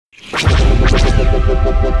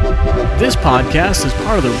This podcast is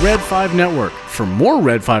part of the Red 5 Network. For more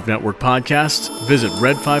Red 5 Network podcasts, visit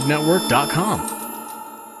red5network.com.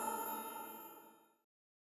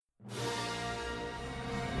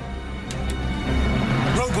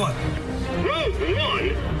 Rogue One. Rogue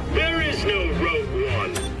One? There is no Rogue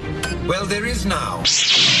One. Well, there is now.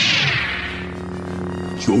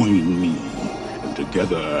 Join me, and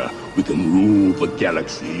together we can rule the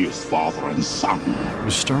galaxy as father and son.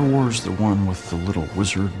 Was Star Wars the one with the little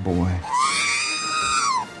wizard boy?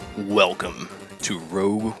 Welcome to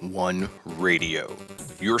Rogue One Radio,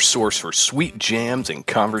 your source for sweet jams and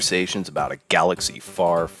conversations about a galaxy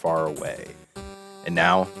far, far away. And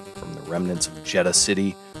now, from the remnants of Jeddah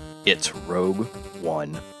City, it's Rogue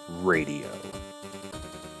One Radio.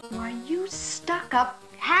 Why, you stuck-up,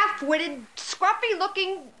 half-witted,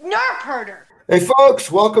 scruffy-looking nerf herder! Hey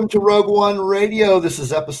folks, welcome to Rogue One Radio. This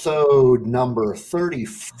is episode number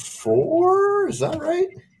 34. Is that right?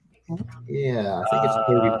 Yeah, I think it's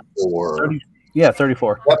 34.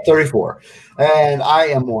 34. Yep, 34. And I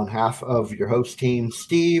am one half of your host team,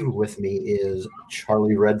 Steve. With me is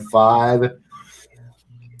Charlie Red 5.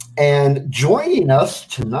 And joining us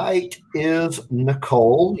tonight is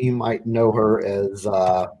Nicole. You might know her as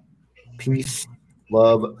Peace,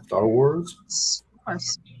 Love, Star Wars.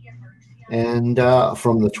 And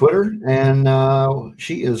from the Twitter. And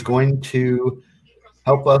she is going to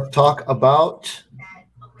help us talk about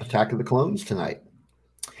Attack of the Clones tonight.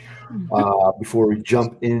 Before we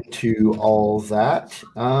jump into all that,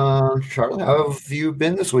 Charlie, how have you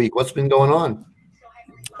been this week? What's been going on?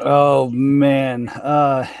 Oh, man.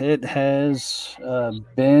 It has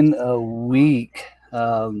been a week.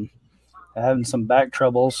 Having some back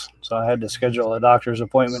troubles, so I had to schedule a doctor's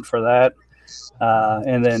appointment for that.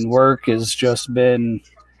 And then work has just been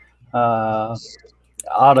out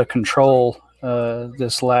of control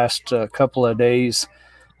this last couple of days.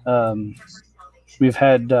 We've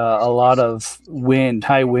had a lot of wind,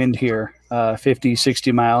 high wind here, 50,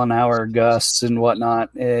 60 mile an hour gusts and whatnot.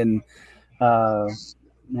 And,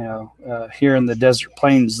 here in the desert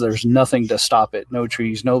plains, there's nothing to stop it. No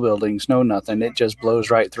trees, no buildings, no nothing. It just blows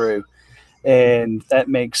right through. And that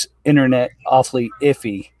makes internet awfully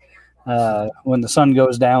iffy. When the sun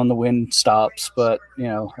goes down, the wind stops, but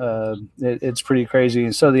it's pretty crazy.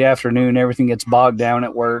 And so the afternoon, everything gets bogged down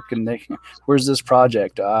at work, and where's this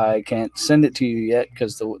project? I can't send it to you yet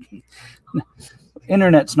because the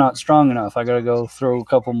internet's not strong enough. I got to go throw a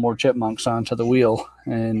couple more chipmunks onto the wheel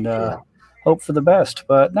and hope for the best.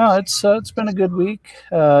 But no, it's been a good week.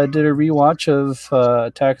 Did a rewatch of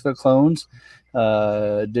Attack of the Clones.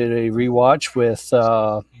 Did a rewatch with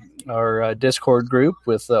our Discord group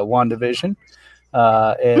with WandaVision,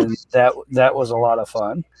 and that was a lot of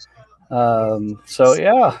fun. So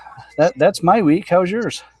yeah, that's my week. How's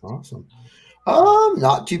yours? Awesome.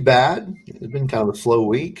 Not too bad. It's been kind of a slow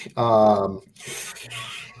week. I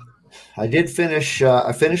did finish.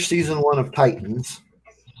 I finished season 1 of Titans.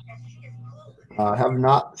 Have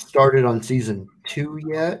not started on season 2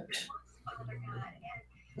 yet.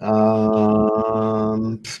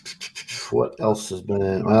 What else has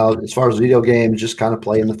been? Well, as far as video games, just kind of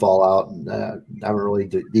playing the Fallout. Haven't really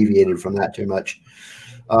deviated from that too much.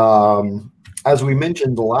 As we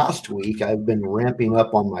mentioned last week, I've been ramping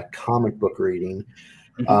up on my comic book reading.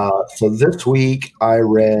 So this week I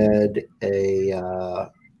read a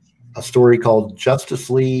story called Justice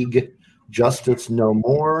League, Justice No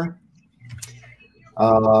More.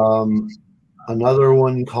 Another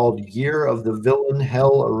one called Year of the Villain,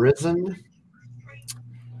 Hell Arisen.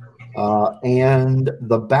 And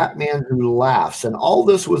The Batman Who Laughs. And all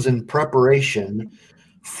this was in preparation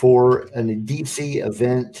for a DC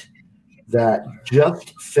event that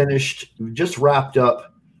just wrapped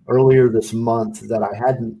up earlier this month that I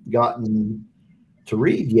hadn't gotten to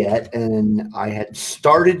read yet. And I had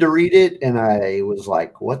started to read it, and I was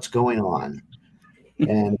like, what's going on?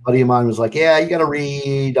 And a buddy of mine was like, yeah, you got to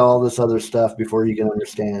read all this other stuff before you can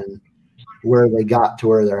understand where they got to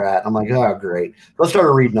where they're at. I'm like, oh, great. So I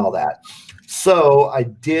started reading all that. So I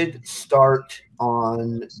did start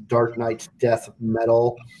on Dark Knight's Death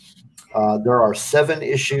Metal. There are 7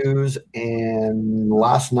 issues, and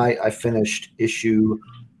last night I finished issue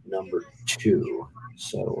number 2.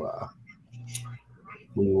 So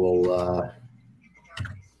we will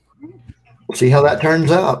see how that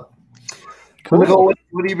turns out. Cool. Nicole, what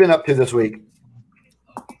have you been up to this week?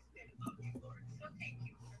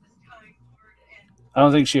 I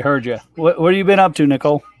don't think she heard you. What have you been up to,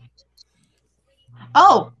 Nicole?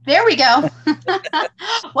 Oh, there we go.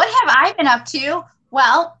 What have I been up to?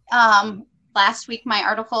 Well, last week my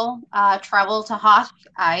article traveled to Hoth.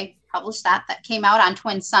 I published that. That came out on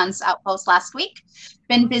Twin Suns Outpost last week.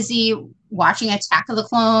 Been busy watching Attack of the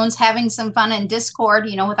Clones, having some fun in Discord,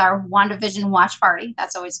 with our WandaVision watch party.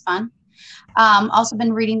 That's always fun. Also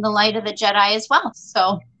been reading The Light of the Jedi as well.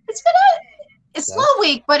 So it's been a slow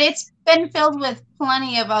week, but it's been filled with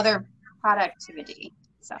plenty of other productivity.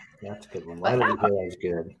 So that's a good one. Light of the Jedi is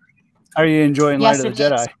good. Are you enjoying Light of the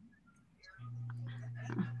Jedi?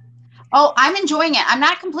 Oh, I'm enjoying it. I'm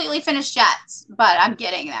not completely finished yet, but I'm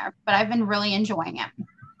getting there. But I've been really enjoying it.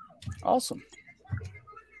 Awesome.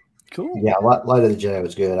 Cool. Yeah, Light of the Jedi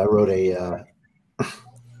was good. I wrote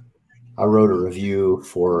a review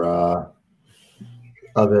for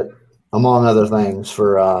of it, among other things,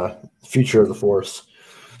 for Future of the Force.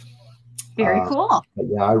 Very cool.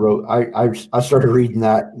 Yeah, I started reading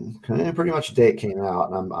that pretty much the day it came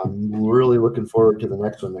out, and I'm really looking forward to the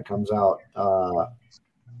next one that comes out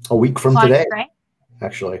a week from today. Right?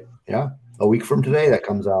 Actually, yeah, a week from today that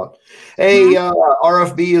comes out. Hey,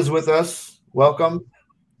 RFB is with us. Welcome.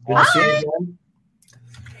 Good to see you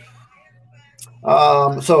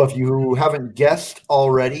again. So if you haven't guessed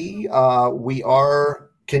already, we are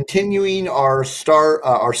continuing our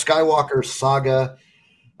Skywalker saga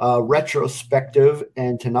retrospective,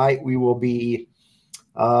 and tonight we will be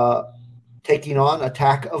taking on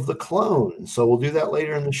Attack of the Clones. So we'll do that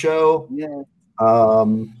later in the show. Yeah.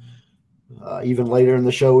 Even later in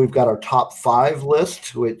the show, we've got our top 5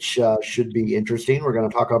 list, which should be interesting. We're going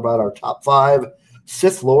to talk about our top 5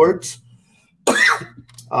 Sith Lords.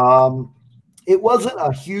 It wasn't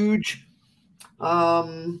a huge,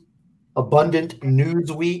 abundant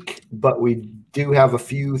news week, but we do have a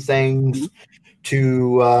few things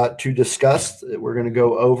to discuss that we're going to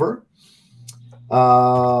go over.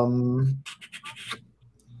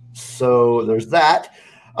 So there's that.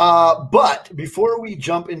 But before we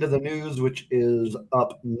jump into the news, which is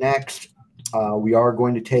up next, we are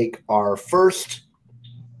going to take our first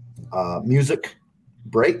music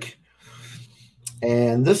break.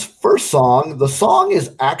 And this first song, the song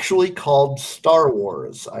is actually called Star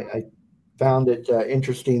Wars. I found it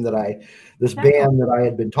interesting that this band that I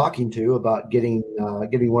had been talking to about getting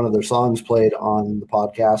one of their songs played on the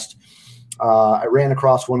podcast, I ran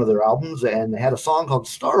across one of their albums, and they had a song called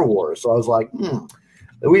Star Wars. So I was like,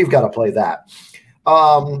 we've got to play that.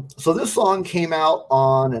 So this song came out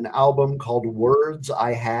on an album called Words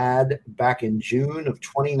I Had back in June of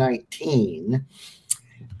 2019.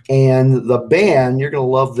 And the band, you're going to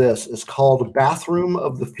love this, is called Bathroom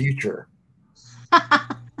of the Future.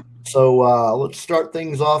 So let's start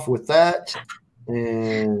things off with that.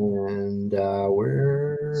 And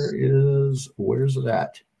where's it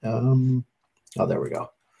at? Oh, there we go.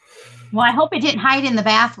 Well, I hope it didn't hide in the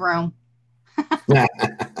bathroom.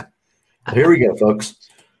 Here we go, folks.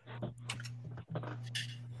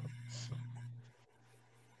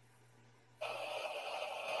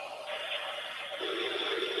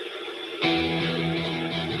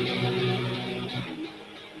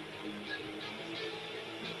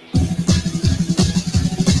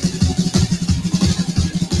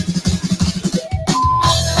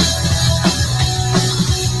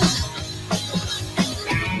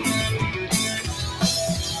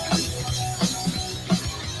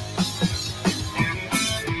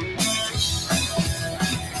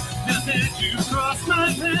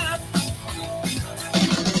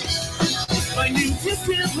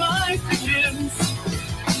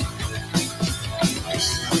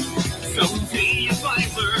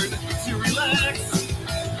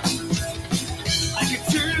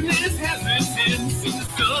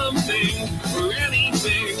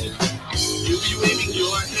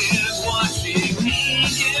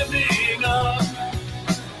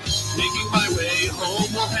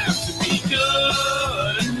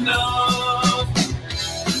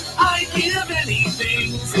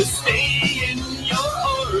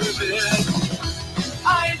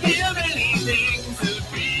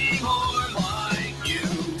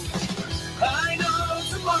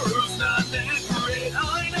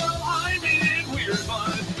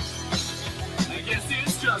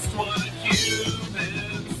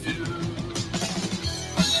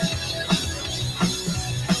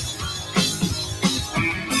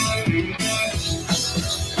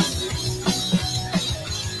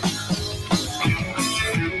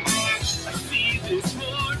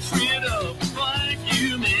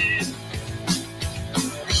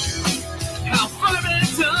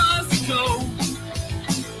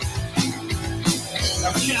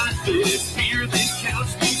 This fear, this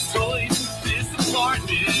couch, these toys, this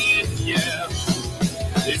apartment, yeah.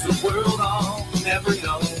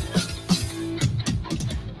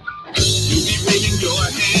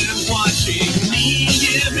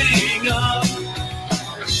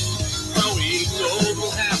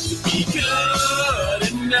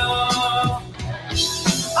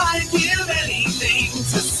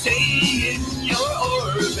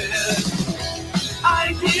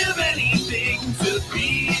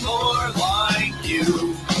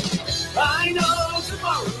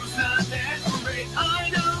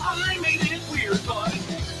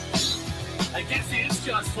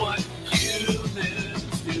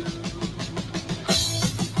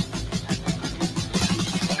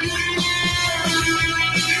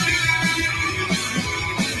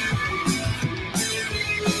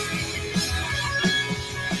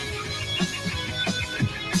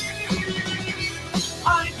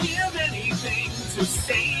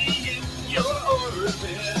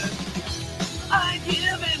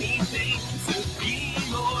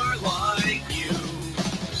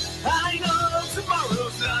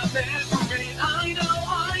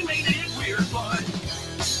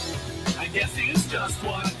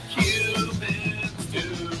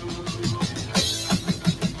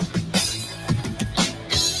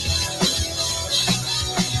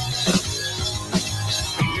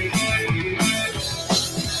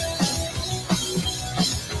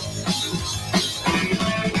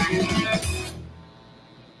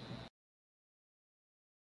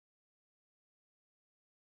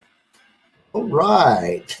 All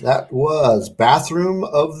right. That was Bathroom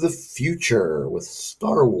of the Future with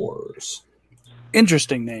Star Wars.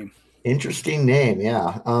 Interesting name. Interesting name,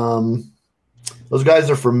 yeah. Those guys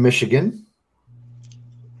are from Michigan.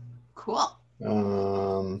 Cool.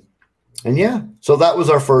 And yeah, so that was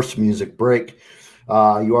our first music break.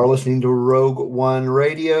 You are listening to Rogue One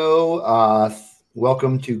Radio.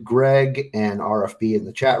 Welcome to Greg and RFB in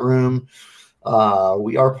the chat room.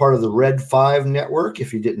 We are part of the Red 5 network,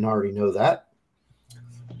 if you didn't already know that.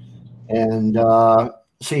 And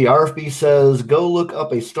see, RFB says, go look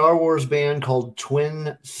up a Star Wars band called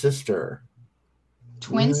Twin Sister.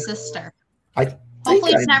 Twin Sister.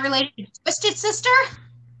 Hopefully it's not related to Twisted Sister.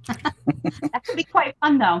 That could be quite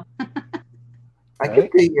fun, though. I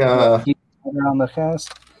get the around the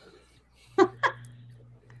cast.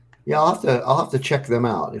 Yeah, I'll have to check them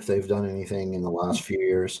out if they've done anything in the last few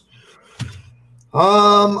years.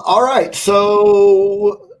 All right,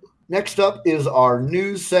 so next up is our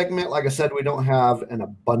news segment. Like I said, we don't have an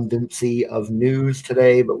abundance of news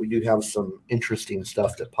today, but we do have some interesting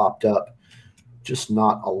stuff that popped up, just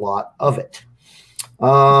not a lot of it.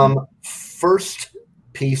 First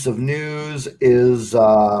piece of news is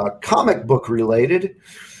comic book related.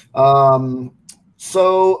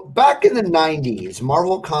 So back in the 90s,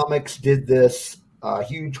 Marvel Comics did this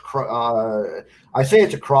huge, I say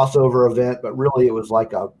it's a crossover event, but really it was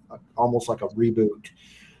like almost like a reboot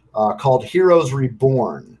called Heroes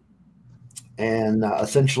Reborn. And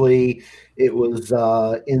essentially it was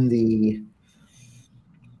in the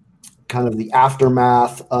kind of the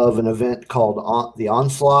aftermath of an event called the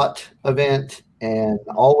Onslaught event. And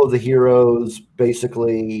all of the heroes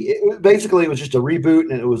basically, it was just a reboot,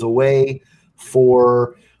 and it was a way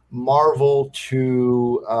for Marvel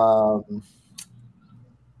to, I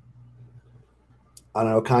don't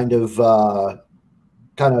know, kind of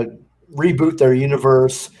reboot their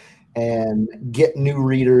universe and get new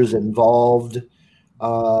readers involved in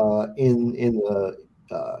the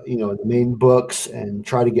in the main books and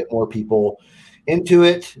try to get more people into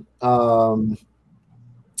it.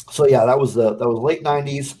 So yeah, that was late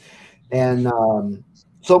 90s, and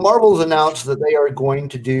so Marvel's announced that they are going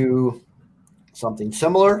to do something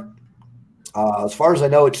similar. As far as I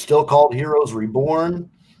know, it's still called Heroes Reborn.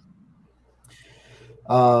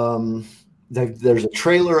 There's a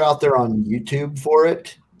trailer out there on YouTube for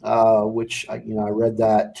it, which I read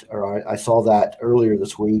that, or I saw that earlier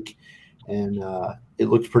this week, and it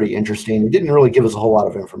looked pretty interesting. It didn't really give us a whole lot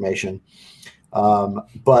of information,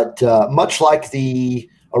 but much like the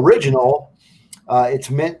original, it's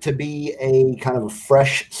meant to be a kind of a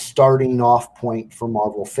fresh starting off point for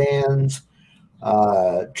Marvel fans,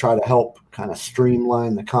 try to help kind of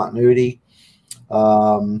streamline the continuity.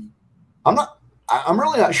 I'm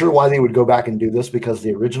really not sure why they would go back and do this, because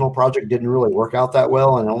the original project didn't really work out that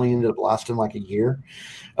well and only ended up lasting like a year.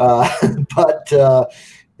 But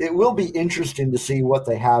it will be interesting to see what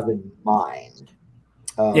they have in mind.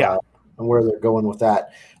 And where they're going with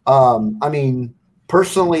that. I mean,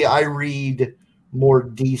 personally, I read more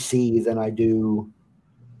DC than I do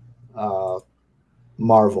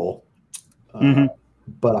Marvel,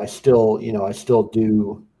 but I still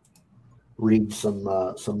do read some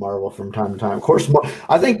Marvel from time to time. Of course,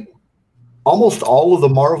 I think almost all of the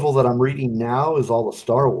Marvel that I'm reading now is all the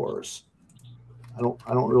Star Wars. I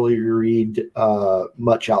don't really read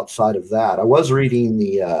much outside of that. I was reading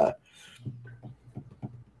the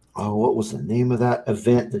what was the name of that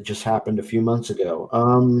event that just happened a few months ago?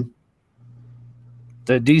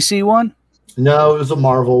 The DC one? No, it was a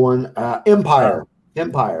Marvel one. Empire.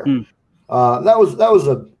 It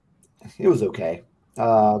was okay.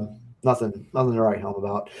 Nothing to write home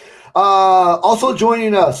about. Also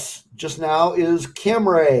joining us just now is Cam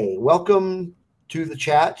Ray. Welcome to the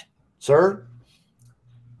chat, sir.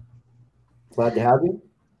 Glad to have you.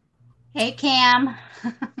 Hey, Cam.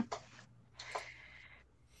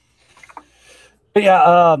 Yeah,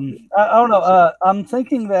 I don't know. I'm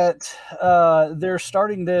thinking that they're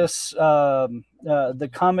starting this the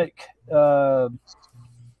comic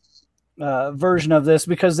version of this,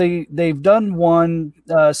 because they've done one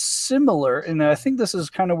similar, and I think this is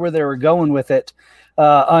kind of where they were going with it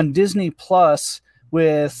on Disney Plus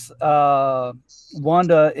with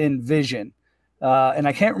Wanda and Vision. And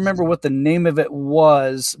I can't remember what the name of it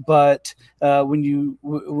was, but when you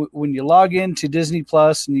log into Disney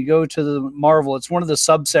Plus and you go to the Marvel, it's one of the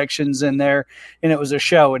subsections in there, and it was a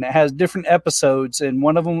show, and it has different episodes. And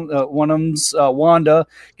one of them's Wanda,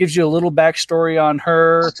 gives you a little backstory on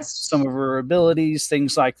her, some of her abilities,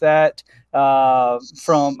 things like that.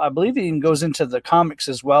 From, I believe it even goes into the comics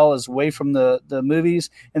as well as away from the movies.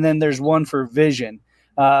 And then there's one for Vision.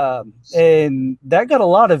 And that got a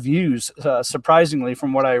lot of views, surprisingly,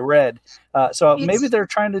 from what I read. So maybe they're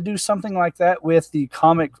trying to do something like that with the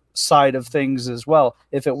comic side of things as well.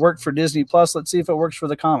 If it worked for Disney Plus, let's see if it works for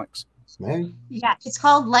the comics. Maybe. Yeah, it's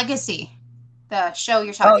called Legacy, the show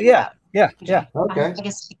you're talking about. Yeah. Okay.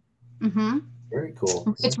 Legacy. Mm-hmm. Very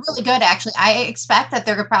cool. It's really good, actually. I expect that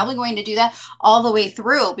they're probably going to do that all the way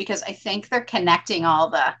through because I think they're connecting all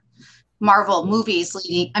the Marvel movies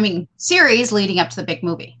series leading up to the big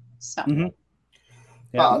movie. So,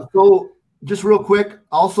 so just real quick,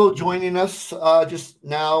 also joining us just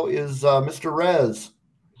now is Mr. Rez.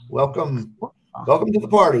 Welcome to the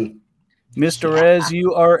party. Mr. Rez,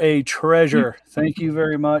 you are a treasure. Thank you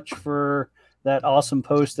very much for that awesome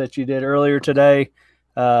post that you did earlier today.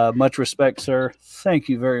 Much respect, sir. Thank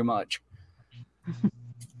you very much.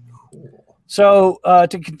 So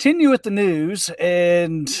to continue with the news,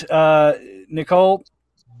 and Nicole,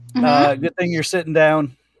 good thing you're sitting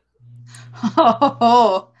down.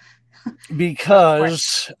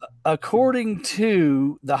 Because according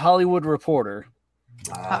to the Hollywood Reporter,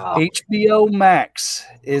 HBO Max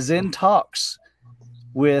is in talks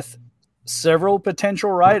with several potential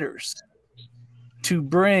writers to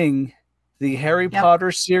bring the Harry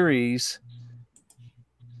Potter series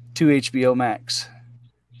to HBO Max.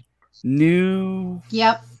 New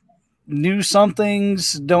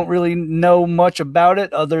somethings, don't really know much about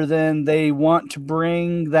it other than they want to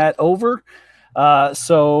bring that over.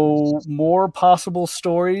 So more possible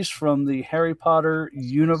stories from the Harry Potter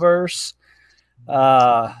universe.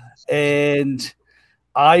 And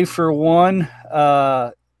I, for one,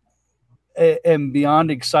 am beyond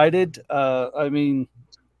excited.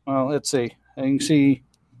 Let's see. I can see.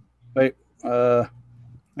 Wait.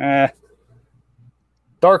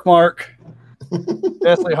 Dark Mark.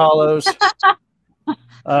 Deathly Hollows.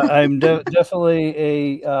 I'm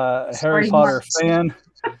definitely a Harry Potter fan.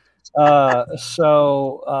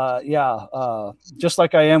 Just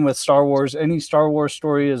like I am with Star Wars, any Star Wars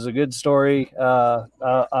story is a good story.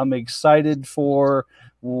 I'm excited for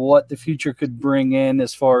what the future could bring in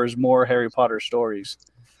as far as more Harry Potter stories.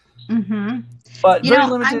 Mm-hmm. But very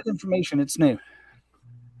limited information. It's new.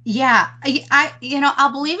 Yeah,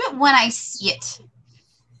 I'll believe it when I see it.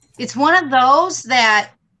 It's one of those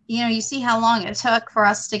that, you see how long it took for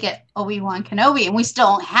us to get Obi-Wan Kenobi, and we still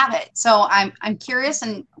don't have it. So I'm curious,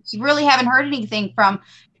 and we really haven't heard anything from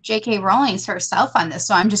J.K. Rowling herself on this.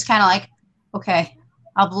 So I'm just kind of like, okay,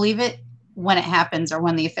 I'll believe it when it happens or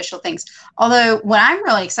when the official things. Although what I'm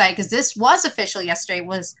really excited, because this was official yesterday,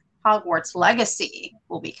 was Hogwarts Legacy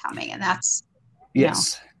will be coming, and that's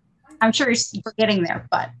I'm sure you're getting there,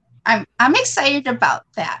 but I'm excited about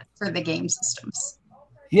that for the game systems.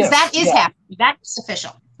 Yes, that is happening. That's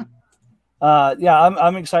official.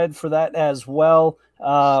 I'm excited for that as well.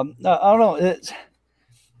 I don't know.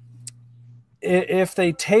 If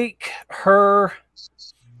they take her,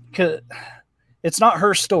 it's not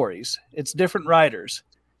her stories. It's different writers.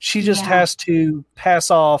 She just has to pass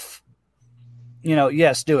off,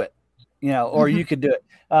 yes, do it, or you could do it.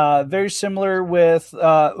 Very similar with,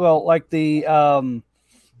 like the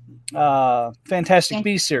Fantastic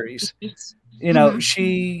Beasts series.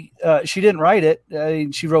 She didn't write it.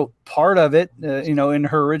 She wrote part of it, in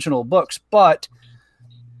her original books, but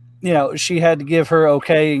she had to give her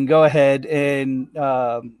okay and go ahead, and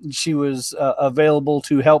she was available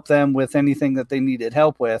to help them with anything that they needed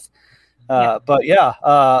help with. I'm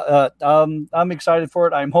excited for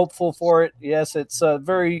it. I'm hopeful for it. Yes, it's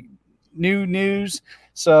very new news,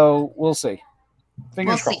 so we'll see.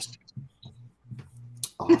 Fingers crossed.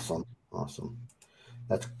 Awesome.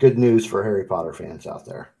 That's good news for Harry Potter fans out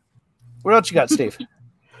there. What else you got, Steve?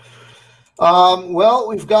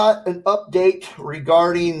 We've got an update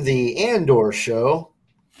regarding the Andor show.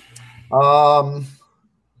 Now,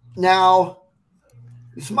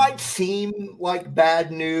 this might seem like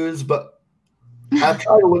bad news, but I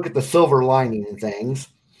try to look at the silver lining in things.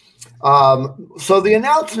 So the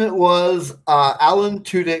announcement was Alan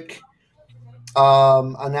Tudyk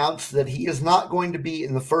announced that he is not going to be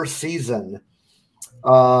in the first season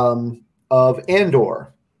of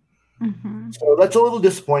Andor. Mm-hmm. So that's a little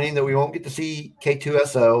disappointing that we won't get to see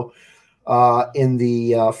K2SO in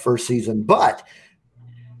the first season. But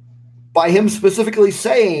by him specifically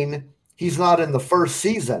saying he's not in the first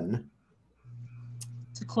season,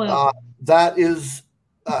 it's a clue. That is,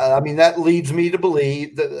 that leads me to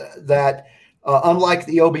believe that unlike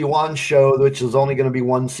the Obi-Wan show, which is only going to be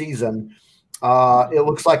one season, it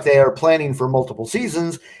looks like they are planning for multiple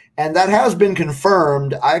seasons. And that has been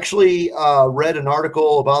confirmed. I actually read an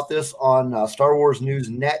article about this on Star Wars News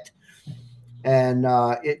Net, and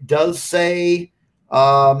it does say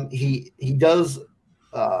he does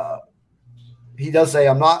he does say,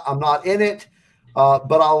 I'm not in it,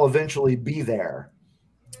 but I'll eventually be there.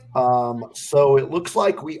 So it looks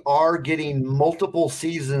like we are getting multiple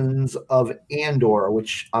seasons of Andor,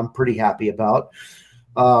 which I'm pretty happy about.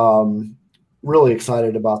 Really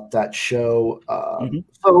excited about that show.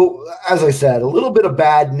 So, as I said, a little bit of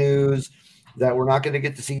bad news that we're not going to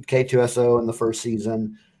get to see K2SO in the first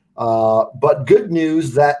season, but good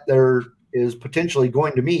news that there is potentially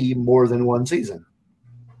going to be more than one season.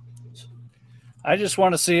 I just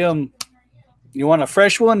want to see them. You want a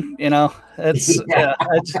fresh one? That's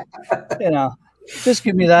just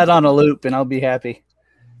give me that on a loop and I'll be happy.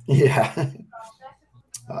 Yeah.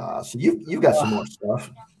 So you've got some more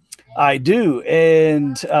stuff. I do,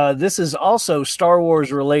 and this is also Star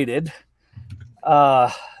Wars related.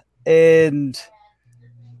 And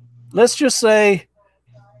let's just say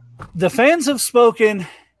the fans have spoken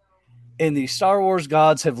and the Star Wars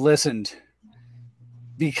gods have listened,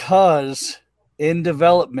 because in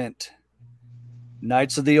development,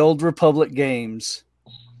 Knights of the Old Republic games,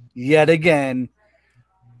 yet again,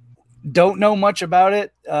 don't know much about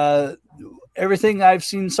it. Everything I've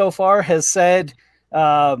seen so far has said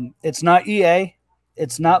it's not EA,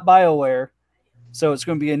 it's not BioWare, so it's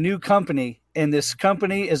going to be a new company, and this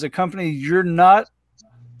company is a company you're not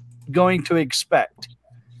going to expect.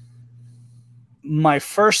 My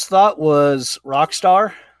first thought was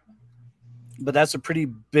Rockstar, but that's a pretty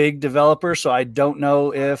big developer, so I don't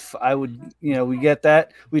know if I would, we get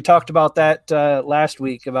that. We talked about that last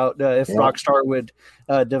week about if Rockstar would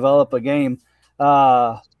develop a game.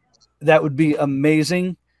 That would be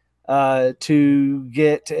amazing to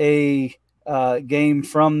get a game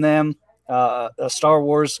from them, a Star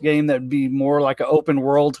Wars game that would be more like an open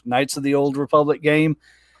world Knights of the Old Republic game.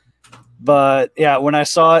 But yeah, when I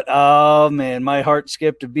saw it, oh man, my heart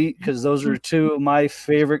skipped a beat, because those are two of my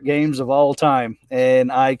favorite games of all time,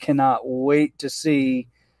 and I cannot wait to see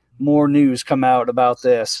more news come out about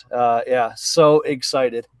this. So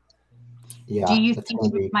excited. Yeah. Do you think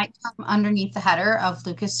it might come underneath the header of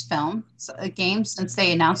Lucasfilm games, since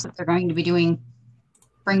they announced that they're going to be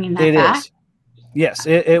bringing that back? Is. Yes,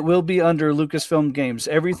 it will be under Lucasfilm Games.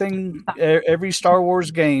 Every Star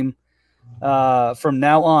Wars game from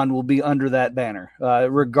now on will be under that banner,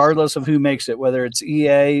 regardless of who makes it, whether it's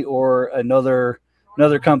EA or another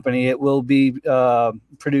company. It will be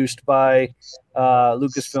produced by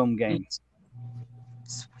Lucasfilm Games.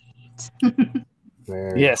 Sweet.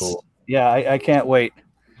 Very cool. Yeah, I can't wait.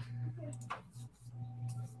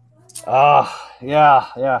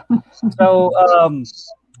 Yeah. So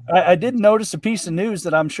I did notice a piece of news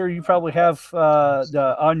that I'm sure you probably have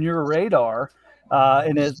on your radar.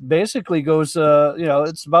 And it basically goes,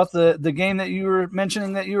 it's about the game that you were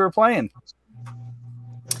mentioning that you were playing.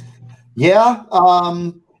 Yeah.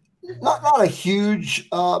 Not a huge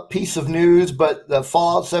piece of news, but the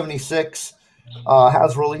Fallout 76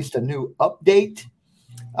 has released a new update.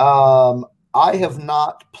 I have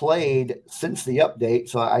not played since the update,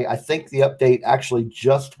 so I think the update actually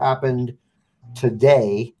just happened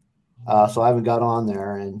today. So I haven't got on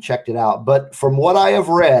there and checked it out. But from what I have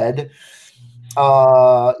read,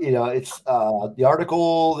 it's the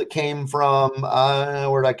article that came from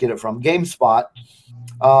where did I get it from? GameSpot.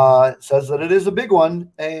 Says that it is a big one,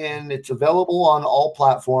 and it's available on all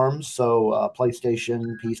platforms. So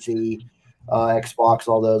PlayStation, PC, Xbox,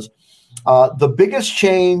 all those. The biggest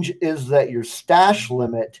change is that your stash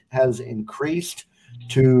limit has increased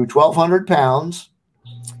to 1,200 pounds.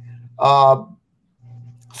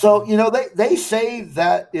 So, they say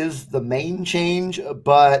that is the main change,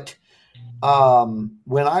 but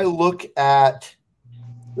when I look at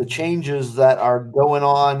the changes that are going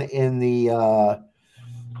on in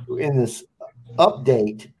this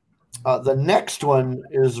update, the next one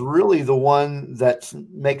is really the one that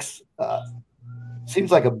makes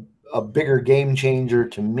seems like a bigger game changer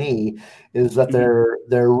to me, is that they're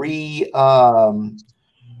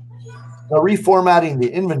reformatting the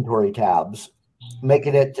inventory tabs,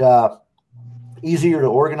 making it easier to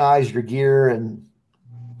organize your gear and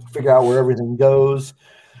figure out where everything goes.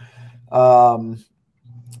 And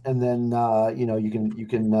then you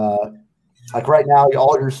can like right now,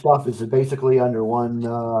 all your stuff is basically under one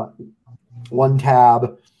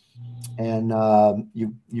tab, and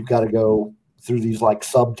you've got to go through these like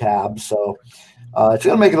sub tabs. So it's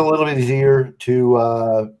going to make it a little bit easier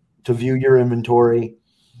to view your inventory.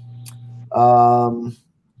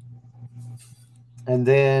 And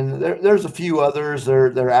then there's a few others.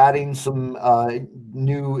 They're adding some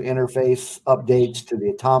new interface updates to the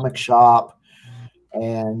Atomic Shop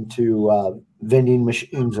and to vending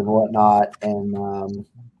machines and whatnot. And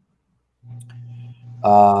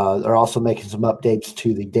They're also making some updates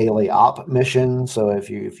to the daily op mission. So if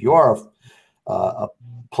you are a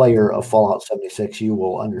player of Fallout 76, you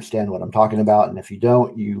will understand what I'm talking about, and if you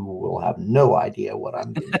don't, you will have no idea what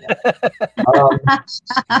I'm getting at.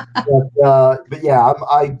 But yeah,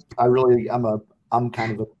 I'm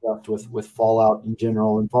kind of obsessed with Fallout in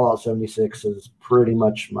general, and Fallout 76 is pretty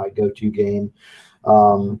much my go-to game.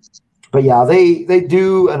 But yeah, they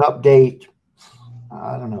do an update.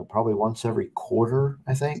 I don't know, probably once every quarter,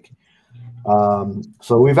 I think.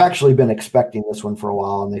 So we've actually been expecting this one for a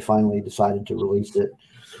while, and they finally decided to release it.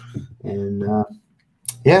 And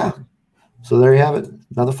yeah, so there you have it.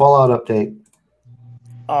 Another Fallout update.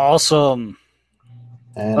 Awesome.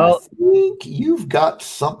 And I think you've got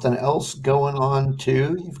something else going on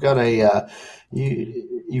too. You've got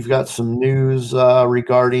you've got some news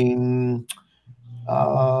regarding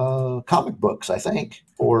comic books, I think,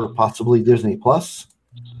 or possibly Disney Plus.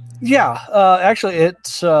 Yeah, actually,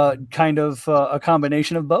 it's kind of a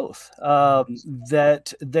combination of both.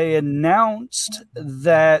 That they announced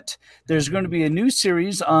that there's going to be a new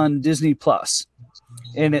series on Disney Plus,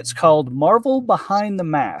 and it's called Marvel Behind the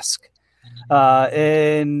Mask.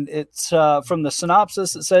 And it's from the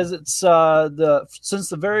synopsis. It says it's since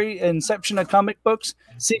the very inception of comic books,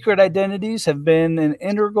 secret identities have been an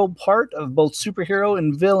integral part of both superhero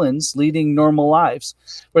and villains leading normal lives.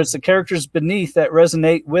 But it's the characters beneath that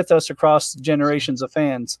resonate with us across generations of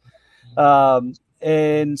fans.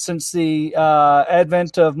 And since the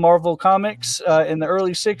advent of Marvel Comics in the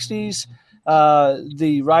early 60s,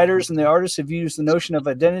 the writers and the artists have used the notion of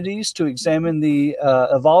identities to examine the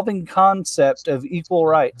evolving concept of equal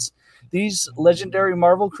rights. These legendary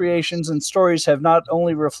Marvel creations and stories have not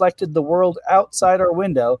only reflected the world outside our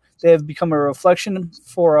window, they have become a reflection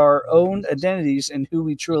for our own identities and who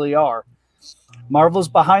we truly are. Marvel's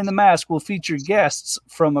Behind the Mask will feature guests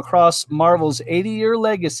from across Marvel's 80-year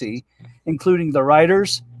legacy, including the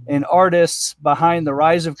writers and artists behind the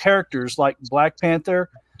rise of characters like Black Panther,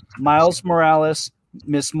 Miles Morales,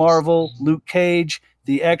 Miss Marvel, Luke Cage,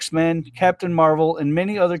 the X-Men, Captain Marvel, and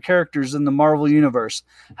many other characters in the Marvel Universe,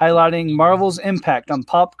 highlighting Marvel's impact on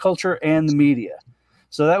pop culture and the media.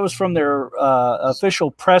 So that was from their official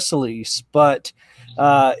press release, but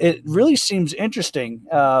it really seems interesting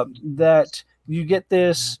that you get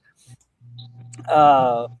this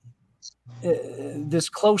this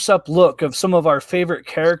close-up look of some of our favorite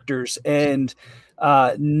characters, and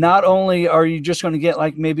not only are you just going to get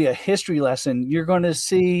like maybe a history lesson, you're going to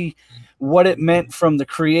see what it meant from the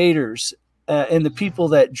creators and the people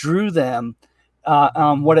that drew them,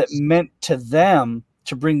 what it meant to them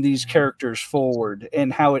to bring these characters forward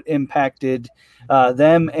and how it impacted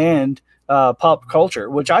them and pop culture,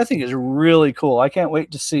 which I think is really cool. I can't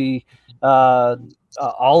wait to see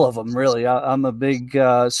all of them, really. I'm a big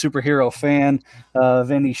superhero fan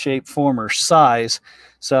of any shape, form, or size.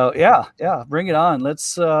 So yeah, bring it on. Let's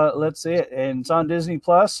see it, and it's on Disney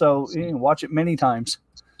Plus, so you can watch it many times.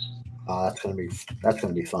 That's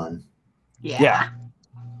gonna be fun. Yeah.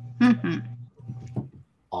 Mm-hmm.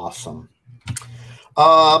 Awesome.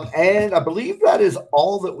 And I believe that is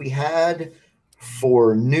all that we had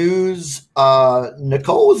for news.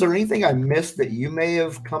 Nicole, was there anything I missed that you may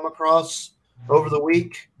have come across over the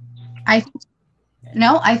week? I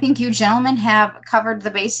think you gentlemen have covered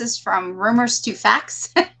the bases from rumors to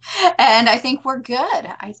facts, and I think we're good.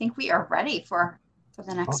 I think we are ready for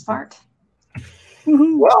the next part.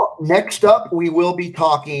 Well, next up, we will be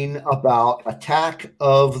talking about Attack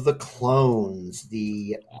of the Clones,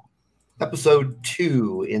 the episode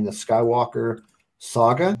 2 in the Skywalker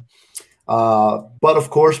saga. But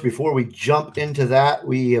of course, before we jump into that,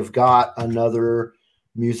 we have got another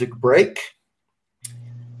music break.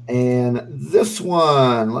 And this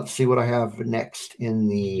one, let's see what I have next in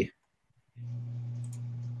the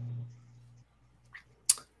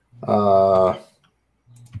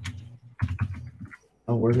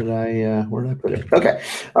where did I put it? Okay.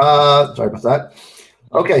 Sorry about that.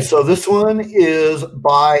 Okay, so this one is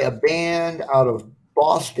by a band out of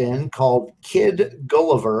Boston called Kid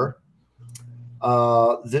Gulliver.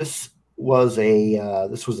 This was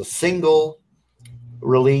a single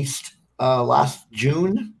released last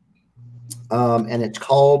June, and it's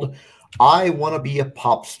called "I Want to Be a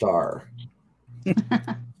Pop Star."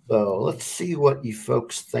 So let's see what you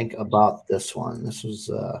folks think about this one. This was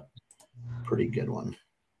a pretty good one.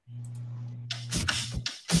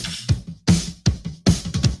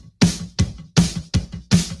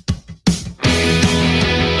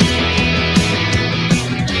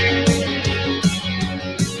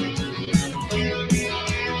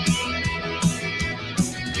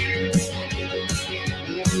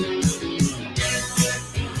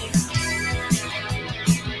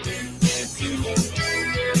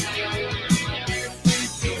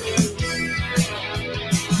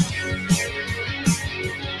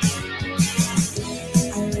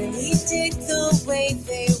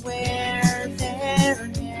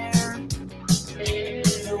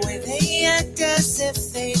 as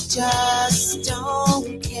if they just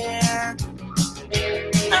don't care.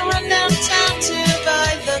 I run downtown to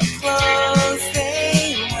buy the clothes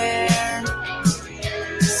they wear,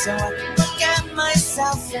 so I can look at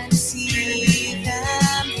myself and see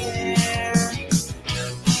them there.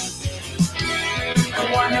 I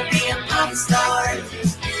wanna be a pop star.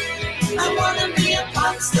 I wanna be a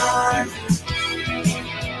pop star.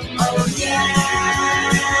 Oh yeah.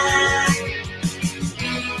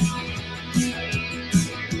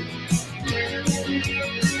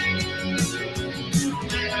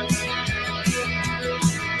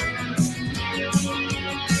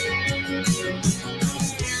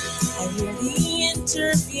 I hear the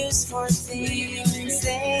interviews for things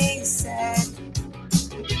they said.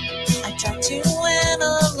 I try to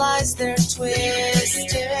analyze their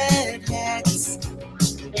twisted heads.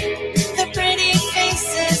 Their pretty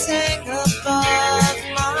faces hang above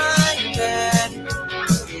my bed.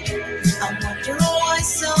 I wonder why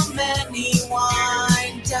so many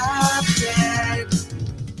wind up dead.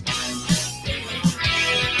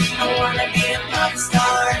 I wanna be a pop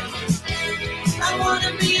star. I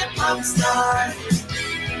wanna be a pop star.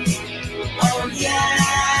 Oh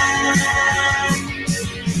yeah.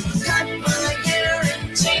 Cut my hair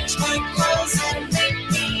and change my clothes and make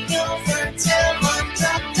me over till I'm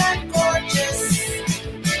top and gorgeous.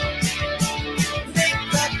 Make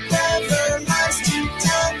that clever lies to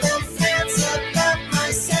tell the fans about my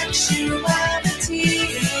sexuality.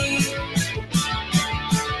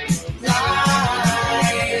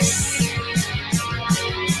 Lies.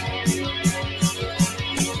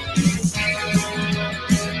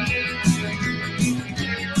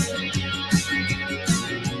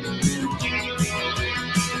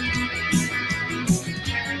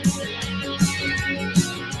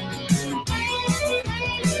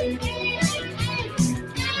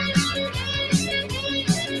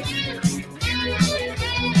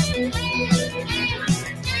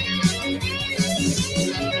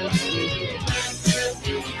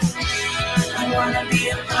 I wanna be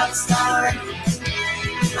a pop star.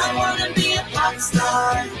 I wanna be a pop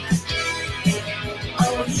star.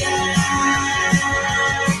 Oh yeah.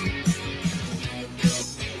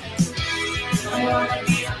 I wanna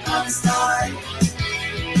be a pop star.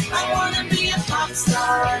 I wanna be a pop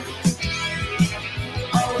star.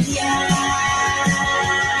 Oh yeah.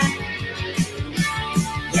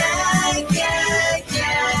 Yeah, yeah,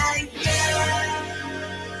 yeah, yeah.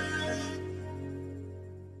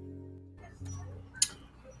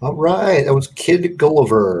 All right, that was Kid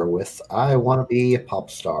Gulliver with "I Want to Be a Pop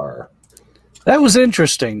Star." That was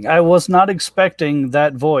interesting. I was not expecting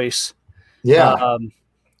that voice. Yeah,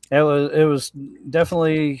 It was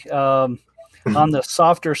definitely on the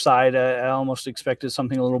softer side. I almost expected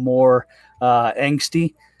something a little more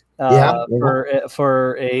angsty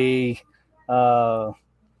for a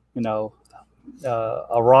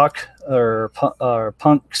a rock or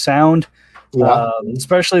punk sound.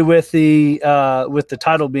 Especially with the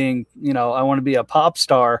title being, I want to be a pop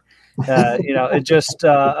star. It just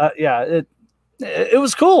it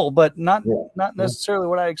was cool, but not necessarily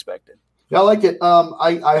what I expected. Yeah, I liked it.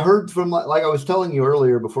 I heard from, like I was telling you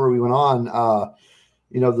earlier before we went on,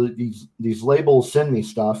 these labels send me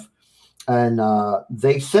stuff, and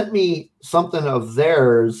they sent me something of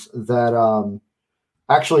theirs that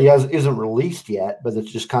actually isn't released yet, but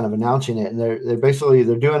it's just kind of announcing it. And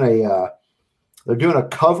they're doing a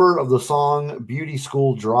cover of the song "Beauty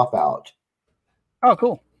School Dropout." Oh,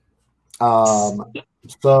 cool.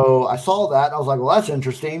 So I saw that and I was like, well, that's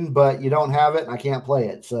interesting, but you don't have it and I can't play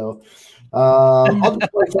it. So I'll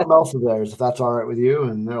just play something else of theirs if that's all right with you.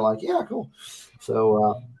 And they're like, yeah, cool.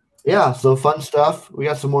 So so fun stuff. We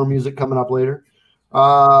got some more music coming up later. Did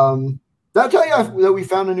I tell you that we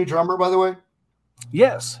found a new drummer, by the way?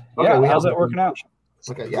 Yes. Okay, yeah. How's that working out?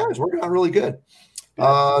 Okay. Yeah, it's working out really good.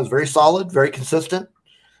 It's very solid, very consistent.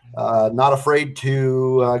 Not afraid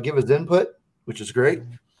to give his input, which is great.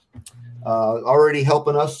 Already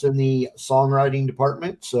helping us in the songwriting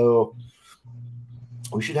department. So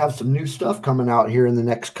we should have some new stuff coming out here in the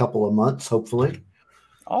next couple of months, hopefully.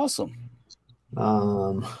 Awesome.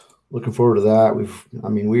 Looking forward to that.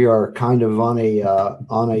 We are kind of on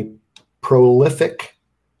a prolific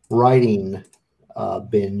writing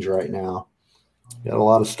binge right now. Got a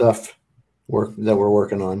lot of stuff that we're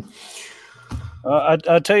working on.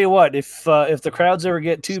 I'll tell you what, if the crowds ever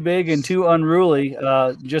get too big and too unruly,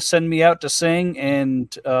 just send me out to sing, and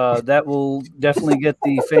that will definitely get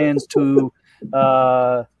the fans to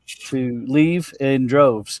leave in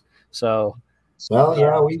droves. So, well,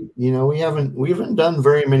 yeah, we haven't done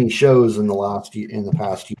very many shows in the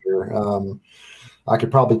past year. I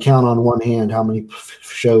could probably count on one hand how many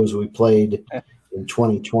shows we played in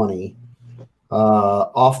 2020.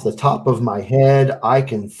 Off the top of my head, I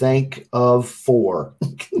can think of 4.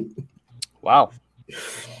 Wow.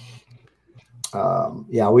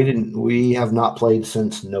 Yeah, we have not played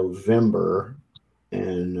since November,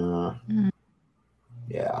 and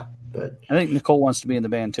yeah, but I think Nicole wants to be in the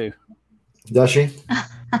band too. does she?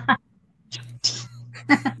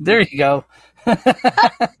 There you go.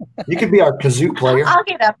 You could be our kazoo player. I'll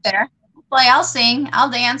get up there. Play. I'll sing. I'll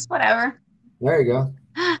dance. Whatever. There you go.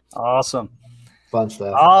 Awesome. Fun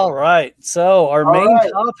stuff. All right. So our main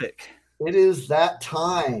topic. It is that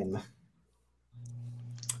time.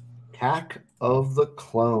 Attack of the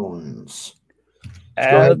Clones.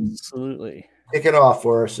 Absolutely. Kick it off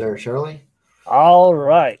for us there, Shirley. All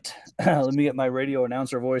right. Let me get my radio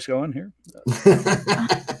announcer voice going here.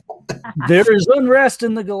 There is unrest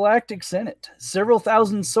in the Galactic Senate. Several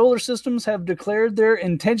thousand solar systems have declared their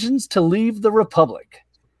intentions to leave the Republic.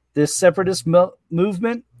 This separatist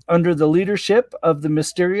movement, under the leadership of the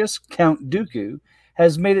mysterious Count Dooku,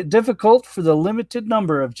 has made it difficult for the limited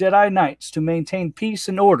number of Jedi Knights to maintain peace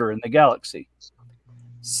and order in the galaxy.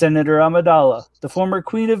 Senator Amidala, the former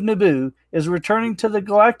Queen of Naboo, is returning to the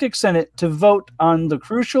Galactic Senate to vote on the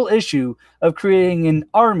crucial issue of creating an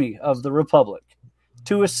army of the Republic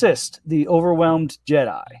to assist the overwhelmed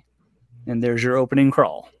Jedi. And there's your opening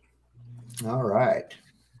crawl. All right.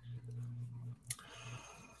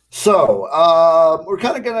 So we're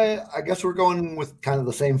kind of I guess we're going with kind of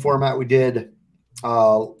the same format we did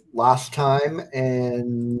last time,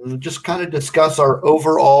 and just kind of discuss our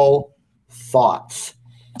overall thoughts.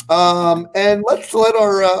 And let's let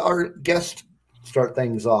our guest start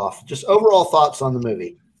things off. Just overall thoughts on the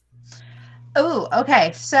movie. Oh,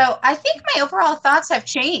 okay. So I think my overall thoughts have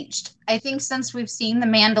changed. I think since we've seen The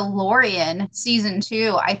Mandalorian season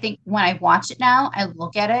 2, I think when I watch it now, I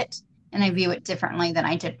look at it and I view it differently than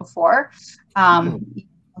I did before.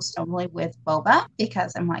 Most notably with Boba,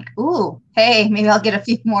 because I'm like, ooh, hey, maybe I'll get a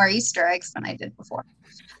few more Easter eggs than I did before.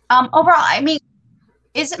 Overall, I mean,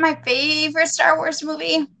 is it my favorite Star Wars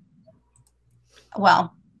movie?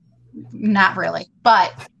 Well, not really,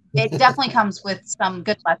 but it definitely comes with some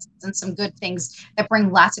good lessons and some good things that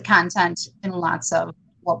bring lots of content and lots of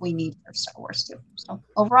what we need for Star Wars too. So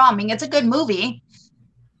overall, I mean, it's a good movie.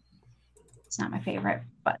 It's not my favorite,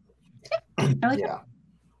 but yeah.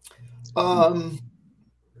 Kind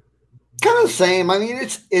of the same. I mean,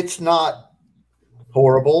 it's not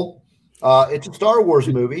horrible. It's a Star Wars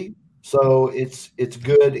movie, so it's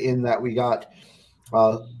good in that we got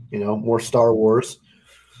more Star Wars.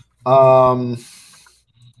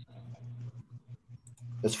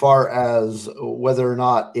 As far as whether or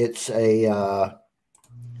not it's a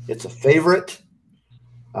favorite,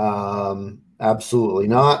 absolutely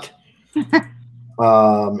not.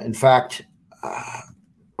 In fact,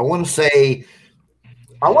 I want to say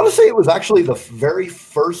it was actually the very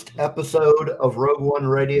first episode of Rogue One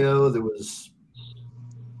Radio that was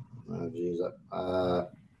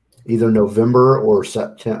either November or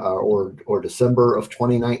September or December of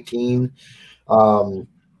 2019.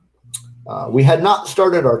 We had not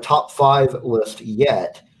started our top 5 list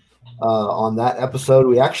yet. On that episode,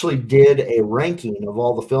 we actually did a ranking of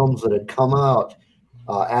all the films that had come out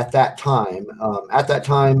at that time. At that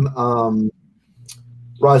time,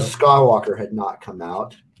 Rise of Skywalker had not come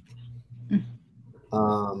out.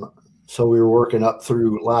 So we were working up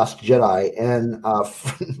through Last Jedi, and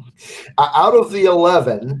out of the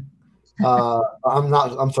 11,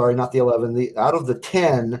 not the 11, out of the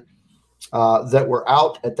 10 that were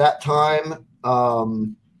out at that time,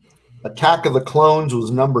 Attack of the Clones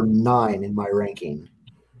was number 9 in my ranking.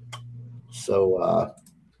 So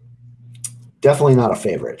definitely not a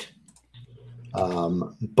favorite.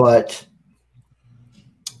 But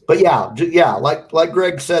yeah, like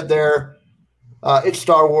Greg said there, it's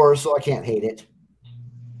Star Wars, so I can't hate it.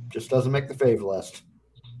 Just doesn't make the fave list.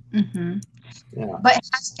 Mm-hmm. Yeah. But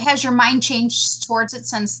has your mind changed towards it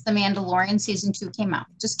since The Mandalorian season 2 came out?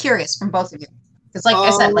 Just curious from both of you. Because like I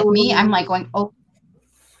said, like me, I'm like going, oh,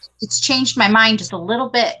 it's changed my mind just a little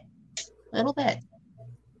bit.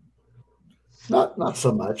 Not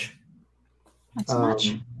so much. Not so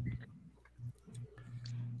much.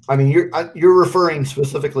 I mean, you're referring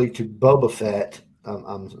specifically to Boba Fett,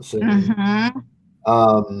 I'm assuming. Mm-hmm.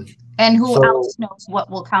 And who else knows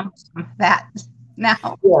what will come from that now?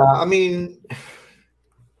 Yeah, I mean,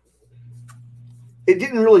 it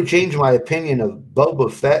didn't really change my opinion of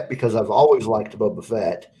Boba Fett because I've always liked Boba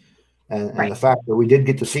Fett. And the fact that we did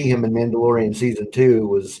get to see him in Mandalorian season 2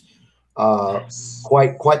 was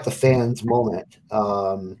quite the fans' moment.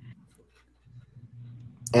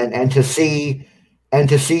 And to see And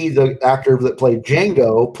to see the actor that played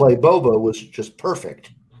Django play Boba was just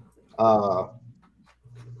perfect.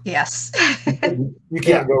 Yes. You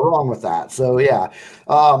can't go wrong with that. So yeah.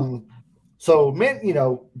 So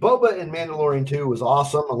Boba in Mandalorian 2 was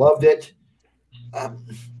awesome. I loved it.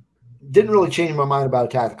 Didn't really change my mind about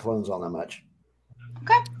Attack of the Clones all that much.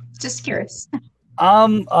 Okay, just curious.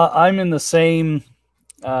 I'm in the same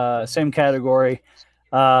category.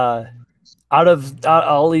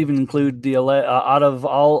 I'll even include the out of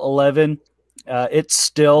all 11, it's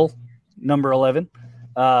still number 11.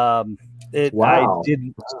 Wow.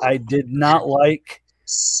 I did not like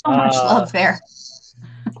so much love there.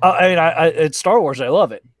 It's Star Wars. I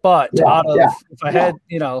love it, but if I had,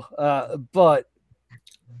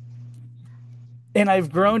 and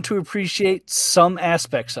I've grown to appreciate some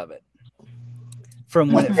aspects of it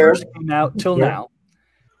from when it first came out till now.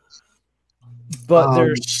 But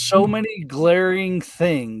there's so many glaring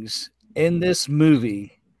things in this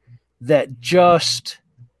movie that just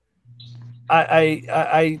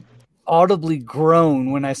I audibly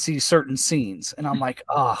groan when I see certain scenes, and I'm like,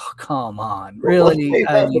 oh, come on, really?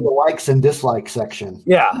 The likes and dislikes section.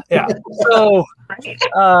 Yeah. So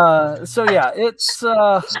yeah, it's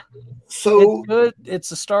good.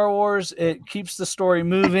 It's a Star Wars. It keeps the story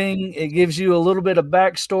moving. It gives you a little bit of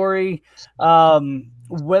backstory.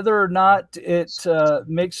 Whether or not it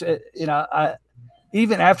makes it,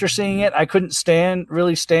 even after seeing it, I couldn't stand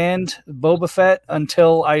Boba Fett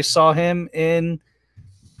until I saw him in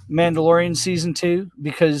Mandalorian season 2,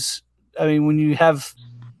 because when you have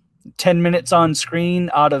 10 minutes on screen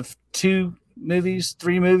out of 3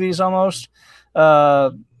 movies almost,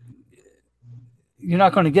 you're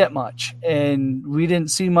not going to get much. And we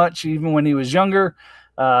didn't see much even when he was younger.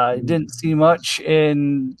 Didn't see much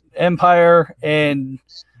in Empire, and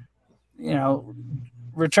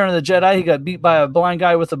Return of the Jedi, he got beat by a blind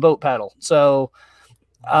guy with a boat paddle. So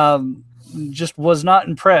just was not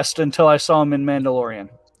impressed until I saw him in Mandalorian.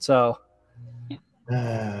 So all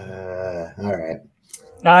right.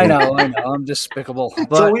 I know, I'm despicable.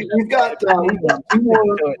 But so we've got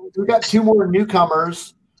 2 more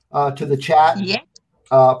newcomers to the chat. Yeah.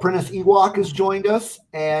 Apprentice Ewok has joined us,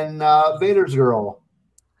 and Vader's girl.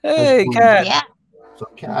 Hey, Kat. Yeah. So,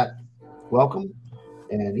 Kat, welcome,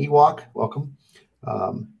 and Ewok, welcome.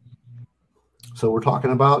 So we're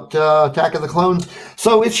talking about Attack of the Clones.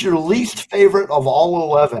 So it's your least favorite of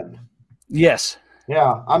all 11. Yes.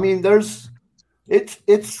 Yeah, it's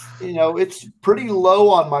pretty low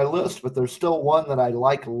on my list, but there's still one that I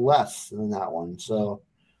like less than that one. So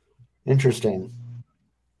interesting.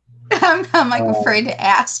 I'm afraid to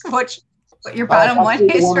ask what your bottom one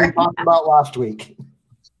is. One we talked about last week.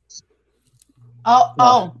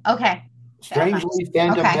 Oh, okay. Strangely,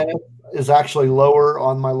 Phantom Menace is actually lower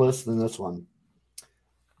on my list than this one.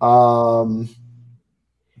 And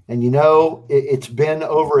it's been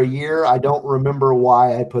over a year. I don't remember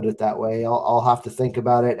why I put it that way. I'll have to think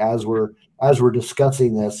about it as we're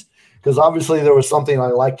discussing this, because obviously there was something I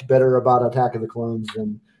liked better about Attack of the Clones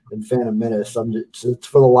than Phantom Menace. It's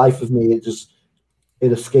for the life of me, it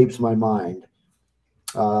escapes my mind,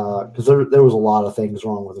 because there was a lot of things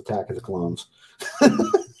wrong with Attack of the Clones.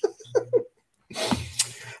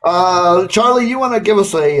 Charlie, you want to give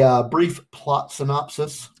us a brief plot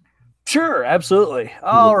synopsis? Sure, absolutely.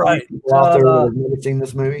 All right. Out there that have never seen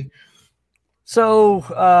this movie. So,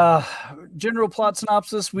 general plot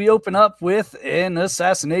synopsis: we open up with an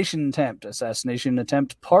assassination attempt. Assassination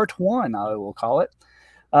attempt part 1, I will call it.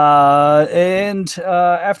 And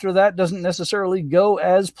after that doesn't necessarily go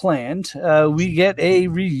as planned. We get a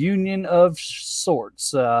reunion of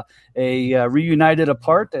sorts, a reunited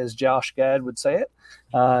apart, as Josh Gad would say it.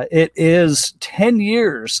 It is 10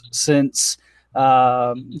 years since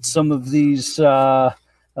some of these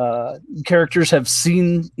characters have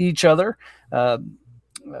seen each other.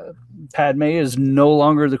 Padme is no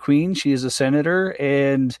longer the queen. She is a senator,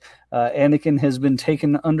 and Anakin has been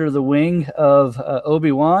taken under the wing of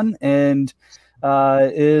Obi-Wan and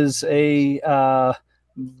is a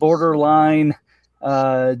borderline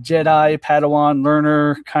Jedi Padawan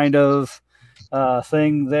learner kind of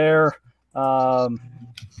thing there.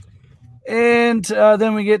 And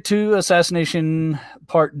then we get to Assassination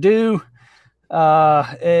Part 2,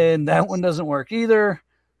 and that one doesn't work either.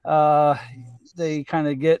 They kind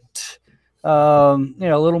of get a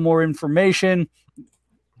little more information,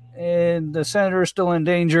 and the senator is still in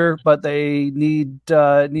danger, but they need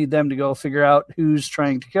them to go figure out who's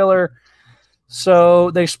trying to kill her.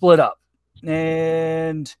 So they split up,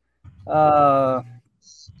 and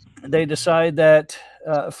they decide that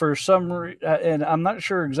for some and I'm not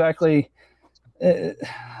sure exactly.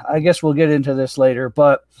 I guess we'll get into this later,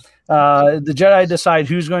 but the Jedi decide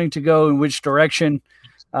who's going to go in which direction,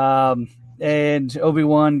 and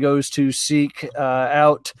Obi-Wan goes to seek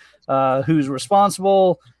out who's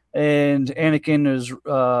responsible, and Anakin is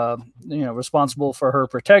responsible for her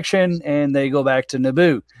protection, and they go back to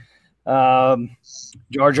Naboo.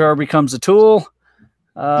 Jar Jar becomes a tool.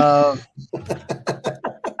 It's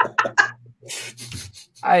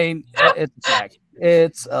a fact.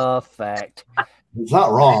 It's a fact. It's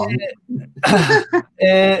not wrong.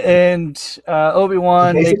 and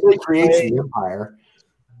Obi-Wan basically creates the Empire.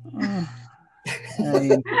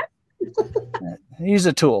 He's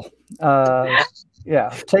a tool. Yeah,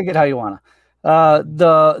 take it how you want to.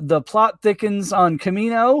 The plot thickens on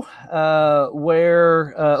Camino,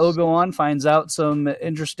 where Obi-Wan finds out some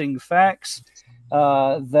interesting facts.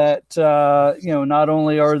 That not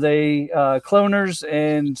only are they cloners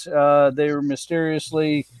and they were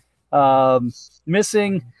mysteriously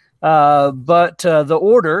missing, but the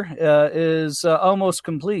order is almost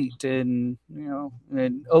complete. And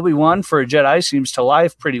Obi-Wan, for a Jedi, seems to lie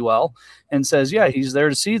pretty well and says, yeah, he's there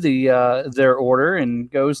to see their order,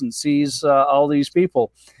 and goes and sees all these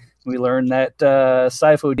people. We learn that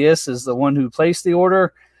Sifo Dyas is the one who placed the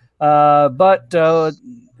order, but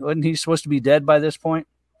wasn't he supposed to be dead by this point?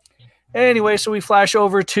 Anyway, so we flash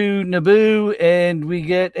over to Naboo, and we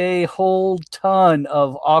get a whole ton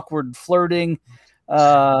of awkward flirting,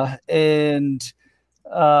 and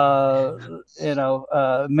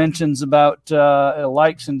mentions about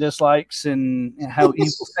likes and dislikes and how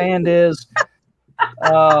evil Sand is.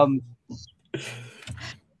 Of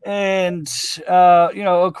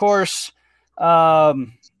course,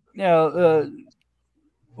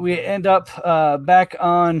 we end up back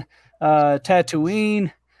on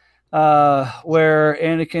Tatooine, where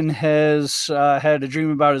Anakin has had a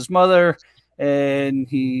dream about his mother, and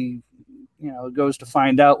he goes to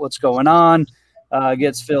find out what's going on.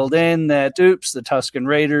 Gets filled in that, oops, the Tusken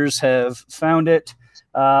Raiders have found it.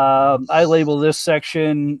 I label this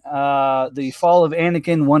section the fall of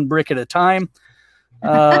Anakin one brick at a time.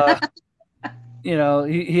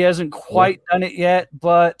 He hasn't quite done it yet,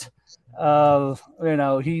 but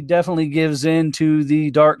he definitely gives in to the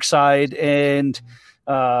dark side and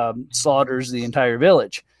slaughters the entire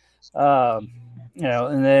village. And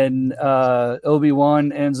then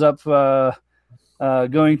Obi-Wan ends up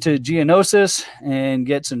going to Geonosis and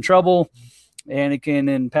gets in trouble.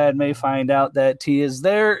 Anakin and Padme find out that he is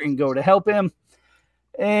there and go to help him.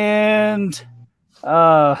 And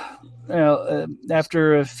after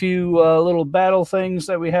a few little battle things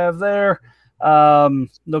that we have there,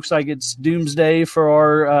 looks like it's doomsday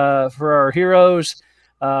for our heroes.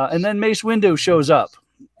 And then Mace Windu shows up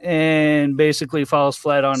and basically falls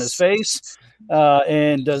flat on his face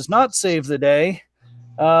and does not save the day.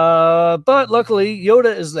 But luckily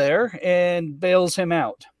Yoda is there and bails him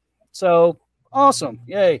out. So awesome.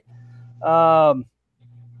 Yay. The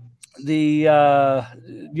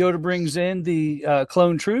Yoda brings in the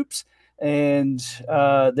clone troops, and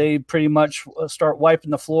they pretty much start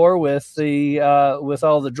wiping the floor with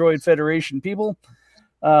all the Droid Federation people.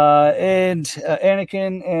 And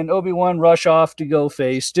Anakin and Obi-Wan rush off to go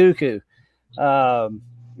face Dooku.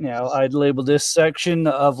 I'd label this section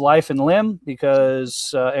of life and limb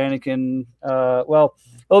because Obi-Wan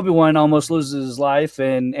almost loses his life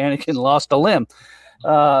and Anakin lost a limb.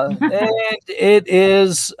 And it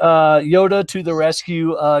is Yoda to the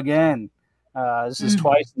rescue again. This is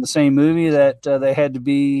twice in the same movie that they had to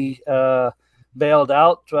be bailed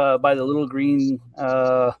out by the little green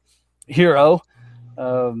hero.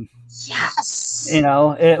 Yes.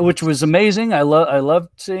 Which was amazing. I loved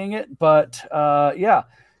seeing it, but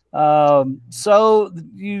so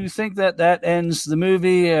you think that ends the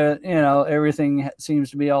movie, everything seems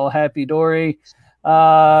to be all happy dory.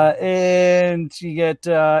 And you get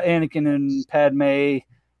Anakin and Padme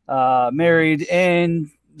married, and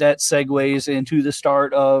that segues into the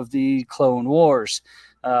start of the Clone Wars,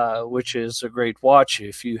 which is a great watch.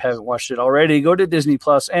 If you haven't watched it already, go to Disney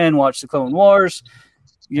Plus and watch the Clone Wars.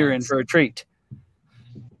 You're in for a treat.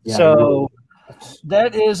 Yeah, so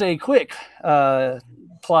that is a quick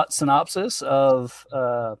plot synopsis of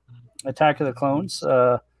Attack of the Clones,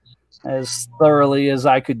 as thoroughly as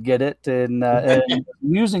I could get it and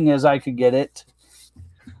amusing as I could get it.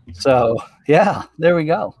 So, yeah, there we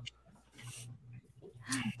go.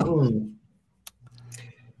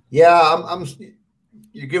 Yeah, I'm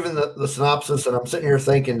you're giving the synopsis, and I'm sitting here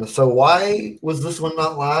thinking, so why was this one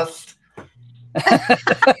not last?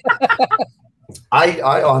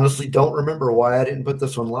 I honestly don't remember why I didn't put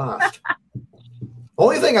this one last.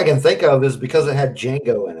 Only thing I can think of is because it had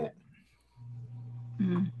Django in it.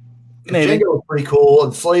 Django was pretty cool,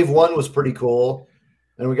 and Slave One was pretty cool.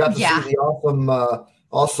 and we got to Yeah. see the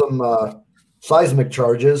awesome seismic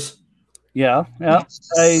charges. Yeah. The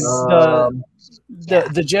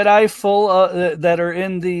Jedi full that are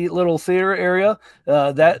in the little theater area.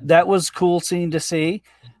 That was cool scene to see.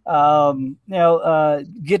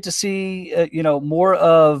 Get to see more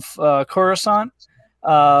of Coruscant.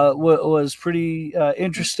 Was pretty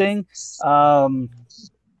interesting. It's yeah.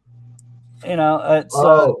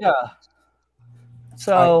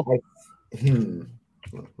 So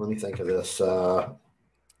let me think of this.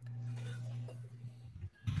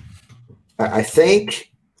 I think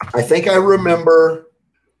I remember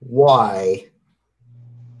why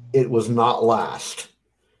it was not last.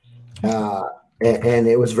 And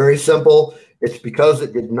it was very simple. It's because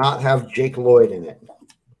it did not have Jake Lloyd in it.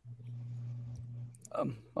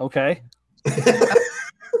 Okay.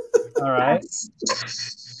 All right.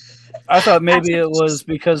 I thought maybe it was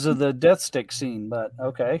because of the death stick scene, but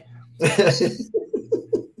okay.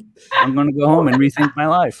 I'm going to go home and rethink my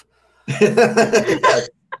life. Yes.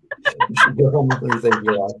 You should go home and rethink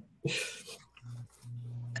your life.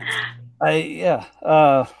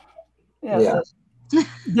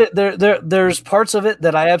 There's parts of it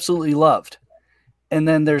that I absolutely loved, and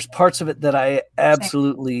then there's parts of it that I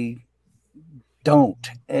absolutely don't,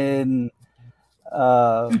 and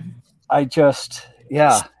I just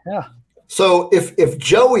So if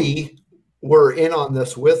Joey were in on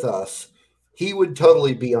this with us, he would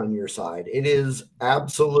totally be on your side. It is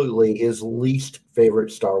absolutely his least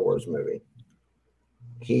favorite Star Wars movie.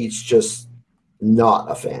 He's just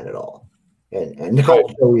not a fan at all. And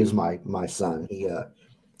Nicole Joey is my son. He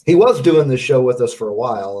was doing this show with us for a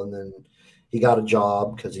while, and then he got a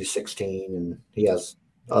job because he's 16 and he has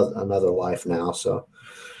another life now. So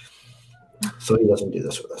he doesn't do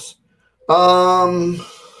this with us.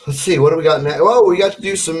 Let's see, what do we got next? Well, we got to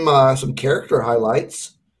do some character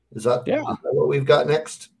highlights. Is that what we've got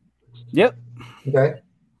next? Yep. Okay.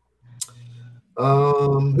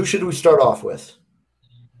 Who should we start off with?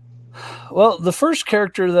 Well, the first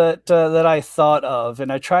character that I thought of,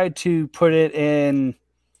 and I tried to put it in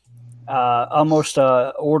almost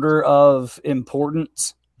a order of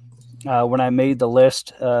importance when I made the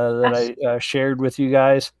list that I shared with you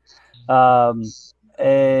guys, you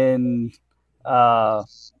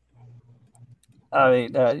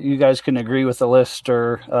guys can agree with the list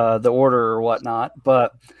or the order or whatnot,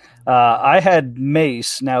 but I had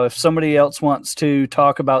Mace. Now, if somebody else wants to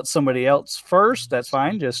talk about somebody else first, that's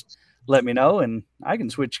fine. Just let me know, and I can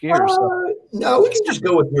switch gears. No, we can just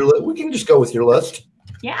go with your list. We can just go with your list.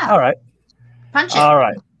 Yeah. All right. Punch it. All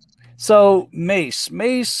right. So Mace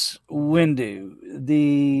Windu,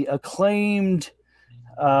 the acclaimed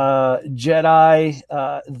Jedi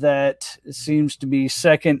that seems to be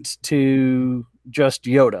second to just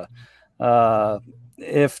Yoda,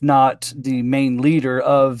 if not the main leader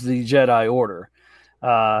of the Jedi Order.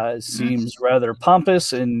 Seems rather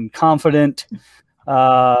pompous and confident,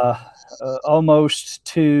 almost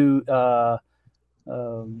to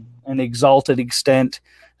an exalted extent,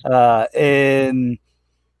 and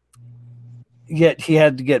yet he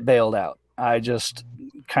had to get bailed out. I just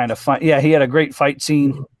kind of find, he had a great fight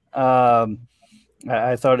scene.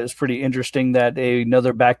 I thought it was pretty interesting that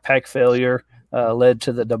another backpack failure led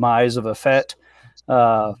to the demise of a Fett.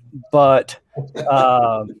 But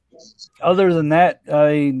other than that,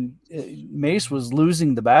 Mace was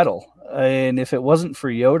losing the battle. And if it wasn't for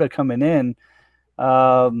Yoda coming in,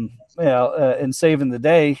 and saving the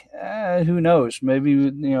day, who knows? Maybe,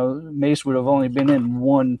 Mace would have only been in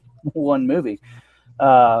one movie.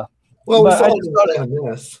 Well, we saw him in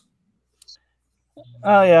this.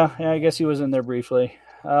 Oh, yeah, I guess he was in there briefly.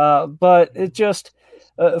 But it just,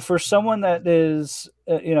 for someone that is,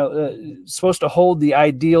 supposed to hold the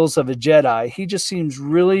ideals of a Jedi, he just seems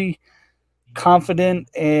really confident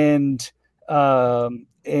and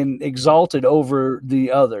exalted over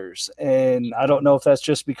the others. And I don't know if that's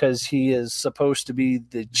just because he is supposed to be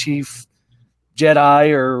the chief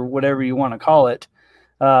Jedi or whatever you want to call it.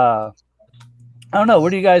 I don't know. What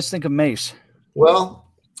do you guys think of Mace?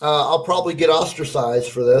 Well, I'll probably get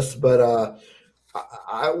ostracized for this, but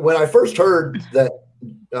when I first heard that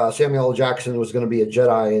Samuel L. Jackson was going to be a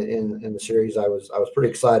Jedi in the series, I was pretty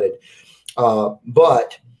excited.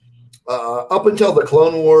 But up until the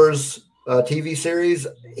Clone Wars TV series,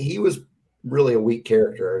 he was really a weak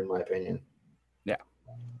character, in my opinion. Yeah.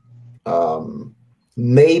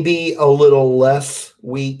 Maybe a little less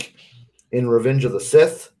weak in Revenge of the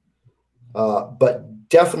Sith, but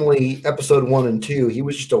definitely episode 1 and 2, he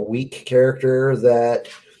was just a weak character that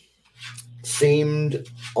seemed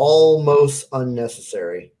almost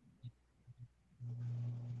unnecessary.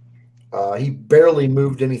 He barely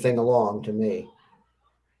moved anything along to me.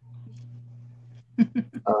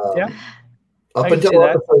 Yeah. Up I can see until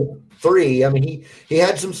that. episode 3, I mean, he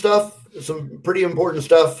had some stuff, some pretty important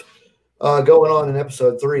stuff going on in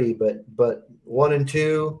episode 3, but 1 and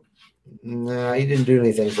 2, nah, he didn't do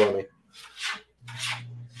anything for me.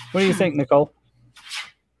 What do you think, Nicole?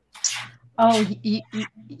 Oh,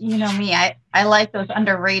 you know me. I like those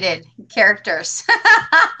underrated characters.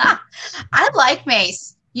 I like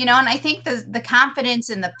Mace, and I think the confidence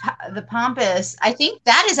and the pompous, I think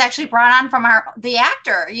that is actually brought on from the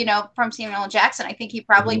actor, from Samuel L. Jackson. I think he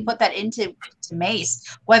probably put that into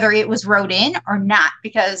Mace, whether it was wrote in or not,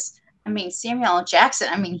 because Samuel L. Jackson,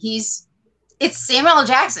 it's Samuel L.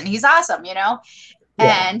 Jackson. He's awesome,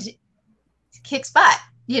 and kicks butt.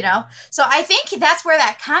 So I think that's where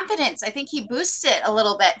that confidence, I think he boosts it a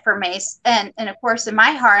little bit for Mace. And of course, in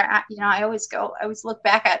my heart, I always look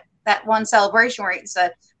back at that one celebration where he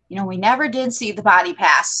said, we never did see the body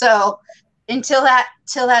pass. So till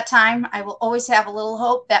that time, I will always have a little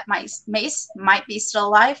hope that Mace might be still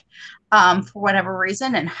alive for whatever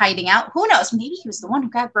reason and hiding out. Who knows? Maybe he was the one who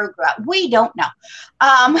got Grogu out. We don't know.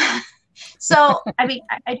 So, I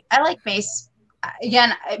like Mace.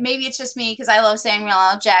 Again, maybe it's just me because I love Samuel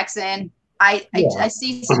L. Jackson. I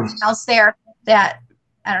see something else there that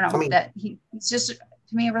I don't know, that he's just,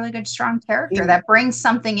 to me, a really good, strong character that brings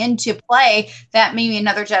something into play that maybe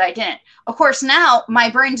another Jedi didn't. Of course, now my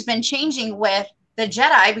brain's been changing with the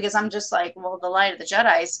Jedi because I'm just like, well, the Light of the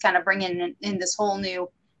Jedi is kind of bringing in this whole new,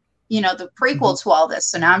 the prequel to all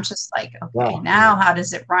this. So now I'm just like, okay, now how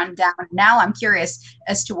does it run down? Now I'm curious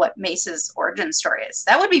as to what Mace's origin story is.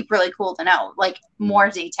 That would be really cool to know, like more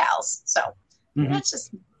details. So that's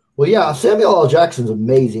just. Well, yeah, Samuel L. Jackson's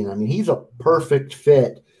amazing. He's a perfect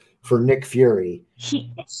fit for Nick Fury.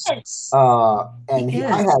 He is. And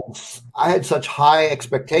I had such high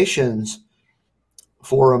expectations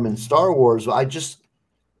for him in Star Wars.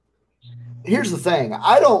 Here's the thing.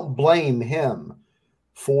 I don't blame him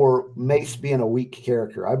for Mace being a weak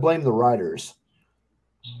character. I blame the writers.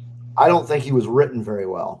 I don't think he was written very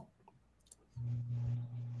well.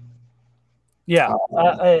 Yeah,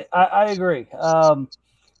 I agree.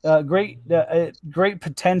 Great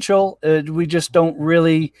potential. We just don't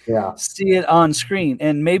really see it on screen.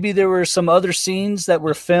 And maybe there were some other scenes that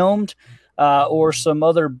were filmed or some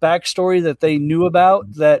other backstory that they knew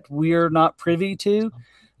about that we're not privy to.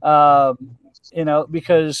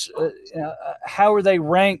 Because how are they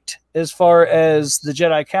ranked as far as the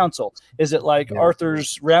Jedi Council? Is it like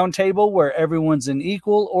Arthur's Round Table where everyone's an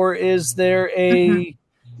equal, or is there a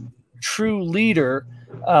true leader?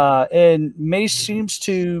 And Mace seems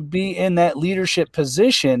to be in that leadership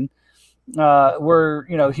position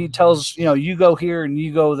where, he tells, you go here and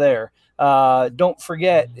you go there. Don't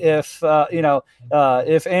forget if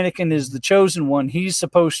Anakin is the chosen one, he's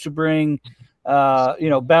supposed to bring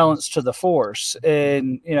balance to the Force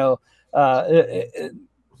and,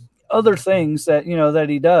 other things that, that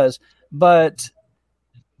he does, but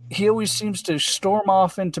he always seems to storm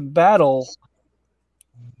off into battle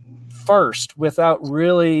first without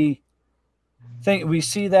really think. We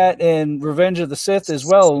see that in Revenge of the Sith as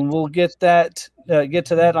well. And we'll get to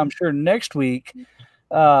that, I'm sure, next week.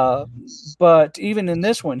 But even in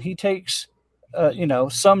this one, he takes,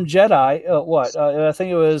 some Jedi, I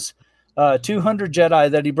think it was 200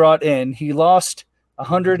 Jedi that he brought in. He lost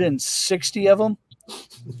 160 of them.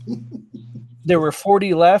 There were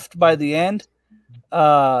 40 left by the end.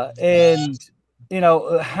 And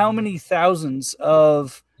how many thousands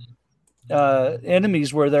of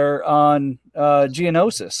enemies were there on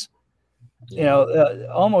Geonosis?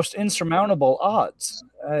 Almost insurmountable odds.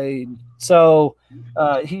 So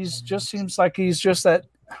he's just seems like he's just that,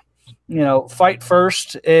 fight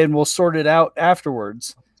first and we'll sort it out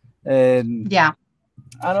afterwards. And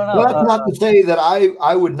I don't know. Well, that's not to say that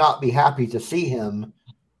I would not be happy to see him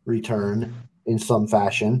return in some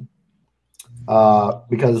fashion,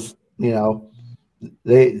 because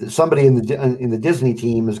somebody in the Disney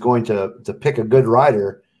team is going to pick a good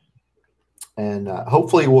writer, and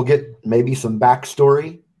hopefully we'll get maybe some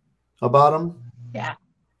backstory about him. Yeah.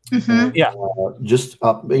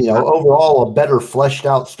 Overall a better fleshed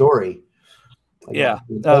out story.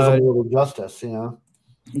 It does a little justice,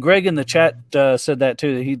 Greg in the chat said that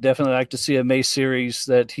too, that he'd definitely like to see a Mace series,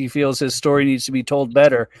 that he feels his story needs to be told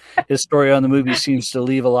better. His story on the movie seems to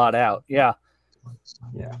leave a lot out. Yeah.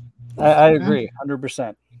 I agree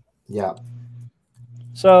 100%. Yeah.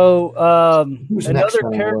 So another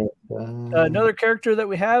character that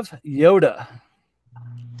we have, Yoda.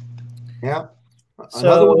 Yeah.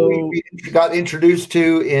 Another one we got introduced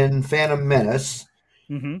to in Phantom Menace.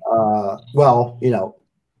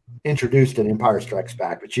 Introduced in Empire Strikes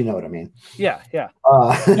Back, but you know what I mean. Yeah. Yeah.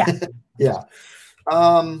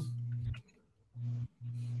 To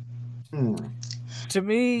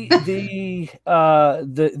me, the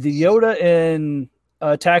Yoda in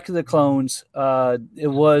Attack of the Clones, it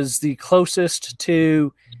was the closest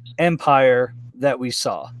to Empire that we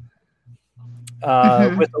saw, with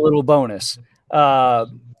a little bonus.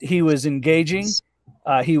 He was engaging.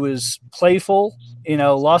 He was playful.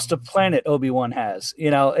 Lost a planet Obi-Wan has.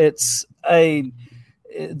 It's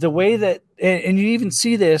the way that, and you even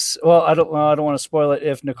see this. Well, I don't want to spoil it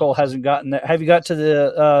if Nicole hasn't gotten that. Have you got to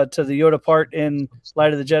the Yoda part in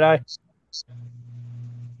Light of the Jedi?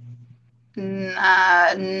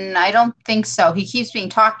 I don't think so. He keeps being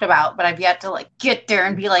talked about, but I've yet to get there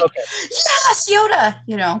and be like, okay. Yes, Yoda.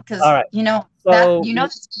 Because right.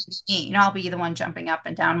 That's me. I'll be the one jumping up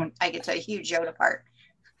and down when I get to a huge Yoda part.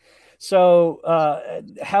 So,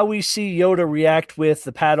 how we see Yoda react with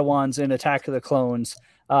the Padawans in Attack of the Clones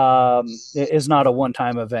is not a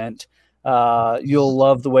one-time event. You'll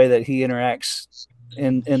love the way that he interacts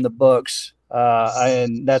in the books,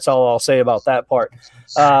 and that's all I'll say about that part.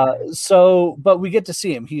 But we get to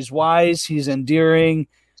see him. He's wise, he's endearing,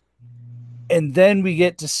 and then we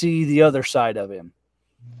get to see the other side of him.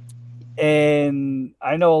 And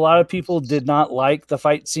I know a lot of people did not like the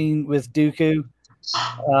fight scene with Dooku.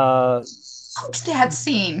 That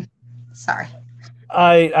scene. Sorry.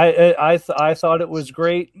 I thought it was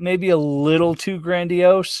great. Maybe a little too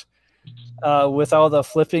grandiose, with all the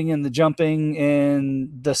flipping and the jumping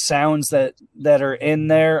and the sounds that are in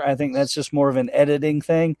there. I think that's just more of an editing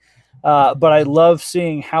thing. But I love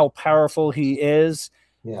seeing how powerful he is.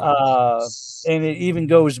 Yeah. And it even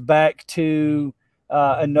goes back to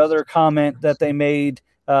another comment that they made.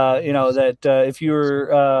 That if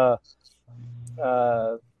you're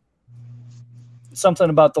something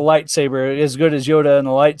about the lightsaber, as good as Yoda and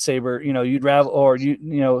the lightsaber, you'd rival, or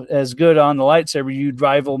as good on the lightsaber, you'd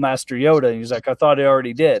rival Master Yoda. And he's like, I thought I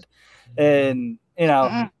already did. And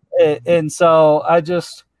and so I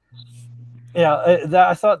just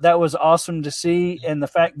I thought that was awesome to see, and the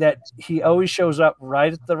fact that he always shows up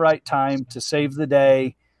right at the right time to save the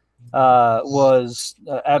day was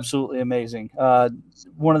absolutely amazing.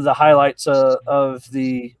 One of the highlights of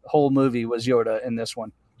the whole movie was Yoda in this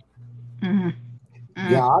one. Mm-hmm.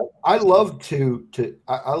 Yeah, I love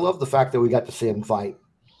I love the fact that we got to see him fight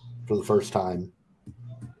for the first time.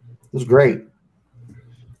 It was great.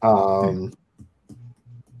 I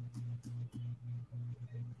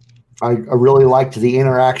really liked the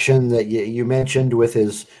interaction that you mentioned with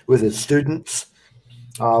his students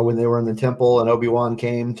when they were in the temple and Obi-Wan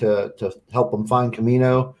came to help them find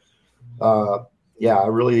Kamino. Yeah, I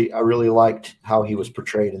really liked how he was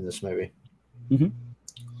portrayed in this movie. Mm-hmm.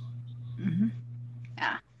 Mm-hmm.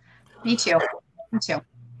 Yeah, me too.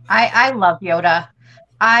 I love Yoda.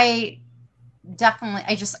 I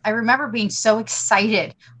remember being so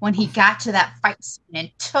excited when he got to that fight scene and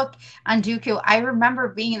took on Dooku. I remember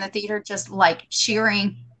being in the theater just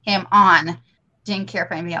cheering him on. Didn't care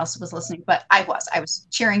if anybody else was listening, but I was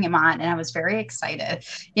cheering him on, and I was very excited.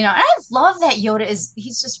 And I love that Yoda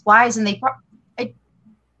he's just wise, and I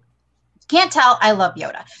can't tell I love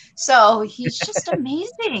Yoda. So he's just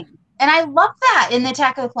amazing. And I love that in the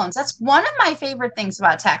Attack of the Clones. That's one of my favorite things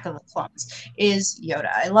about Attack of the Clones is Yoda.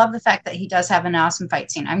 I love the fact that he does have an awesome fight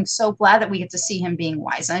scene. I'm so glad that we get to see him being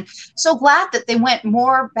wise. And I'm so glad that they went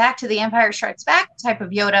more back to the Empire Strikes Back type of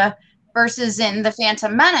Yoda versus in the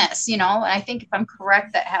Phantom Menace, And I think if I'm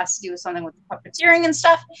correct, that has to do with something with the puppeteering and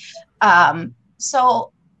stuff.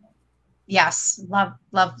 So yes, love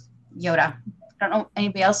Yoda. I don't know if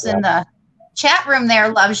anybody else in the chat room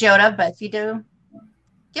there loves Yoda, but if you do,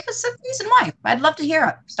 give us a reason why. I'd love to hear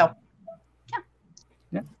it. So,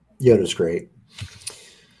 yeah. Yoda's great.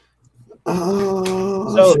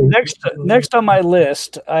 So next on my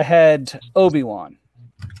list, I had Obi-Wan.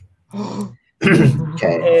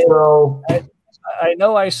 Okay. So I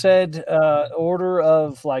know I said order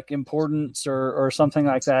of importance or something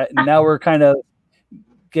like that, and now we're kind of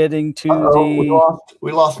getting to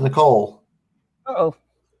we lost Nicole. Uh-oh.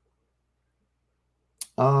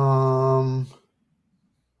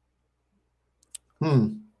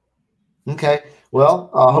 Okay.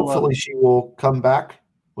 Well, hopefully she will come back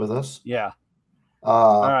with us. Yeah.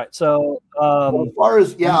 All right. So as far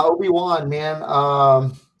as Obi-Wan, man.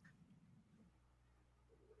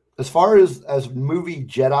 As far as movie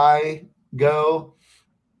Jedi go,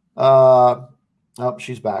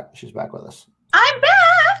 she's back. She's back with us. I'm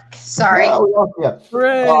back. Sorry. Yeah.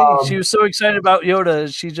 Hooray. She was so excited about Yoda.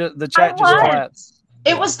 The chat just collapsed.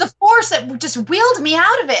 It was the Force that just wheeled me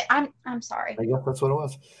out of it. I'm sorry. I guess that's what it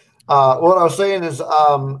was. What I was saying is,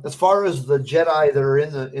 as far as the Jedi that are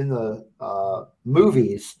in the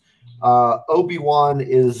movies, Obi-Wan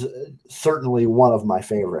is certainly one of my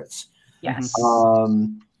favorites. Yes.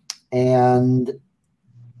 And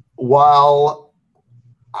while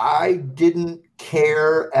I didn't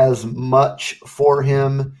care as much for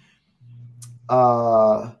him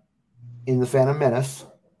in The Phantom Menace,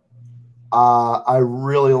 I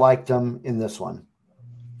really liked him in this one.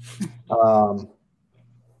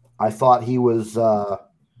 I thought he was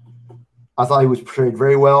portrayed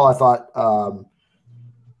very well. I thought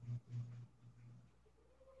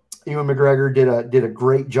Ewan McGregor did a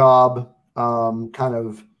great job, kind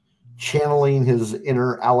of channeling his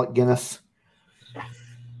inner Alec Guinness.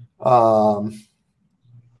 But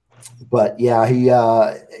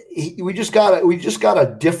yeah, we just got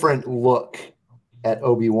a different look at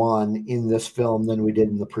Obi-Wan in this film than we did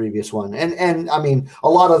in the previous one. And I mean, a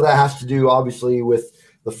lot of that has to do obviously with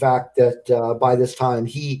the fact that by this time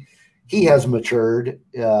he has matured,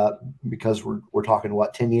 because we're talking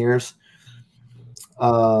 10 years.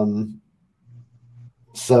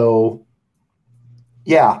 So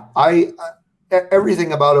yeah, I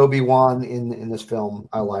everything about Obi-Wan in this film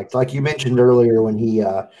I liked. Like you mentioned earlier, when he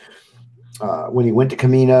went to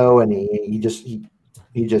Camino and he just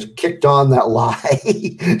kicked on that lie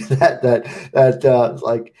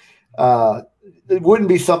it wouldn't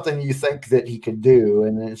be something you think that he could do,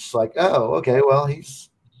 and it's like, oh, okay, well, he's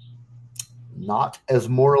not as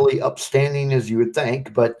morally upstanding as you would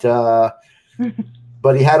think, but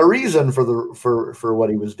he had a reason for what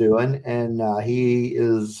he was doing, and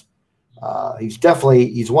he's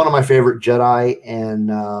one of my favorite Jedi,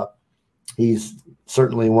 and he's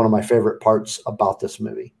certainly one of my favorite parts about this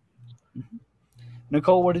movie.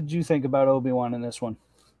 Nicole, what did you think about Obi-Wan in this one?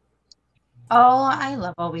 Oh, I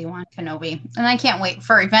love Obi-Wan Kenobi, and I can't wait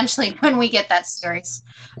for eventually when we get that series.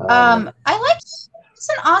 I like he's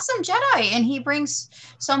an awesome Jedi, and he brings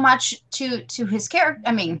so much to his character.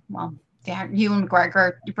 I mean, well, Ewan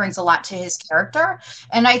McGregor brings a lot to his character,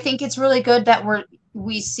 and I think it's really good that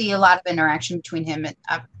we see a lot of interaction between him and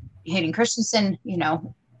Hayden Christensen,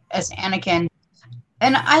 as Anakin,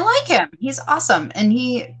 and I like him. He's awesome, and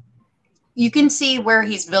you can see where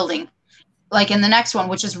he's building. Like in the next one,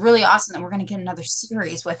 which is really awesome that we're going to get another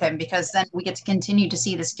series with him, because then we get to continue to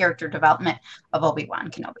see this character development of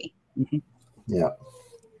Obi-Wan Kenobi. Mm-hmm. Yeah.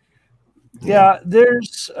 Yeah,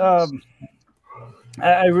 there's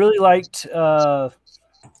I really liked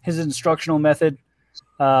his instructional method.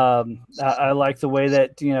 I like the way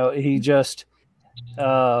that, he just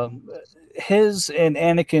his and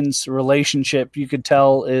Anakin's relationship, you could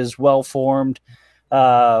tell, is well formed.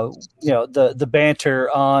 The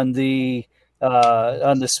banter on the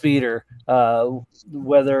speeder,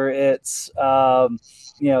 whether it's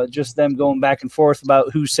just them going back and forth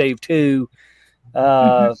about who saved who.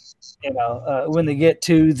 When they get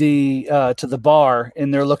to the bar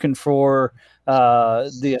and they're looking for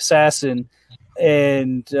the assassin,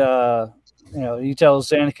 and he tells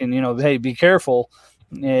Anakin, hey, be careful.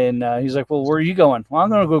 And he's like, well, where are you going? Well, I'm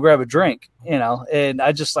going to go grab a drink, and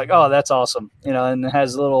I just like, oh, that's awesome. And it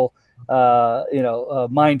has a little,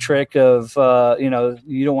 mind trick of,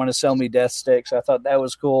 you don't want to sell me death sticks. I thought that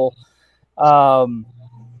was cool.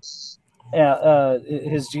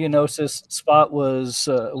 His Geonosis spot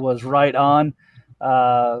was right on.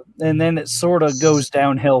 And then it sort of goes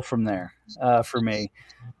downhill from there for me.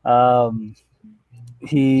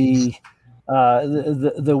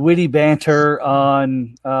 The witty banter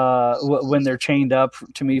on when they're chained up,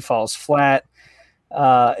 to me, falls flat,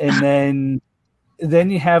 and then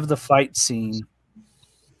you have the fight scene,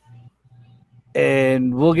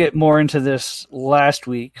 and we'll get more into this next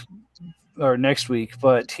week,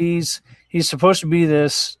 but he's supposed to be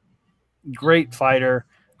this great fighter,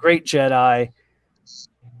 great Jedi,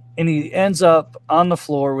 and he ends up on the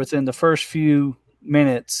floor within the first few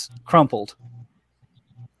minutes, crumpled.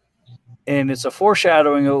 And it's a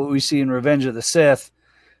foreshadowing of what we see in Revenge of the Sith,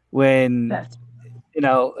 when,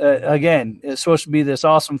 again, it's supposed to be this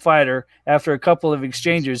awesome fighter. After a couple of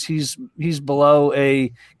exchanges, he's below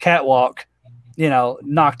a catwalk,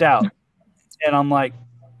 knocked out. And I'm like,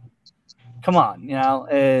 come on,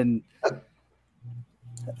 and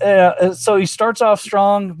so he starts off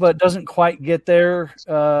strong, but doesn't quite get there,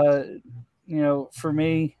 for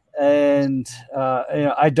me. And,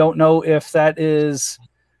 I don't know if that is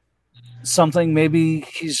something. Maybe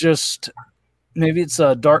it's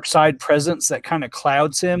a dark side presence that kind of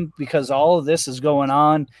clouds him, because all of this is going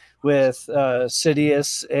on with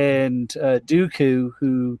Sidious and Dooku,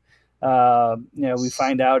 who we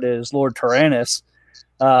find out is Lord Tyrannus,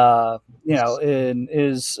 and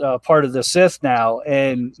is part of the Sith now,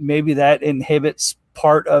 and maybe that inhibits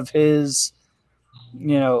part of his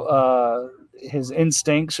his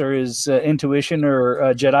instincts or his intuition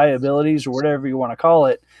or Jedi abilities or whatever you want to call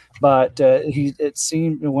it. But it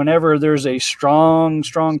seemed whenever there's a strong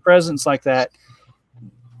presence like that,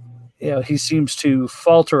 he seems to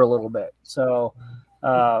falter a little bit. So,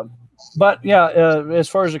 but yeah, as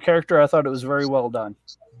far as the character, I thought it was very well done.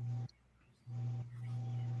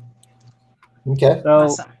 Okay. So,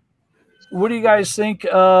 Awesome. what do you guys think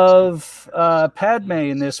of Padme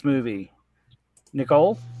in this movie,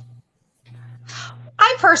 Nicole?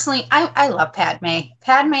 I personally, I love Padme.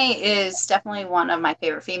 Padme is definitely one of my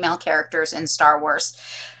favorite female characters in Star Wars.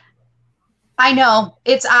 I know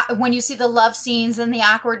it's when you see the love scenes and the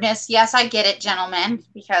awkwardness. Yes, I get it, gentlemen.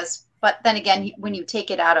 But then again, when you take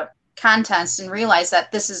it out of context and realize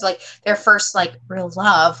that this is like their first like real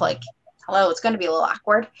love, like hello, it's going to be a little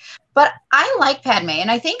awkward. But I like Padme, and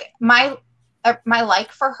I think my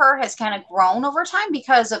like for her has kind of grown over time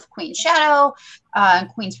because of Queen Shadow and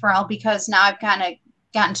Queen Pearl, because now I've kind of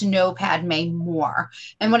gotten to know Padme more.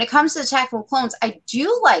 And when it comes to Attack of the Clones, I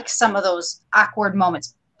do like some of those awkward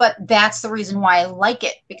moments, but that's the reason why I like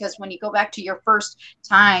it, because when you go back to your first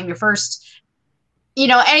time, your first,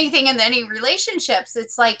 anything in any relationships,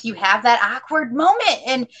 it's like you have that awkward moment,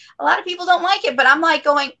 and a lot of people don't like it, but I'm like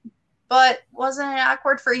going, but wasn't it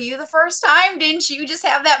awkward for you the first time? Didn't you just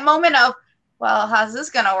have that moment of, well, how's this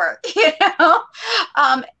going to work?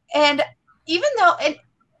 And even though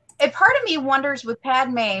a part of me wonders with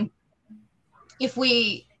Padme, if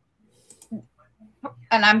we,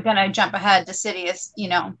 and I'm going to jump ahead to Sidious,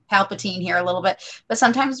 Palpatine here a little bit, but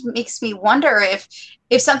sometimes it makes me wonder if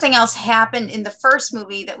something else happened in the first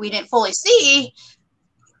movie that we didn't fully see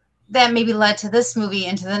that maybe led to this movie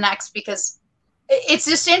into the next, because it's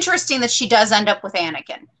just interesting that she does end up with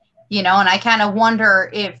Anakin. And I kind of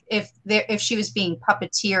wonder if she was being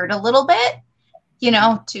puppeteered a little bit,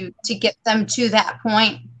 to get them to that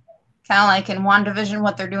point, kind of like in WandaVision,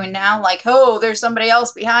 what they're doing now, like, oh, there's somebody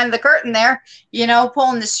else behind the curtain there,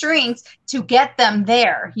 pulling the strings to get them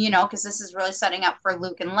there, because this is really setting up for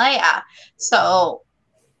Luke and Leia. So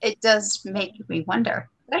it does make me wonder.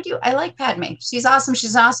 But I like Padme. She's awesome.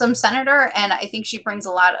 She's an awesome senator, and I think she brings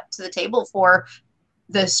a lot to the table for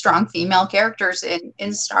the strong female characters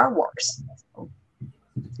in Star Wars.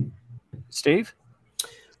 Steve?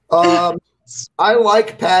 I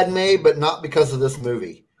like Padme, but not because of this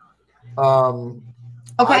movie. Okay.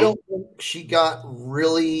 I don't think she got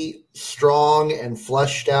really strong and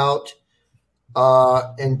fleshed out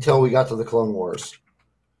until we got to the Clone Wars.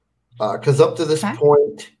 Because up to this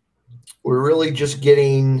point, we're really just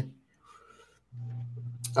getting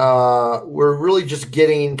kind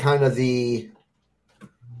of the,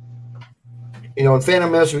 in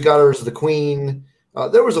Phantom Menace, we got her as the queen.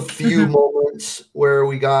 There was a few moments where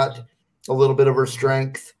we got a little bit of her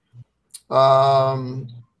strength. Up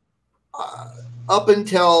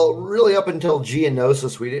until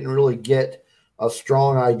Geonosis, we didn't really get a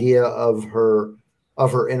strong idea of her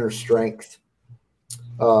inner strength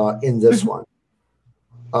in this one.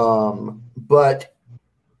 But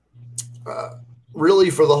really,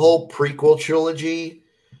 for the whole prequel trilogy,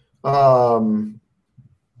 I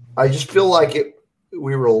just feel like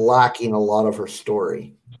we were lacking a lot of her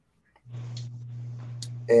story,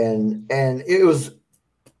 and it was,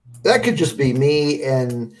 that could just be me,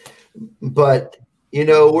 but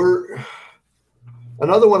we're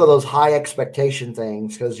another one of those high expectation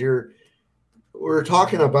things, because we're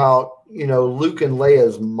talking about Luke and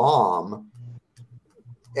Leia's mom,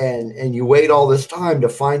 and you wait all this time to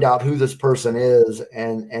find out who this person is,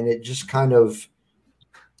 and it just kind of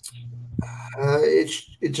it's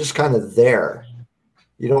just kind of there.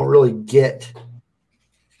 You don't really get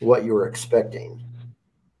what you were expecting.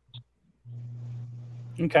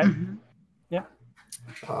 Okay. Yeah.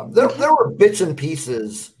 There were bits and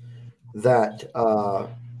pieces that,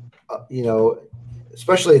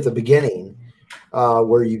 especially at the beginning,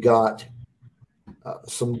 where you got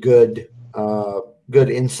some good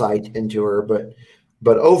insight into her,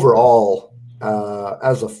 but overall,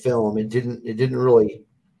 as a film, it didn't really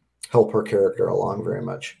help her character along very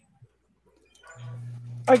much.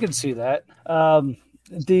 I can see that.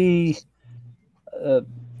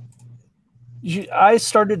 I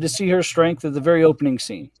started to see her strength at the very opening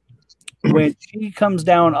scene when she comes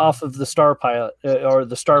down off of the star pilot or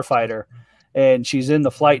the starfighter, and she's in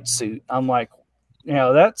the flight suit. I'm like,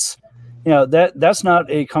 that's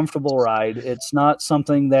not a comfortable ride. It's not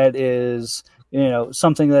something that is,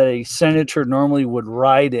 something that a senator normally would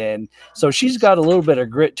ride in. So she's got a little bit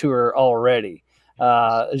of grit to her already.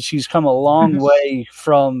 She's come a long way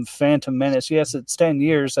from Phantom Menace. Yes, it's 10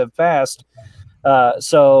 years have passed.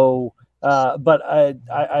 So But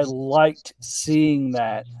I liked seeing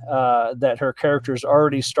that her character's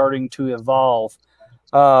already starting to evolve.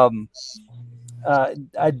 I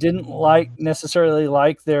didn't necessarily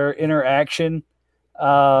like their interaction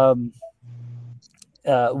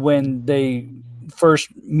when they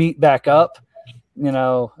first meet back up.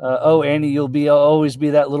 Oh, Annie, you'll always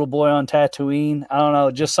be that little boy on Tatooine. I don't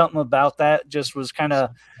know, just something about that just was kind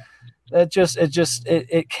of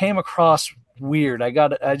it came across weird.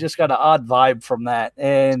 I just got an odd vibe from that,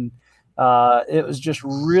 and it was just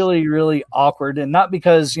really, really awkward. And not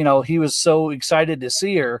because he was so excited to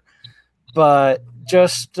see her, but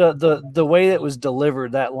just the way it was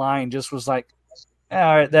delivered. That line just was like, all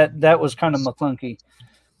right, that was kind of McClunky.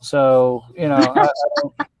 So I don't know.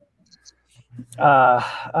 That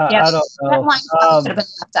line could have been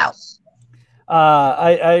left out.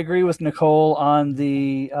 I agree with Nicole on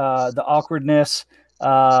the awkwardness.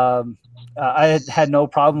 I had no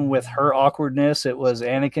problem with her awkwardness. It was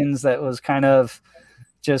Anakin's that was kind of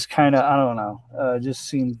I don't know, just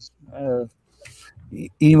seemed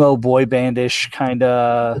emo boy bandish kind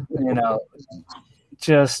of,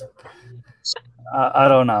 just I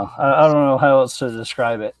don't know. I don't know how else to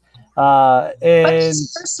describe it. But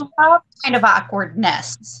it's first love kind of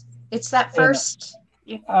awkwardness. It's that first,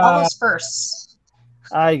 all those firsts.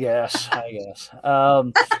 I guess.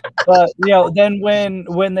 But then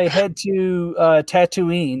when they head to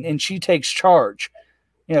Tatooine and she takes charge,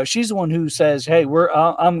 she's the one who says, "Hey,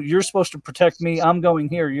 you're supposed to protect me. I'm going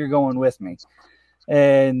here. You're going with me."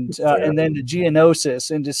 And then the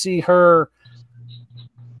Geonosis, and to see her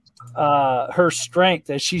strength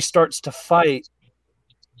as she starts to fight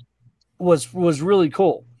was really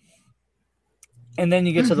cool. And then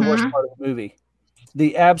you get to the worst part of the movie.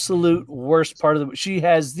 The absolute worst part of she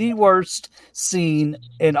has the worst scene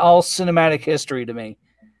in all cinematic history to me.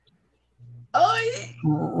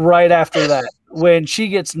 Right after that, when she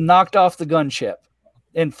gets knocked off the gunship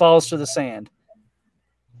and falls to the sand.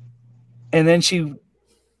 And then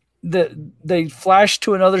they flash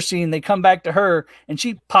to another scene. They come back to her, and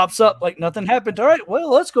she pops up like nothing happened. All right, well,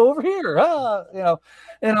 let's go over here.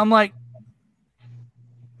 And I'm like,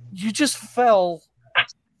 you just fell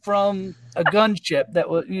from a gunship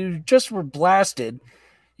you just were blasted.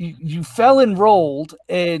 You fell and rolled,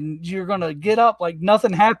 and you're gonna get up like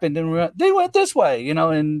nothing happened. And they went this way,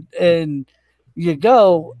 and you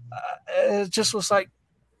go. It just was like,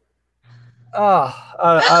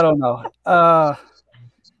 I don't know.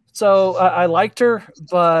 So I liked her,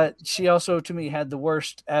 but she also, to me, had the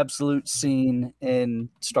worst absolute scene in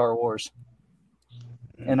Star Wars.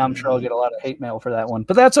 And I'm sure I'll get a lot of hate mail for that one,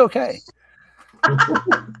 but that's okay.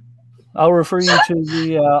 I'll refer you to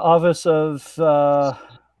the office of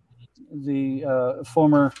the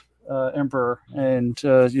former emperor, and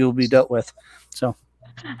you'll be dealt with. So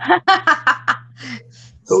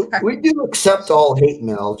we do accept all hate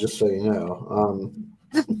mail, just so you know.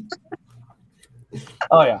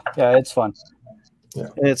 Oh yeah, it's fun. Yeah.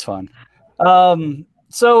 It's fun.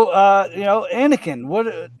 So Anakin,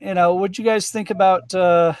 what'd you guys think about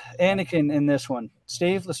Anakin in this one?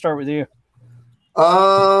 Steve, let's start with you.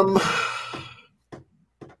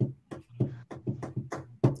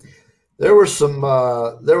 There were some.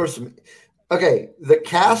 Okay, the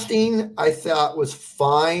casting I thought was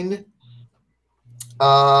fine.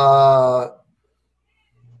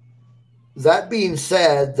 That being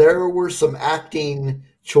said, there were some acting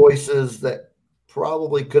choices that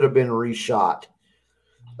probably could have been reshot.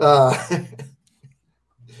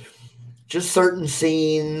 Just certain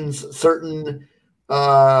scenes, certain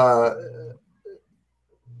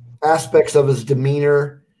aspects of his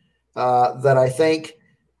demeanor that I think,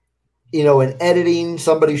 in editing,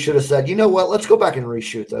 somebody should have said, you know what, let's go back and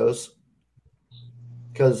reshoot those.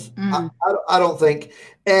 Because I don't think,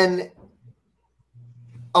 and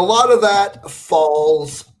a lot of that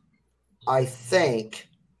falls, I think,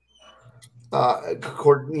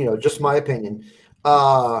 just my opinion,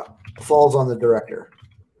 falls on the director.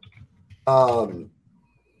 I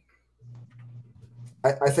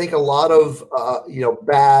think a lot of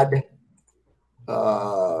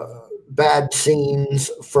bad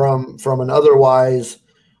scenes from an otherwise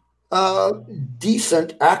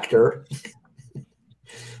decent actor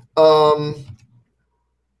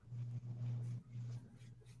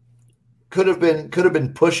could have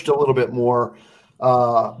been pushed a little bit more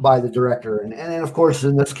by the director, and of course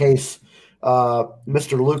in this case,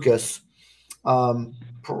 Mr. Lucas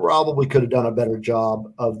probably could have done a better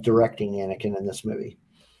job of directing Anakin in this movie,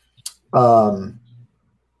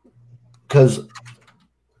 because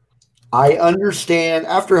I understand,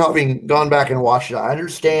 after having gone back and watched it, I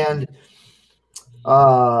understand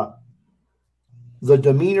the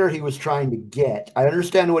demeanor he was trying to get. I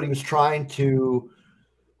understand what he was trying to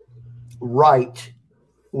write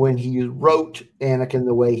when he wrote Anakin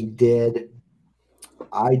the way he did.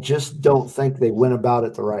 I just don't think they went about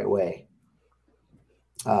it the right way.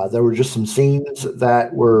 There were just some scenes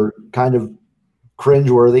that were kind of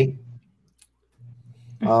cringeworthy.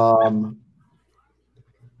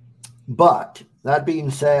 But that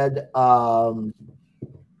being said, I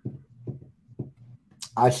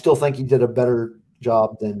still think he did a better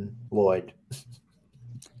job than Lloyd.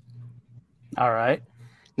 All right.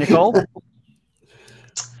 Nicole?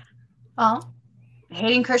 Well,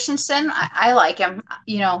 Hayden Christensen, I like him.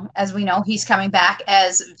 You know, as we know, he's coming back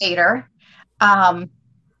as Vader. I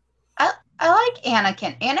like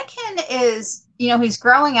Anakin. Anakin is, you know, he's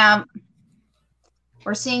growing up.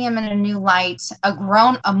 We're seeing him in a new light,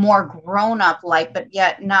 a more grown-up light, but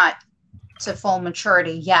yet not to full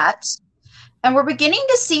maturity yet. And we're beginning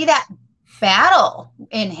to see that battle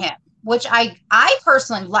in him, which I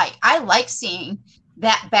personally like. I like seeing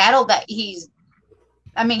that battle that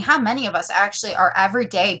I mean, how many of us actually are every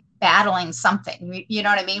day battling something? You know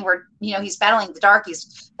what I mean? He's battling the dark,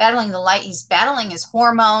 he's battling the light, he's battling his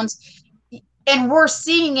hormones, and we're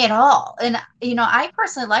seeing it all. And, you know, I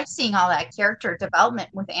personally like seeing all that character development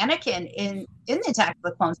with Anakin in the Attack of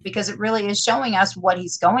the Clones, because it really is showing us what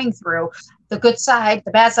he's going through, the good side,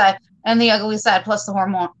 the bad side, and the ugly side, plus the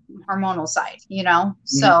hormonal side, you know?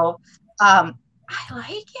 Mm-hmm. So I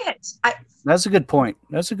like it. That's a good point.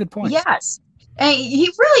 Yes. And he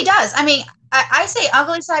really does. I mean, I say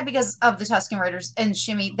ugly side because of the Tusken Raiders and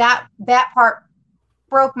Shmi. That part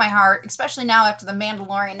broke my heart, especially now after The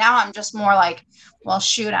Mandalorian. Now I'm just more like, well,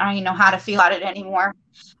 shoot, I don't even know how to feel about it anymore.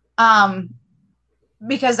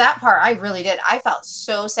 Because that part, I really did. I felt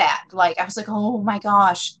so sad. Like, I was like, oh my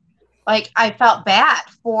gosh. Like, I felt bad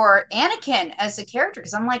for Anakin as a character,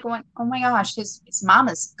 because I'm like, oh my gosh, his mom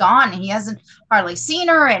is gone and he hasn't hardly seen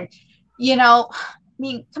her. And, you know, I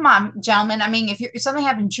mean, come on, gentlemen. I mean, if something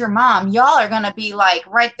happened to your mom, y'all are going to be like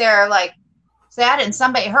right there, like sad, and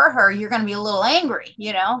somebody hurt her, you're going to be a little angry,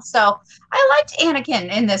 you know? So I liked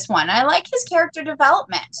Anakin in this one. I like his character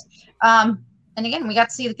development. And again, we got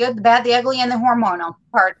to see the good, the bad, the ugly, and the hormonal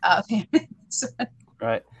part of him.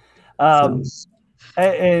 Right. And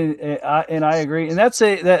I agree. And that's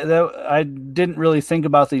that I didn't really think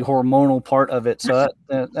about the hormonal part of it. So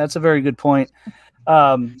that's a very good point.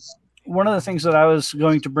 One of the things that I was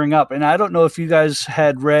going to bring up, and I don't know if you guys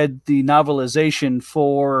had read the novelization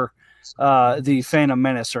for the Phantom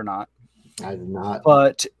Menace or not. I did not.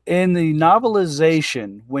 But in the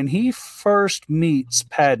novelization, when he first meets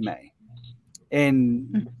Padme,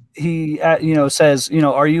 and he says,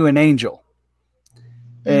 are you an angel?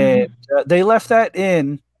 And they left that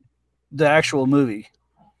in the actual movie.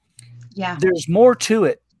 Yeah. There's more to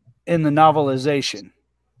it in the novelization.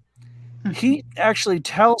 He actually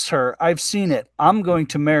tells her, I've seen it. I'm going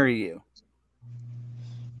to marry you.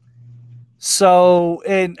 So,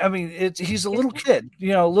 and I mean, he's a little kid,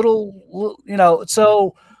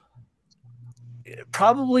 so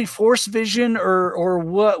probably Force vision or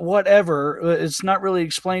whatever. It's not really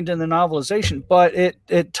explained in the novelization, but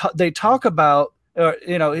they talk about,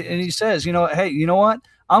 and he says, hey, you know what?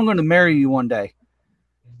 I'm going to marry you one day.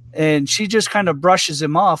 And she just kind of brushes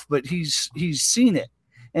him off, but he's seen it.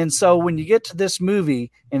 And so when you get to this movie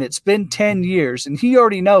and it's been 10 years and he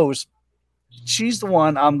already knows she's the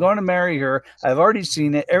one, I'm going to marry her. I've already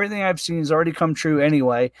seen it. Everything I've seen has already come true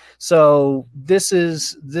anyway. So this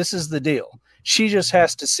is the deal. She just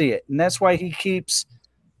has to see it. And that's why he keeps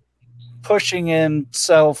pushing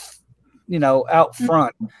himself, out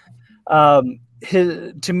front.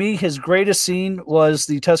 To me, his greatest scene was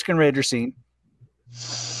the Tusken Raider scene.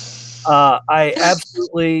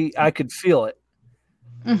 I could feel it.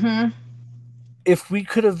 Mm-hmm. If we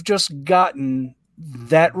could have just gotten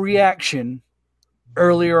that reaction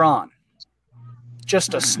earlier on,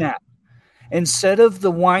 just a snap, instead of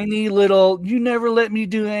the whiny little, you never let me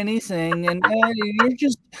do anything, and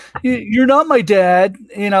you're not my dad,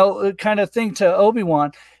 kind of thing to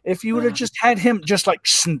Obi-Wan. If you would have just had him just like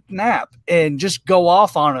snap and just go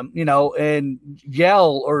off on him, and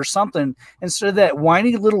yell or something, instead of that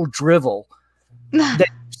whiny little drivel that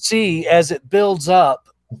you see as it builds up,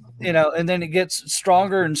 and then it gets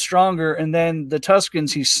stronger and stronger. And then the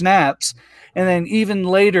Tuskens, he snaps. And then even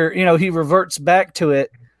later, he reverts back to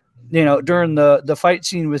it, during the fight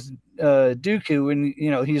scene with Dooku, and,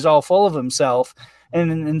 he's all full of himself.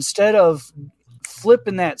 And instead of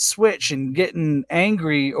flipping that switch and getting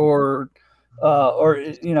angry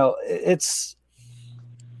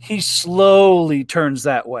he slowly turns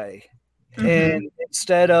that way. Mm-hmm. And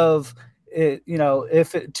instead of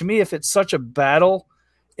if it's such a battle,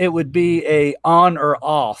 it would be a on or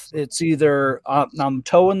off. It's either I'm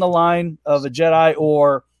towing the line of a Jedi,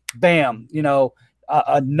 or bam,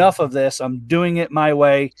 enough of this. I'm doing it my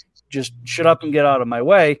way. Just shut up and get out of my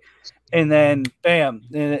way. And then bam,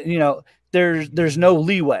 there's no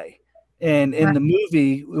leeway. And in the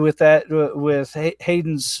movie with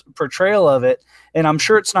Hayden's portrayal of it, and I'm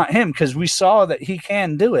sure it's not him because we saw that he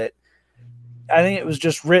can do it. I think it was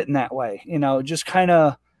just written that way, just kind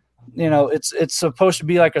of, it's supposed to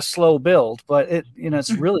be like a slow build, but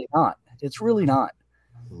it's really not. It's really not.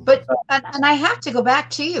 But and I have to go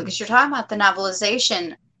back to you because you're talking about the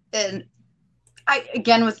novelization, and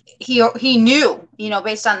he knew,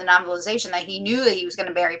 based on the novelization, that he knew that he was going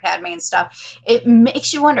to bury Padme and stuff. It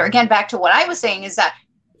makes you wonder, again, back to what I was saying, is that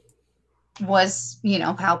was,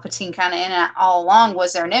 Palpatine kind of in it all along?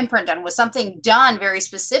 Was there an imprint and was something done very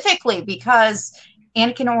specifically? Because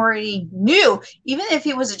Anakin already knew, even if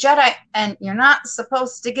he was a Jedi, and you're not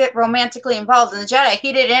supposed to get romantically involved in the Jedi,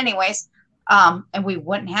 he did it anyways. And we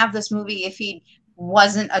wouldn't have this movie if he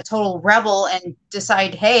wasn't a total rebel and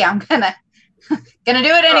decide, hey, I'm gonna do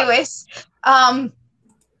it anyways. But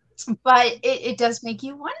it does make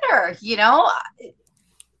you wonder,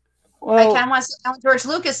 Well, I kind of want to say George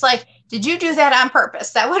Lucas, like, did you do that on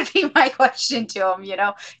purpose? That would be my question to him.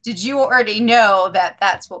 Did you already know that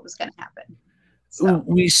that's what was going to happen? So.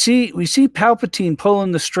 We see Palpatine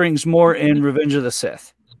pulling the strings more in Revenge of the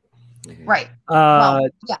Sith. Right.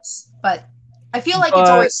 Yes, but I feel like it's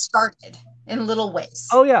always started in little ways.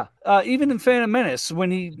 Oh yeah. Even in Phantom Menace, when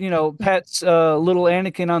he, pats little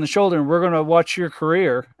Anakin on the shoulder, and we're going to watch your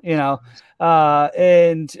career, even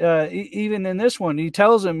in this one, he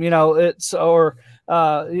tells him, that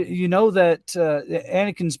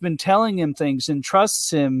Anakin's been telling him things and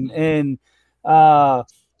trusts him. And,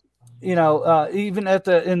 even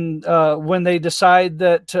when they decide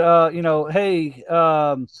that, hey,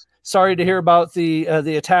 sorry to hear about the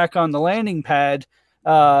attack on the landing pad.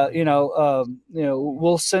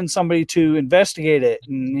 We'll send somebody to investigate it.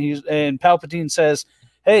 And Palpatine says,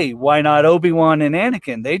 hey, why not Obi-Wan and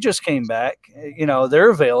Anakin? They just came back, they're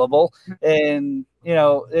available. And,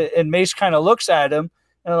 and Mace kind of looks at him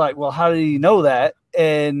and like, well, how do you know that?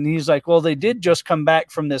 And he's like, well, they did just come back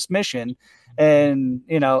from this mission. And,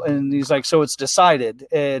 and he's like, so it's decided.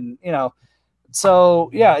 And, so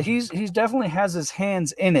yeah, he's definitely has his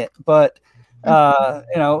hands in it, but,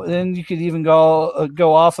 then you could even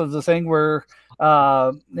go off of the thing where,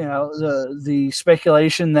 the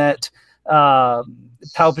speculation that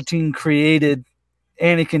Palpatine created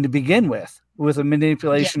Anakin to begin with a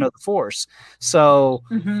manipulation of the Force. So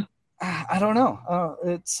I don't know.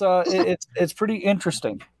 It's pretty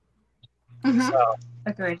interesting. So.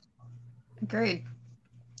 Agreed.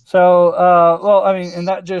 So, and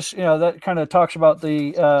that just, that kind of talks about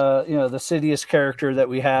the, the Sidious character that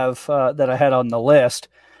we have, that I had on the list.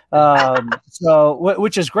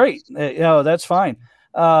 Which is great. That's fine.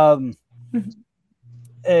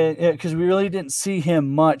 Because we really didn't see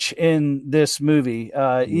him much in this movie.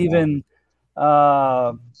 Even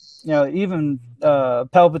Palpatine,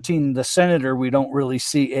 the senator, we don't really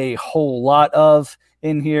see a whole lot of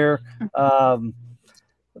in here.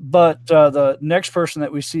 But the next person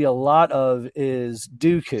that we see a lot of is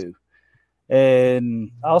Dooku.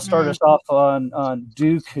 And I'll start us off on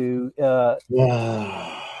Dooku.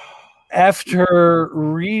 After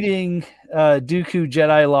reading Dooku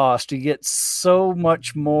Jedi Lost, you get so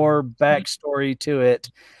much more backstory to it.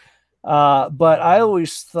 But I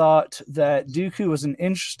always thought that Dooku was an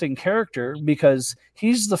interesting character because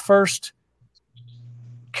he's the first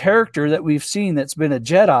character that we've seen that's been a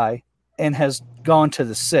Jedi and has gone to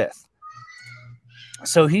the Sith.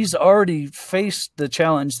 So he's already faced the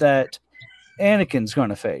challenge that Anakin's going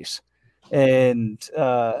to face. And,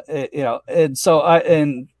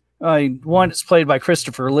 one, it's played by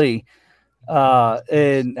Christopher Lee.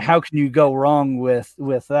 And how can you go wrong with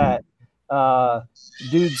that?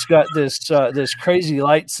 Dude's got this crazy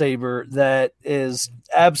lightsaber that is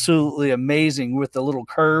absolutely amazing with the little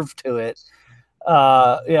curve to it.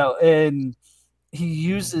 And he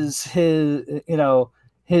uses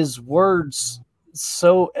his words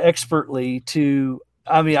so expertly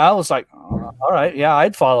I was like, all right, yeah,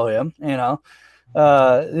 I'd follow him.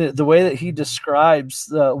 The way that he describes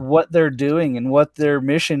what they're doing and what their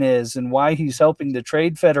mission is and why he's helping the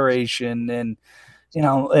Trade Federation and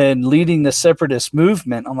leading the separatist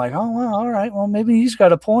movement. I'm like, oh, well, all right, well, maybe he's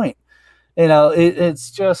got a point.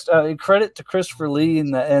 It's just credit to Christopher Lee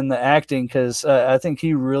in the acting, because I think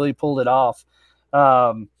he really pulled it off.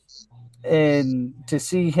 And to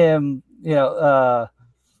see him,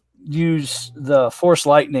 use the Force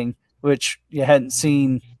lightning which you hadn't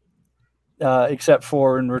seen except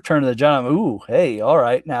for in Return of the Jedi. Ooh, hey, all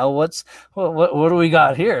right, now what do we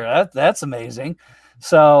got here? That's amazing.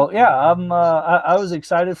 So yeah, I was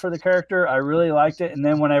excited for the character. I really liked it, and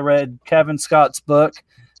then when I read Kevin Scott's book,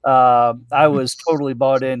 I was totally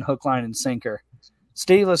bought in, hook, line, and sinker.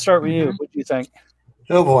 Steve, let's start with you. What do you think?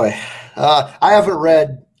 Oh boy, I haven't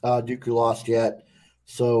read Dooku Lost yet,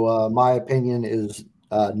 so my opinion is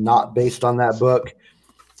not based on that book.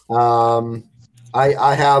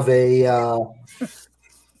 I have a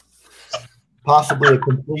possibly a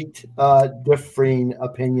complete differing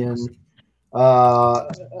opinion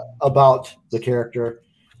about the character.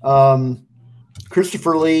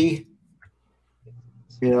 Christopher Lee,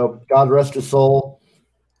 God rest his soul.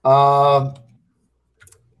 I'm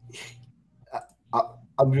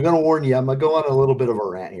going to warn you, I'm going to go on a little bit of a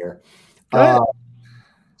rant here.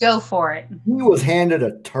 Go for it. He was handed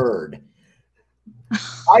a turd.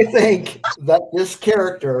 I think that this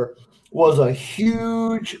character was a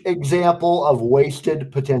huge example of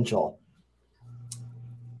wasted potential.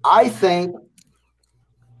 I think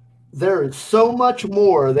there is so much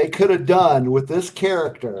more they could have done with this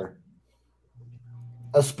character,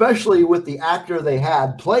 especially with the actor they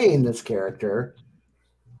had playing this character,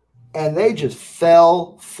 and they just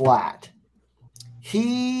fell flat.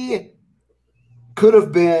 He could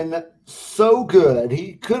have been so good.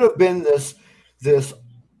 He could have been this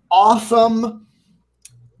awesome,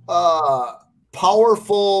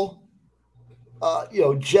 powerful,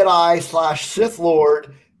 Jedi / Sith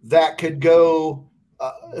Lord that could go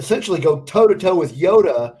essentially go toe to toe with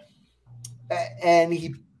Yoda, and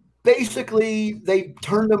they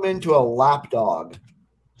turned him into a lapdog.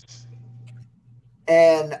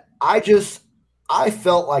 And I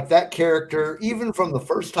felt like that character, even from the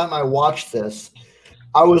first time I watched this,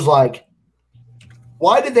 I was like,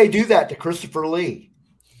 why did they do that to Christopher Lee?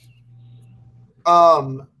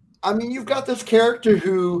 You've got this character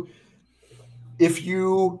who, if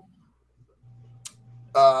you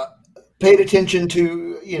paid attention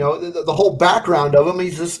to, the whole background of him,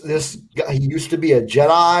 he's this guy. He used to be a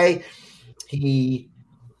Jedi. He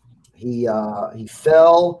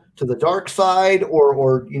fell to the dark side,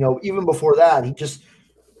 or even before that, he just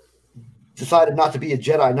decided not to be a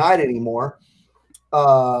Jedi Knight anymore.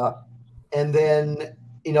 And then,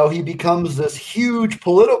 he becomes this huge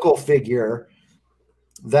political figure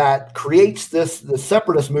that creates the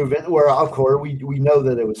separatist movement, where, of course, we know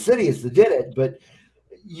that it was Sidious that did it, but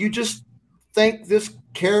you just think this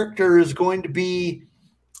character is going to be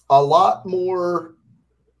a lot more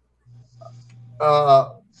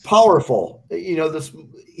powerful.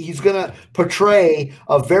 He's going to portray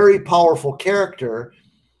a very powerful character,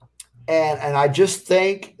 and I just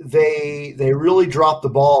think they really dropped the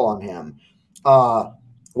ball on him.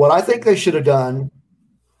 What I think they should have done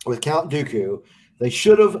with Count Dooku, they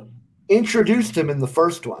should have introduced him in the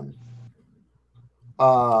first one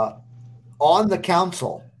on the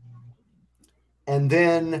council, and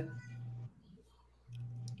then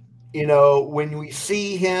when we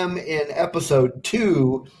see him in episode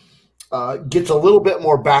 2, gets a little bit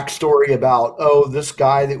more backstory about, this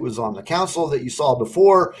guy that was on the council that you saw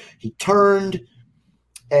before, he turned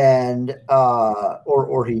and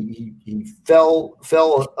or he fell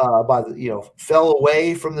by the fell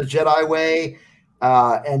away from the Jedi way,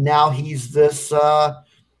 and now he's this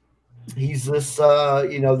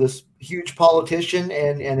this huge politician,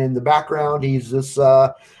 and in the background he's this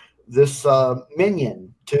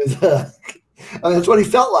minion to the. That's what he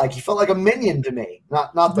felt like. He felt like a minion to me,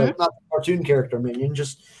 not the cartoon character minion.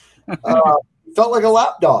 Just felt like a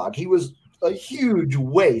lapdog. He was a huge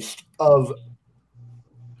waste of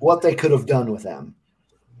what they could have done with him,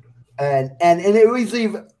 and it was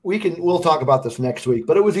even. We'll talk about this next week,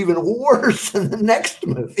 but it was even worse in the next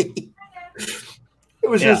movie. It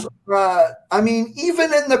was just.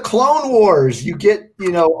 Even in the Clone Wars, you get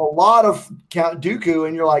a lot of Count Dooku,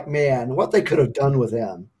 and you're like, man, what they could have done with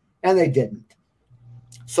him, and they didn't.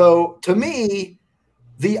 So to me,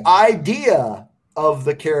 the idea of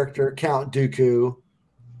the character Count Dooku,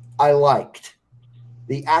 I liked.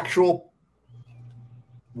 The actual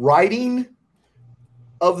writing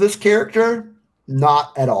of this character,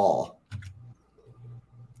 not at all.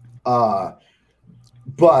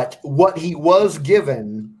 But what he was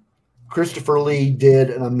given, Christopher Lee did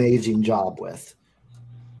an amazing job with.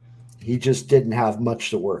 He just didn't have much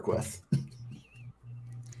to work with.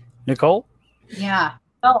 Nicole? Yeah.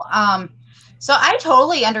 Well, so I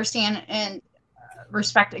totally understand and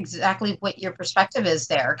respect exactly what your perspective is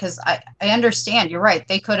there, because I understand. You're right.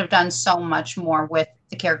 They could have done so much more with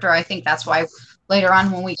the character. I think that's why later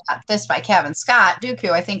on when we got this by Kevin Scott,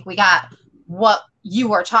 Dooku, I think we got what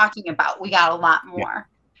you are talking about. We got a lot more.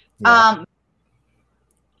 Yeah.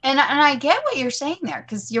 And I get what you're saying there,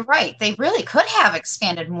 because you're right. They really could have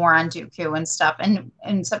expanded more on Dooku and stuff, and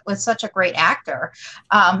with such a great actor.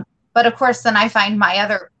 But of course, then I find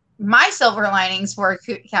my silver linings for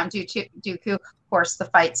Count Dooku. Of course, the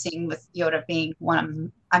fight scene with Yoda being one of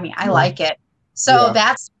them. I mean, I like it. So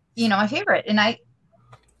that's my favorite. And now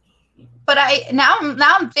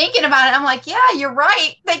I'm thinking about it. I'm like, yeah, you're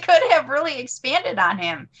right. They could have really expanded on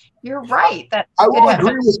him. You're right. I will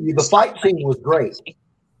agree with you. The fight scene was great.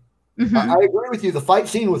 Mm-hmm. I agree with you. The fight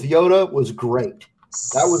scene with Yoda was great.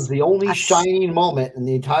 That was the only shining moment in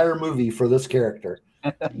the entire movie for this character.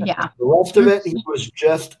 Yeah. The rest of it, he was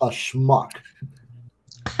just a schmuck.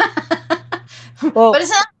 Well, but isn't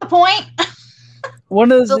that the point?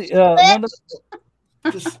 One of the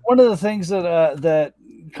things that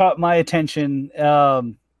caught my attention,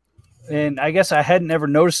 and I guess I hadn't ever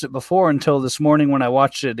noticed it before until this morning when I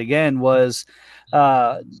watched it again, was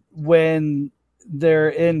when they're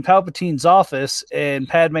in Palpatine's office and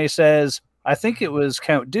Padme says, I think it was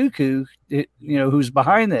Count Dooku, who's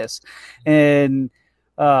behind this. And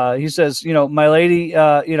he says, my lady,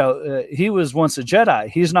 he was once a Jedi.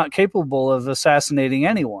 He's not capable of assassinating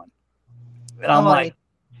anyone. And I'm like,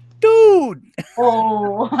 dude,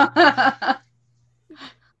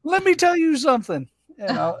 let me tell you something,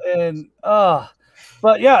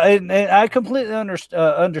 but yeah, and I completely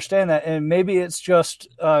understand that, and maybe it's just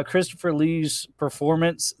Christopher Lee's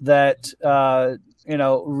performance that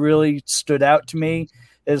really stood out to me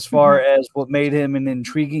as far as what made him an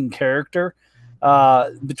intriguing character.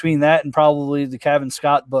 Between that and probably the Kevin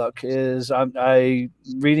Scott book is I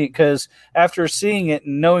reading it because after seeing it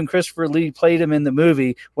and knowing Christopher Lee played him in the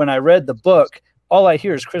movie, when I read the book, all I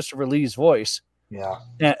hear is Christopher Lee's voice. Yeah,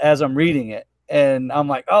 as I'm reading it. And I'm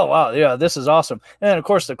like, oh, wow, yeah, this is awesome. And then, of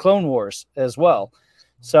course, the Clone Wars as well.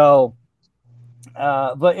 So,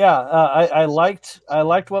 but yeah, I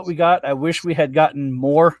liked what we got. I wish we had gotten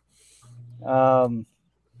more. Yeah.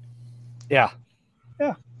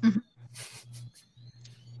 Mm-hmm.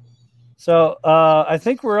 So I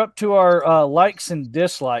think we're up to our likes and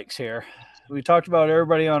dislikes here. We talked about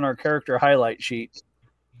everybody on our character highlight sheet.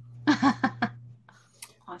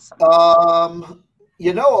 Awesome.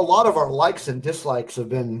 A lot of our likes and dislikes have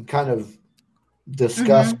been kind of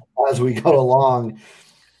discussed as we go along.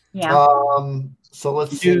 Yeah. So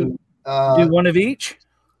let's do one of each.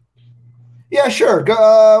 Yeah, sure.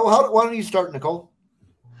 Go. Why don't you start, Nicole?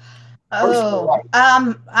 I'm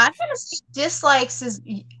gonna say dislikes is,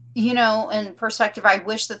 in perspective, I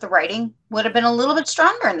wish that the writing would have been a little bit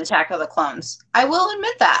stronger in the Attack of the Clones. I will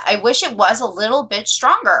admit that. I wish it was a little bit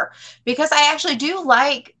stronger, because I actually do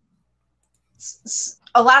like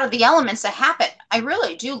a lot of the elements that happen. I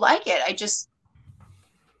really do like it. I just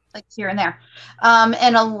like here and there.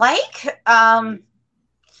 And a like,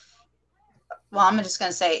 well, I'm just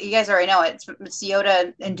going to say, you guys already know it. It's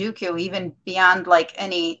Yoda and Dooku, even beyond like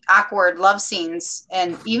any awkward love scenes,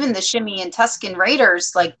 and even the Shimmy and Tusken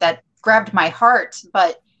Raiders, like that grabbed my heart.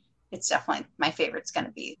 But it's definitely my favorite's going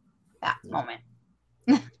to be that moment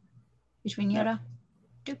between Yoda,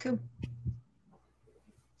 Dooku.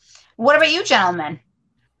 What about you, gentlemen?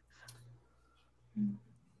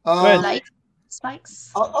 Like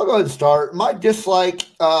spikes? I'll go ahead and start. My dislike,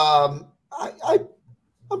 I'm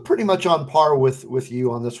pretty much on par with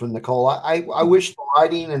you on this one, Nicole. I wish the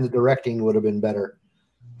writing and the directing would have been better.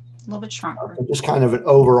 A little bit stronger. Just kind of an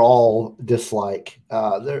overall dislike.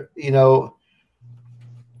 From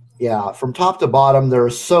top to bottom,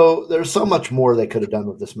 there's so much more they could have done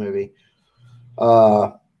with this movie,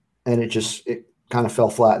 and it kind of fell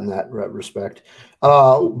flat in that respect.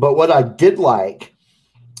 But what I did like,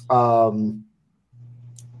 I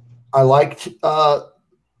liked the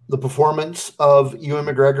performance of Ewan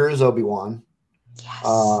McGregor as Obi-Wan. Yes.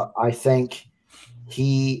 I think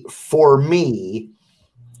he was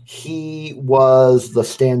the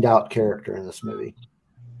standout character in this movie.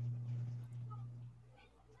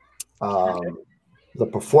 The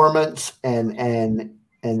performance and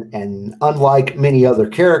unlike many other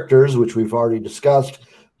characters, which we've already discussed,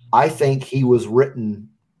 I think he was written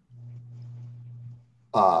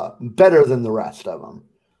better than the rest of them.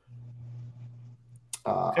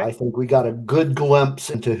 I think we got a good glimpse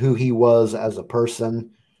into who he was as a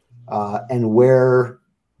person, and where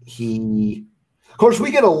he. Of course,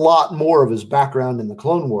 we get a lot more of his background in the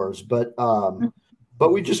Clone Wars, but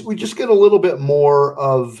we just get a little bit more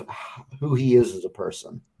of who he is as a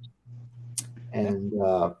person, and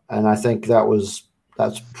I think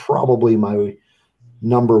that's probably my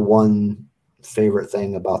number one favorite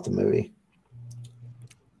thing about the movie.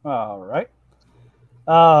 All right.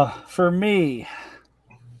 For me,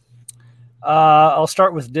 I'll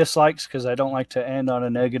start with dislikes because I don't like to end on a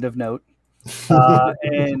negative note.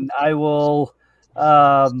 And I will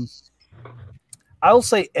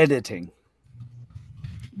say editing.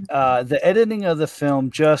 The editing of the film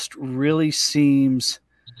just really seems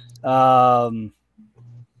off.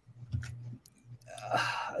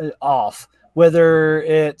 Whether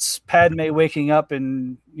it's Padme waking up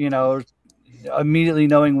and immediately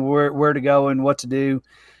knowing where to go and what to do.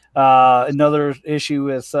 Another issue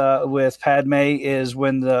with Padme is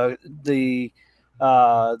when the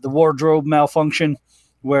wardrobe malfunction,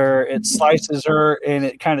 where it slices her and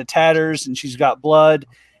it kind of tatters and she's got blood,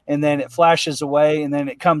 and then it flashes away and then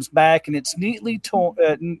it comes back and it's neatly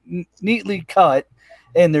cut,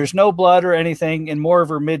 and there's no blood or anything, and more of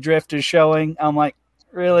her midriff is showing. I'm like,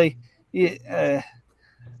 really? Yeah.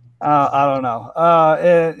 I don't know.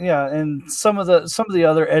 And some of the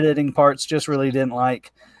other editing parts just really didn't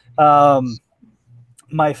like.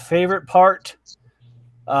 My favorite part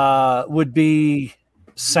would be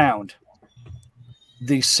sound.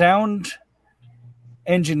 The sound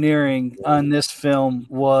engineering on this film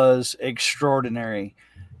was extraordinary.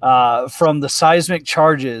 From the seismic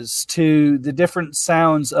charges to the different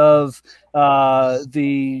sounds of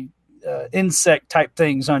the insect type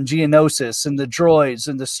things on Geonosis and the droids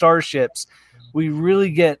and the starships, we really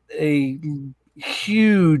get a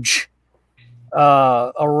huge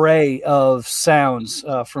array of sounds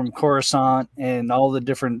from Coruscant and all the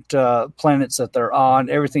different planets that they're on.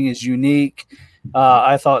 Everything is unique.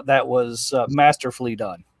 I thought that was masterfully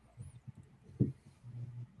done.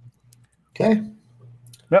 Okay.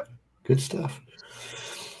 Yep. Good stuff.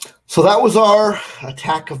 So that was our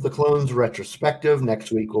Attack of the Clones retrospective. Next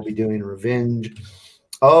week we'll be doing Revenge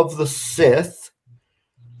of the Sith.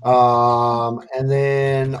 And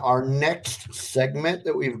then our next segment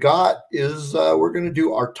that we've got is we're going to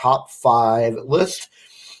do our top 5 list,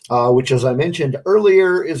 which, as I mentioned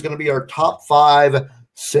earlier, is going to be our top 5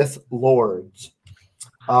 Sith Lords.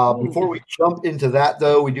 Before we jump into that,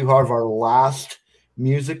 though, we do have our last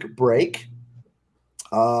music break.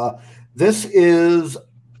 This is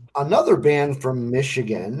another band from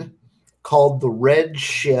Michigan called The Red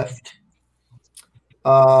Shift.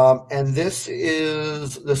 And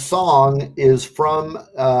the song is from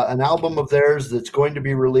an album of theirs that's going to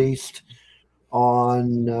be released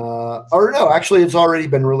on, actually it's already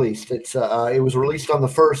been released. It was released on the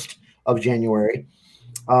 1st of January.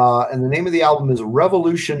 And the name of the album is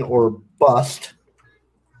Revolution or Bust.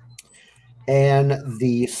 And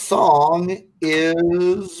the song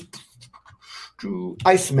is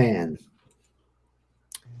Iceman.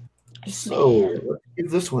 So let's give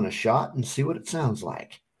this one a shot and see what it sounds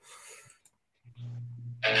like.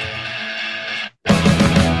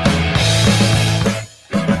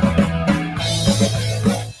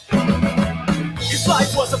 His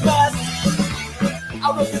life was a mess.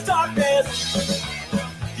 Out of the darkness,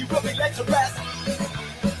 he will be laid to rest.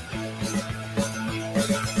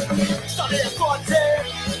 Started at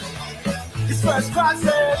 14, his first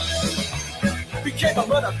crisis became a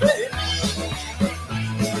murder babe.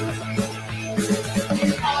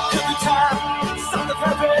 Every time, sound of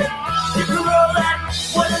heaven, you grew up at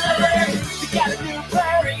 111. You got a new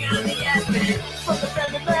pairing on the admin. From the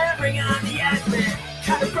family man, bring on the admin.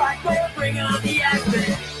 Kind of bright man, bring on the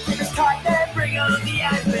admin. Biggest tight man, bring on the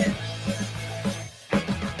admin.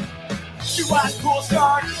 She was cool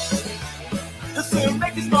start. He'll soon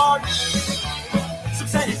make his mark. Some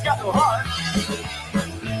say he's got no heart.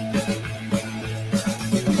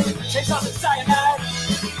 Takes off the cyanide.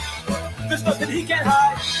 There's nothing he can't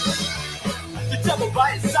hide. The devil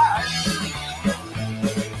by his side.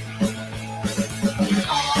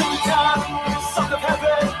 Every time, son of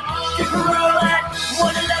heaven, give a rule at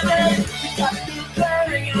 111. We got a new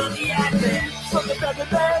pairing on the admin. From the feather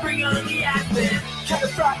man, bring on the admin. Kind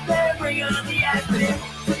of rock man, bring on the admin.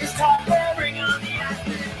 Biggest top man, bring on the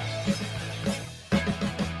admin.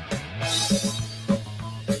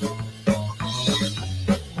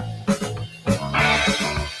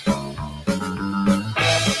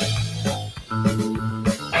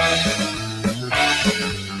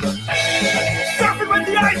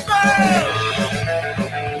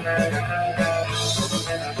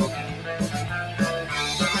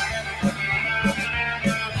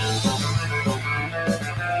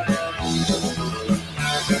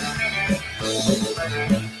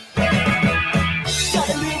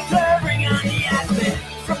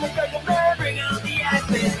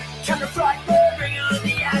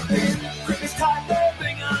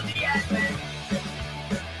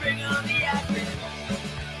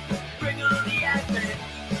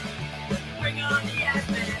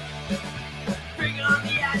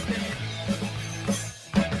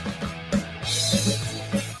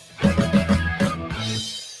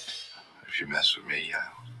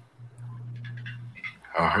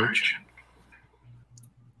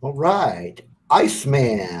 All right.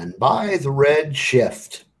 Iceman by the Red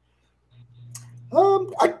Shift.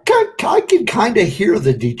 I can kind of hear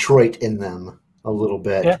the Detroit in them a little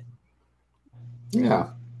bit. Yeah.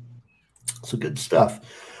 So good stuff.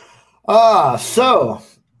 So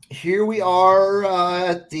here we are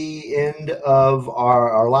at the end of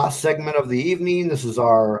our last segment of the evening. This is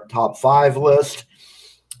our top 5 list.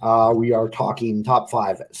 We are talking top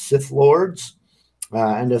 5 Sith Lords.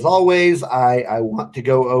 And as always, I want to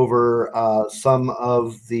go over some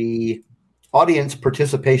of the audience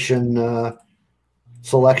participation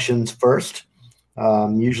selections first.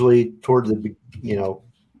 Usually toward the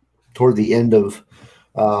end of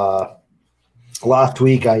last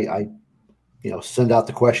week, I send out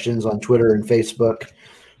the questions on Twitter and Facebook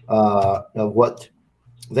of what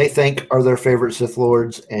they think are their favorite Sith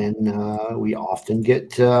Lords, and we often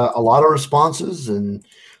get a lot of responses, and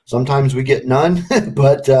sometimes we get none,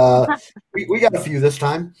 but we got a few this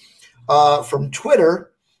time. From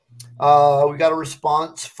Twitter, we got a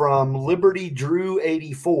response from Liberty Drew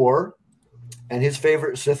 84, and his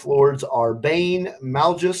favorite Sith Lords are Bane,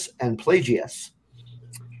 Malgus, and Plagius.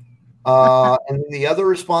 And then the other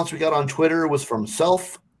response we got on Twitter was from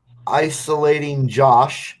Self-Isolating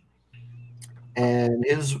Josh, and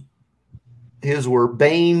his were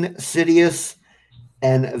Bane, Sidious,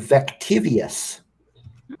 and Vectivius.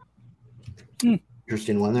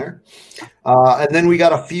 Interesting one there. And then we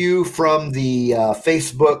got a few from the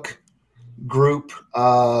Facebook group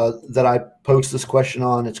that I post this question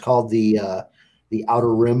on. It's called the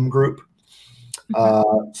Outer Rim group.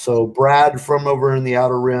 So Brad from over in the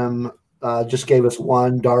Outer Rim just gave us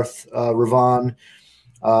one, Darth Ravon.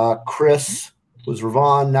 Chris was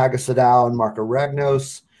Ravon, Naga Sadao, and Marco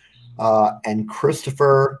Ragnos. And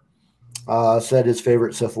Christopher said his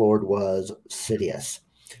favorite Sith Lord was Sidious.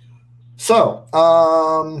 So,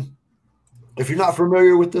 if you're not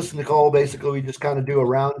familiar with this, Nicole, basically we just kind of do a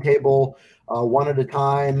round table one at a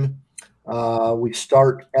time. We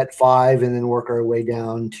start at 5 and then work our way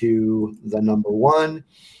down to the number 1.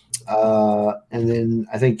 And then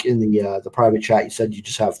I think in the private chat, you said you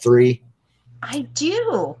just have 3. I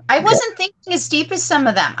do. I wasn't thinking as deep as some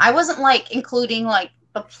of them. I wasn't including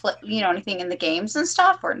anything in the games and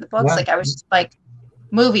stuff or in the books. Yeah. I was just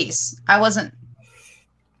movies. I wasn't.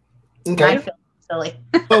 Okay. I feel silly.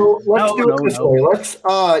 So let's do it this way. Let's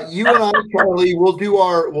you and I, Charlie, we'll do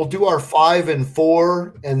our 5 and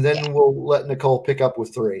 4, and then we'll let Nicole pick up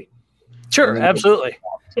with 3. Sure, absolutely.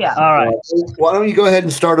 Yeah. All right. Why don't you go ahead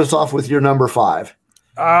and start us off with your number 5?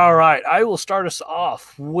 All right. I will start us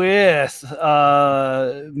off with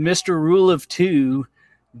Mr. Rule of 2,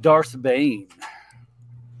 Darth Bane.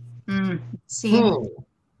 See.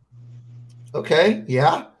 Okay.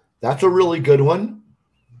 Yeah, that's a really good one.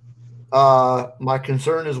 My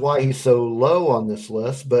concern is why he's so low on this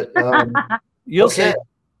list, but you'll see.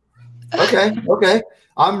 Okay.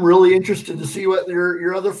 I'm really interested to see what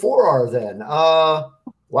your other 4 are then.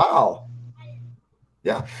 Wow.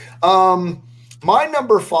 Yeah. My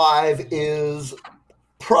number 5 is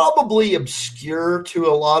probably obscure to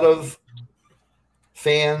a lot of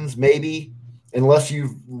fans, maybe, unless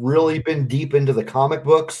you've really been deep into the comic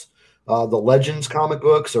books, the Legends comic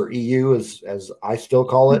books, or EU as I still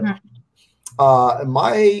call it.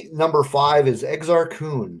 My number 5 is Exar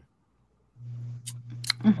Kun.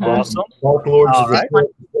 Awesome. Dark Lords of the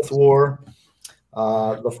Sith War.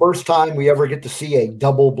 The first time we ever get to see a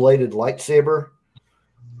double-bladed lightsaber,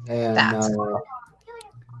 and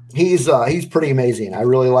he's pretty amazing. I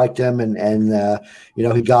really liked him, and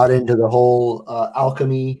he got into the whole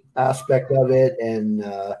alchemy aspect of it, and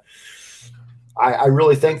I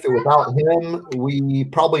really think that without him, we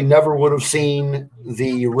probably never would have seen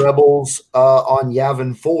the rebels on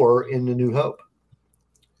Yavin 4 in The New Hope.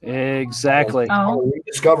 Exactly. We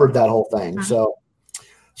discovered that whole thing. So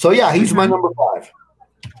yeah, he's my number 5.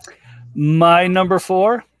 My number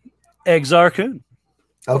 4, Exar Kun.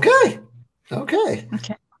 Okay.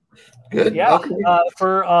 Good. Yeah. Okay.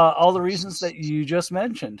 For all the reasons that you just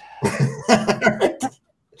mentioned.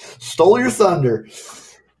 Stole your thunder.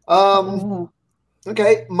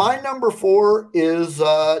 Okay, my number 4 is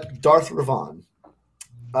Darth Ravon.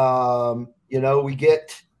 We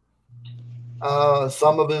get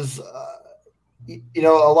some of his, a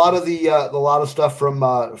lot of stuff from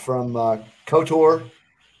KOTOR.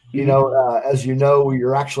 As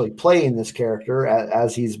you're actually playing this character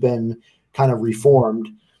as he's been kind of reformed.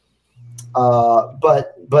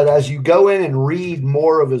 But as you go in and read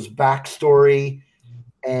more of his backstory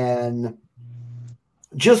and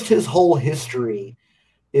just his whole history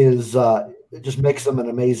is it just makes him an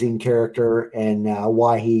amazing character, and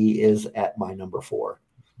why he is at my number 4.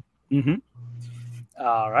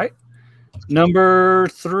 All right. Number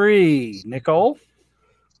 3, Nicole.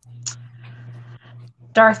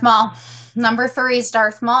 Darth Maul. Number 3 is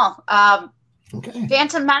Darth Maul. Okay.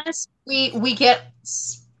 Phantom Menace. We get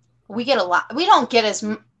a lot. We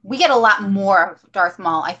get a lot more of Darth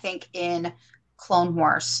Maul, I think, in Clone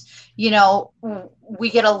Wars. We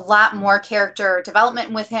get a lot more character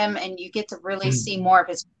development with him, and you get to really see more of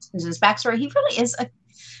his backstory. He really is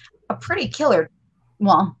a pretty killer,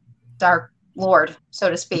 Dark Lord, so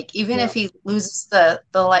to speak. Even if he loses the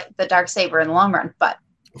dark saber in the long run, but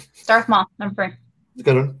Darth Maul, number 3.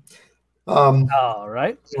 Good one. All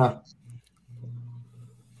right. Yeah.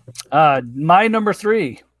 My number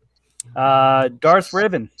 3, Darth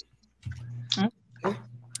Revan.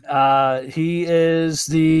 He is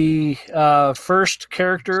the first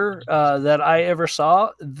character that I ever saw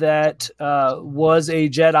that was a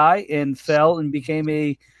Jedi and fell and became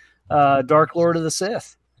a Dark Lord of the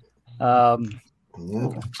Sith.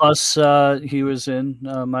 Plus, he was in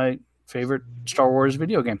my favorite Star Wars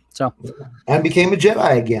video game. And became a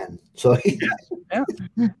Jedi again. So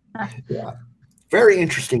yeah. Very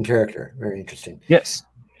interesting character. Very interesting. Yes.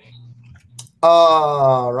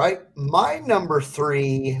 All right. My number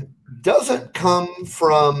 3 doesn't come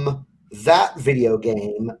from that video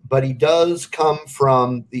game, but he does come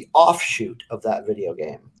from the offshoot of that video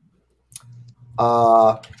game.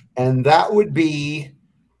 And that would be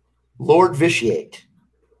Lord Vitiate,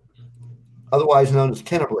 otherwise known as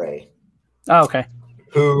Tenebrae. Oh, okay.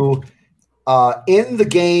 Who, in the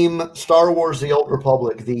game Star Wars: The Old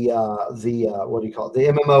Republic, the what do you call it? The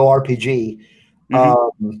MMORPG.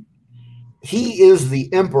 He is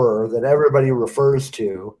the emperor that everybody refers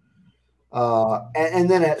to. And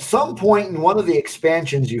then at some point in one of the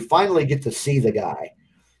expansions, you finally get to see the guy.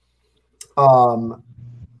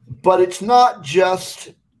 But it's not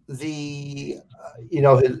just the,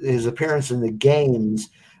 his appearance in the games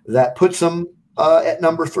that puts him at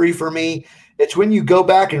number 3 for me. It's when you go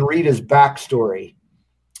back and read his backstory.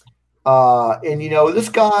 And this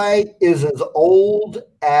guy is as old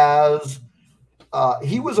as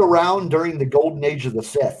he was around during the golden age of the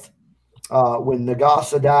Sith, when Naga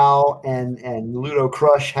Sadow and Ludo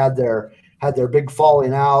Crush had their big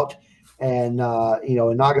falling out, and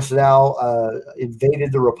Naga Sadow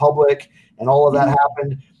invaded the Republic, and all of that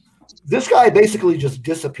happened. This guy basically just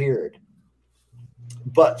disappeared,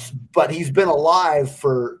 but he's been alive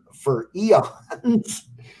for eons,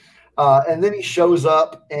 and then he shows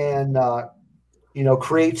up and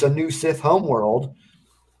creates a new Sith homeworld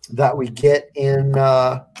that we get in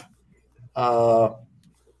Knights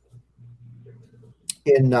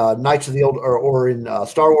of the Old or in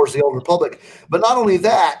Star Wars: The Old Republic. But not only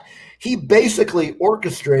that, he basically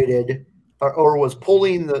orchestrated or was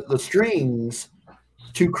pulling the strings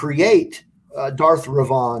to create Darth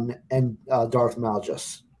Revan and Darth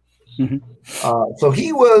Malgus. So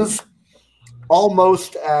he was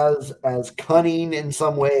almost as cunning in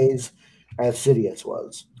some ways as Sidious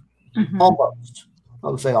was. Almost. I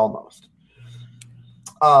would say almost.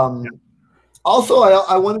 Also,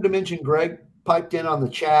 I wanted to mention Greg piped in on the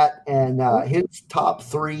chat, and his top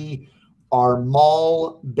 3 are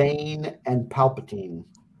Maul, Bane, and Palpatine.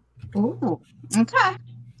 Ooh, okay.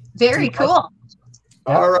 Very cool.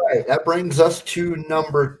 All right. That brings us to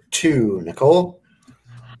number 2, Nicole.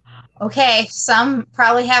 Okay. Some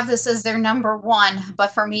probably have this as their number 1,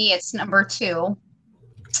 but for me, it's number 2.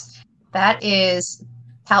 That is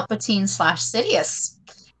Palpatine / Sidious.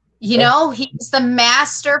 He's the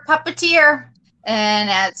master puppeteer. And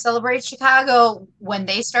at Celebrate Chicago, when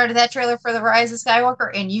they started that trailer for The Rise of Skywalker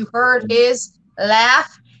and you heard his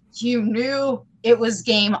laugh, you knew it was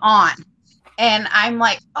game on. And I'm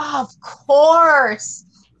like, oh, of course.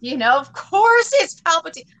 Of course it's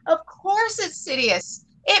Palpatine. Of course it's Sidious.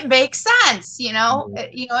 It makes sense,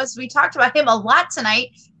 as we talked about him a lot tonight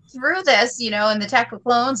through this, in the Attack of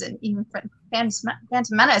Clones and even Phantom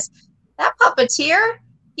Menace. That puppeteer,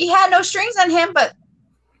 he had no strings on him, but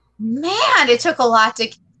man, it took a lot to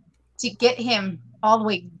get him all the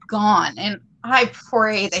way gone. And I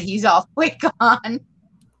pray that he's all the way gone.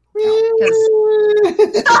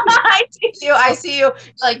 I see you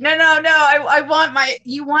like, no. I want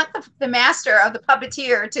you want the master of the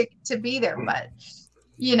puppeteer to be there. But,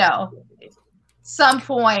 some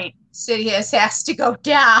point Sidious has to go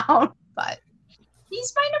down. But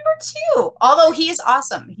he's my number 2. Although he is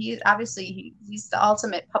awesome. He's the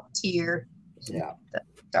ultimate puppeteer. Yeah. The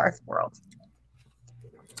Darth world.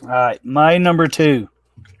 All right. My number 2,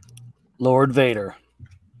 Lord Vader.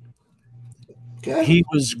 Okay. He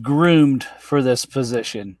was groomed for this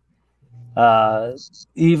position.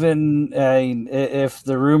 Even if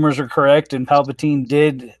the rumors are correct and Palpatine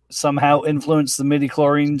did somehow influence the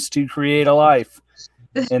midichlorians to create a life,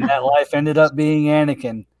 and that life ended up being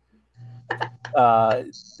Anakin.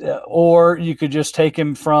 Or you could just take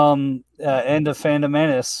him from end of Phantom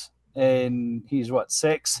Menace, and he's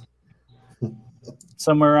 6?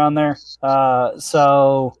 Somewhere around there.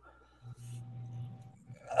 So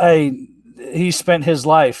he spent his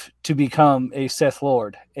life to become a Sith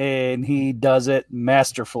Lord, and he does it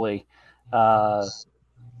masterfully.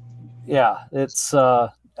 It's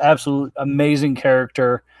absolute amazing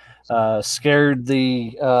character. Scared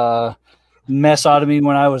the mess out of me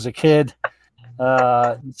when I was a kid.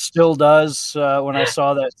 Still does when I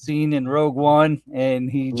saw that scene in Rogue One, and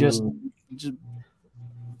he just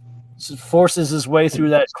forces his way through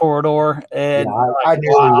that corridor. And I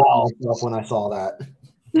nearly wet myself when I saw that.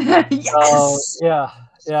 Yes. Yeah.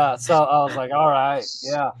 So I was like, all right,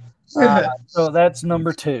 yeah. So that's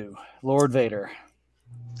number 2, Lord Vader.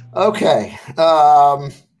 Okay.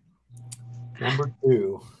 Number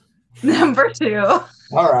 2. Number 2.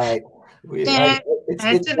 All right.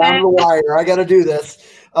 It's down the wire. I got to do this.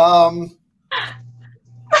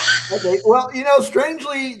 Okay. Well,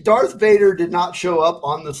 strangely, Darth Vader did not show up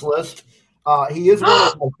on this list. He is one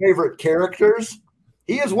of my favorite characters.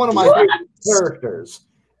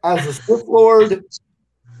 As a Sith Lord,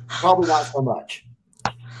 probably not so much.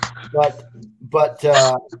 But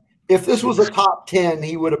if this was a top 10,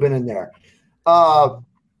 he would have been in there.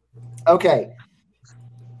 Okay.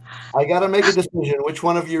 I got to make a decision. Which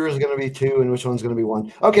one of you is going to be 2 and which one's going to be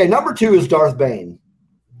 1? Okay, number 2 is Darth Bane.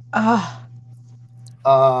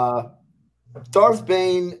 Darth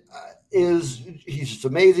Bane he's just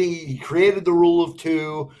amazing. He created the rule of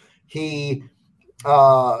 2. He,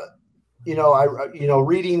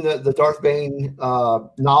 reading the Darth Bane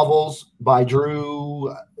novels by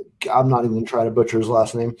Drew. I'm not even going to try to butcher his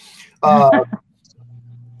last name.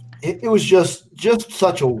 It was just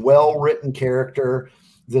such a well-written character.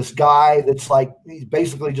 This guy that's he's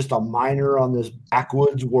basically just a miner on this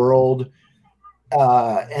backwoods world,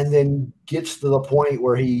 and then gets to the point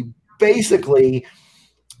where he basically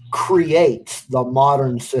creates the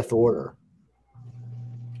modern Sith Order.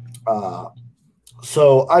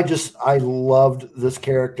 So I loved this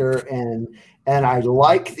character, and I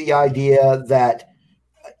like the idea that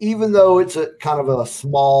even though it's a kind of a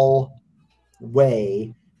small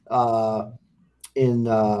way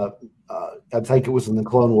I think it was in the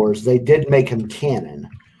Clone Wars, they did make him canon.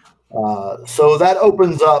 So that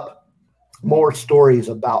opens up more stories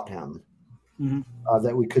about him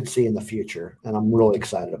that we could see in the future. And I'm really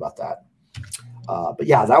excited about that. But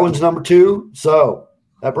yeah, that one's number 2. So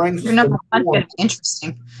that brings your number 1 going to be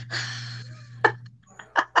interesting.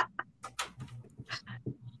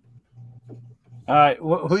 All right.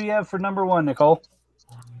 Who do you have for number 1, Nicole?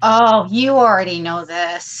 Oh, you already know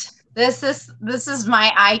this. This is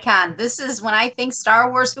my icon. This is when I think Star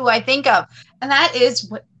Wars, who I think of. And that is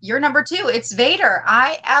your number 2. It's Vader.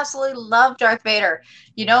 I absolutely love Darth Vader.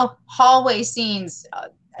 Hallway scenes.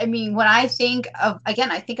 When I think of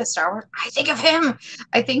Star Wars, I think of him.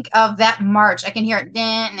 I think of that march. I can hear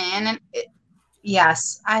it.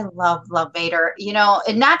 Yes, I love Vader.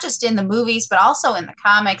 And not just in the movies, but also in the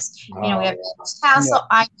comics. We have Castle. Yeah.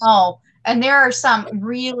 I know. And there are some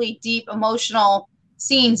really deep emotional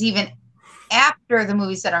scenes even after the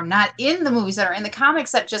movies that are not in the movies that are in the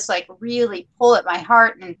comics that just really pull at my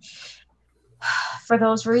heart. And for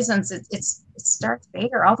those reasons, it's Darth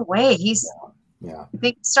Vader all the way. He's I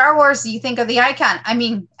think Star Wars, you think of the icon.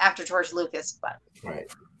 After George Lucas, but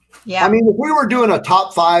right. Yeah. If we were doing a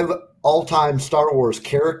top 5 all-time Star Wars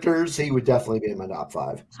characters, he would definitely be in my top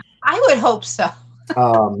 5. I would hope so.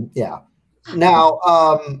 Yeah. Now,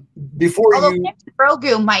 before although you,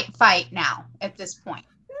 Grogu might fight now at this point.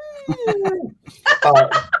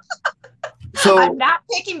 So I'm not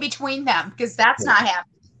picking between them because that's not happening.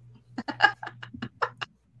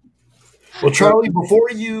 Well, Charlie, before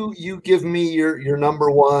you give me your number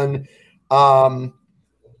 1,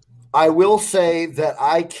 I will say that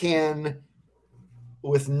I can,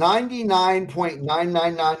 with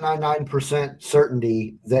 99.99999%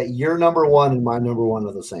 certainty, that your number 1 and my number 1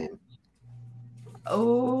 are the same.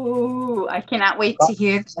 Oh, I cannot wait to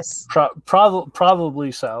hear this.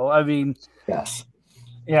 Probably so. Yes.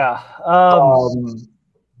 Yeah.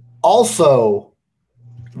 Also,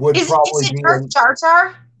 would is it Darth Jar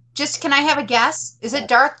Jar? Can I have a guess? Is it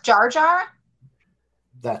Darth Jar Jar?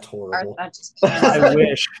 That's horrible. I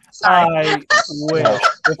wish. I wish.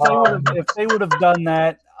 If they would have done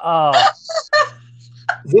that.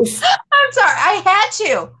 This. I'm sorry. I had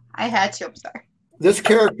to. I'm sorry. this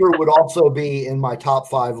character would also be in my top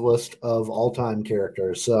 5 list of all-time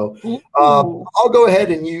characters. So I'll go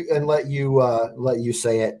ahead and let you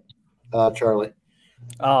say it, Charlie.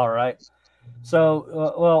 All right.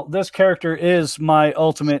 So, well, this character is my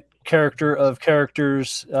ultimate character of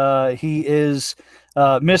characters. He is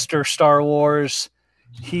Mr. Star Wars.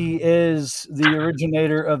 He is the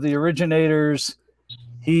originator of the originators.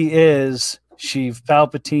 He is Sheev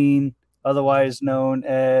Palpatine, otherwise known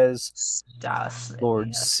as Lord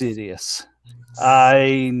Sidious.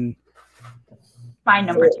 My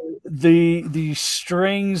number 2. The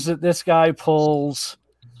strings that this guy pulls,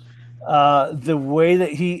 the way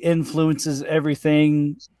that he influences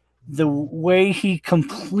everything, the way he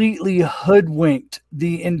completely hoodwinked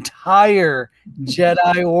the entire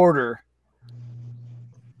Jedi Order.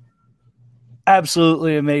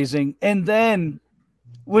 Absolutely amazing. And then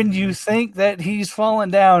when you think that he's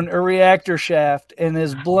fallen down a reactor shaft and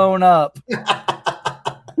is blown up,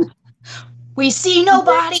 we see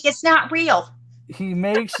nobody. It's not real. He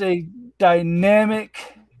makes a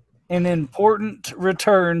dynamic and important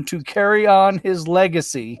return to carry on his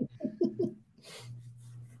legacy.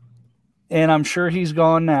 And I'm sure he's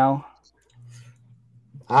gone now.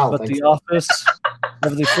 But the office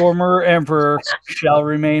of the former emperor shall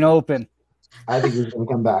remain open. I think he's going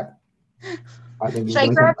to come back. Should I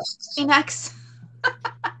grab next?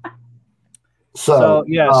 So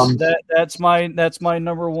yes, that's my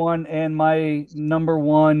number one and my number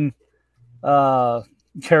one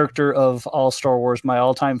character of all Star Wars. My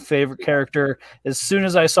all-time favorite character. As soon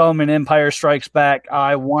as I saw him in Empire Strikes Back,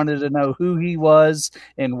 I wanted to know who he was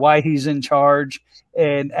and why he's in charge,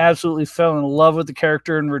 and absolutely fell in love with the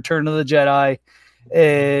character in Return of the Jedi.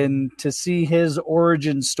 And to see his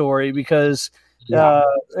origin story, because yes,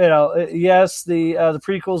 the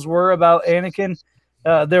prequels were about Anakin.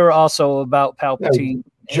 They were also about Palpatine.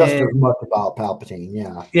 Just as much about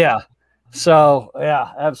Palpatine, yeah. So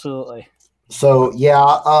yeah, absolutely. So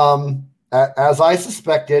as I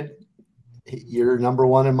suspected, your number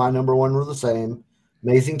one and my number one were the same.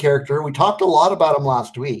 Amazing character. We talked a lot about him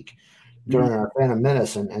last week during our Phantom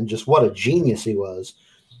Menace, and just what a genius he was.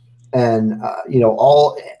 And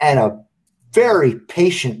a very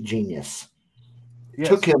patient genius. Yes.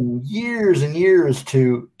 Took him years and years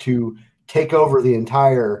to take over the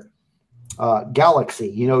entire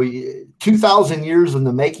galaxy. 2,000 years in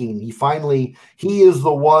the making. He is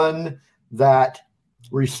the one that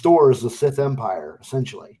restores the Sith Empire,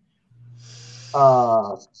 essentially.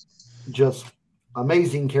 Just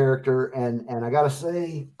amazing character, and I gotta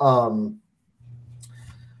say,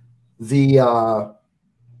 the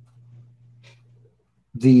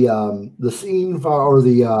scene or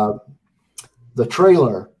the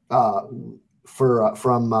trailer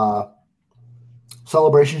from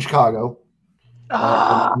Celebration Chicago.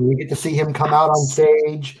 We get to see him come out on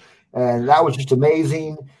stage, and that was just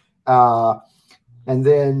amazing. And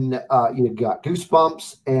then you got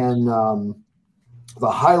goosebumps, and the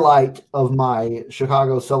highlight of my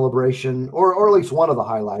Chicago celebration, or at least one of the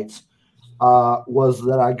highlights, was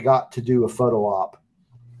that I got to do a photo op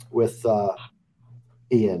with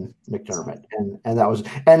Ian McDermott, and that was.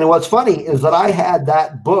 And what's funny is that I had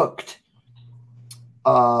that booked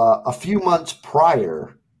a few months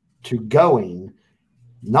prior to going,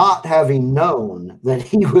 not having known that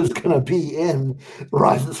he was going to be in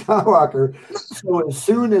Rise of Skywalker. So as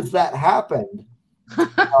soon as that happened,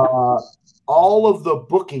 all of the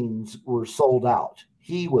bookings were sold out.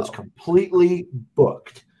 He was completely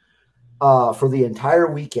booked for the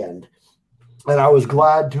entire weekend. And I was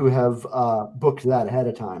glad to have booked that ahead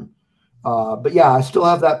of time. But yeah, I still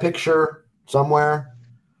have that picture somewhere.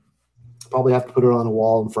 Probably have to put it on a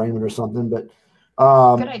wall and frame it or something. But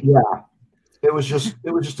yeah, it was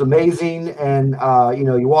just amazing. And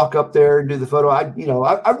you walk up there and do the photo.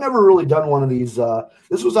 I've never really done one of these.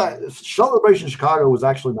 This was Celebration Chicago was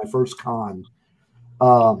actually my first con.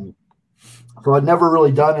 So I'd never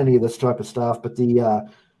really done any of this type of stuff. But you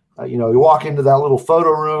walk into that little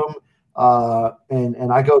photo room.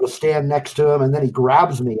 And I go to stand next to him, and then he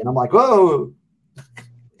grabs me, and I'm like, "Whoa!"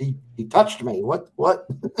 He touched me. What? But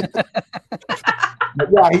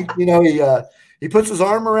yeah, he puts his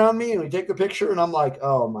arm around me, and we take the picture, and I'm like,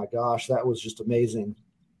 "Oh my gosh, that was just amazing."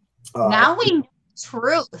 Now we know the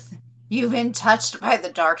truth. You've been touched by the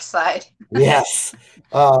dark side. Yes,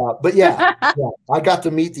 but yeah, I got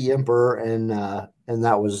to meet the Emperor, and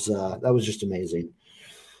that was just amazing.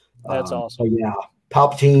 That's awesome. Yeah.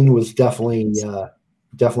 Palpatine was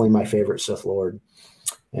definitely my favorite Sith Lord,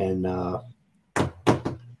 and I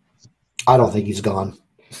don't think he's gone.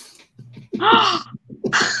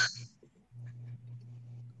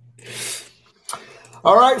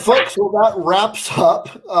 All right, folks. Well, that wraps up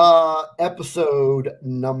episode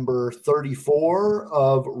number 34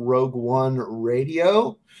 of Rogue One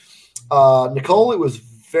Radio. Nicole, it was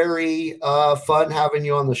very fun having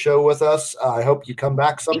you on the show with us. I hope you come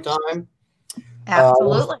back sometime.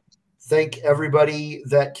 Absolutely. Thank everybody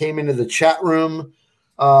that came into the chat room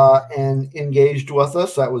and engaged with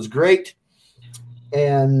us. That was great.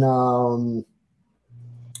 And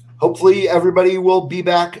hopefully everybody will be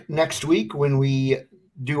back next week when we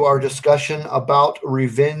do our discussion about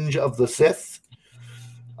Revenge of the Sith.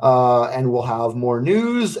 And we'll have more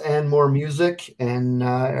news and more music and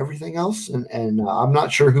everything else. And I'm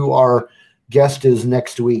not sure who our guest is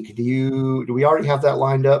next week. Do we already have that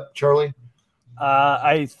lined up, Charlie?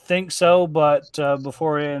 I think so, but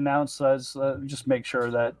before we announce, let's just make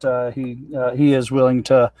sure that he is willing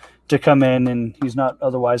to come in and he's not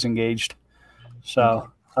otherwise engaged.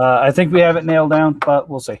 So I think we have it nailed down, but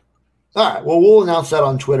we'll see. All right. Well, we'll announce that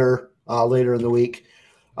on Twitter later in the week.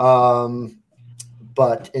 But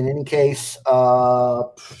in any case,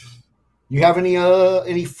 you have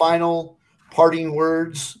any final parting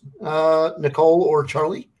words, Nicole or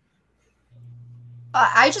Charlie?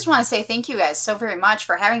 I just want to say thank you guys so very much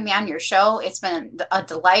for having me on your show. It's been a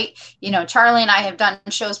delight. Charlie and I have done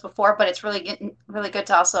shows before, but it's really good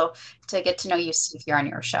to also to get to know you, Steve, here on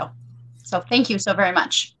your show. So thank you so very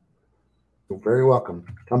much. You're very welcome.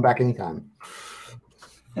 Come back anytime.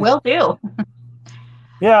 Will do.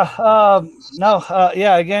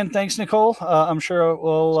 Again, thanks, Nicole. I'm sure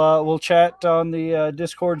we'll chat on the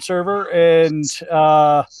Discord server and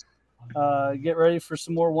get ready for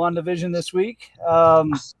some more WandaVision this week.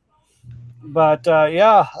 I'm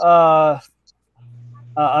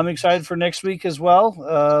excited for next week as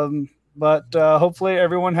well. But hopefully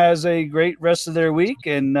everyone has a great rest of their week,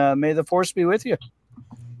 and may the Force be with you.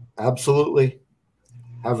 Absolutely.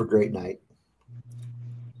 Have a great night.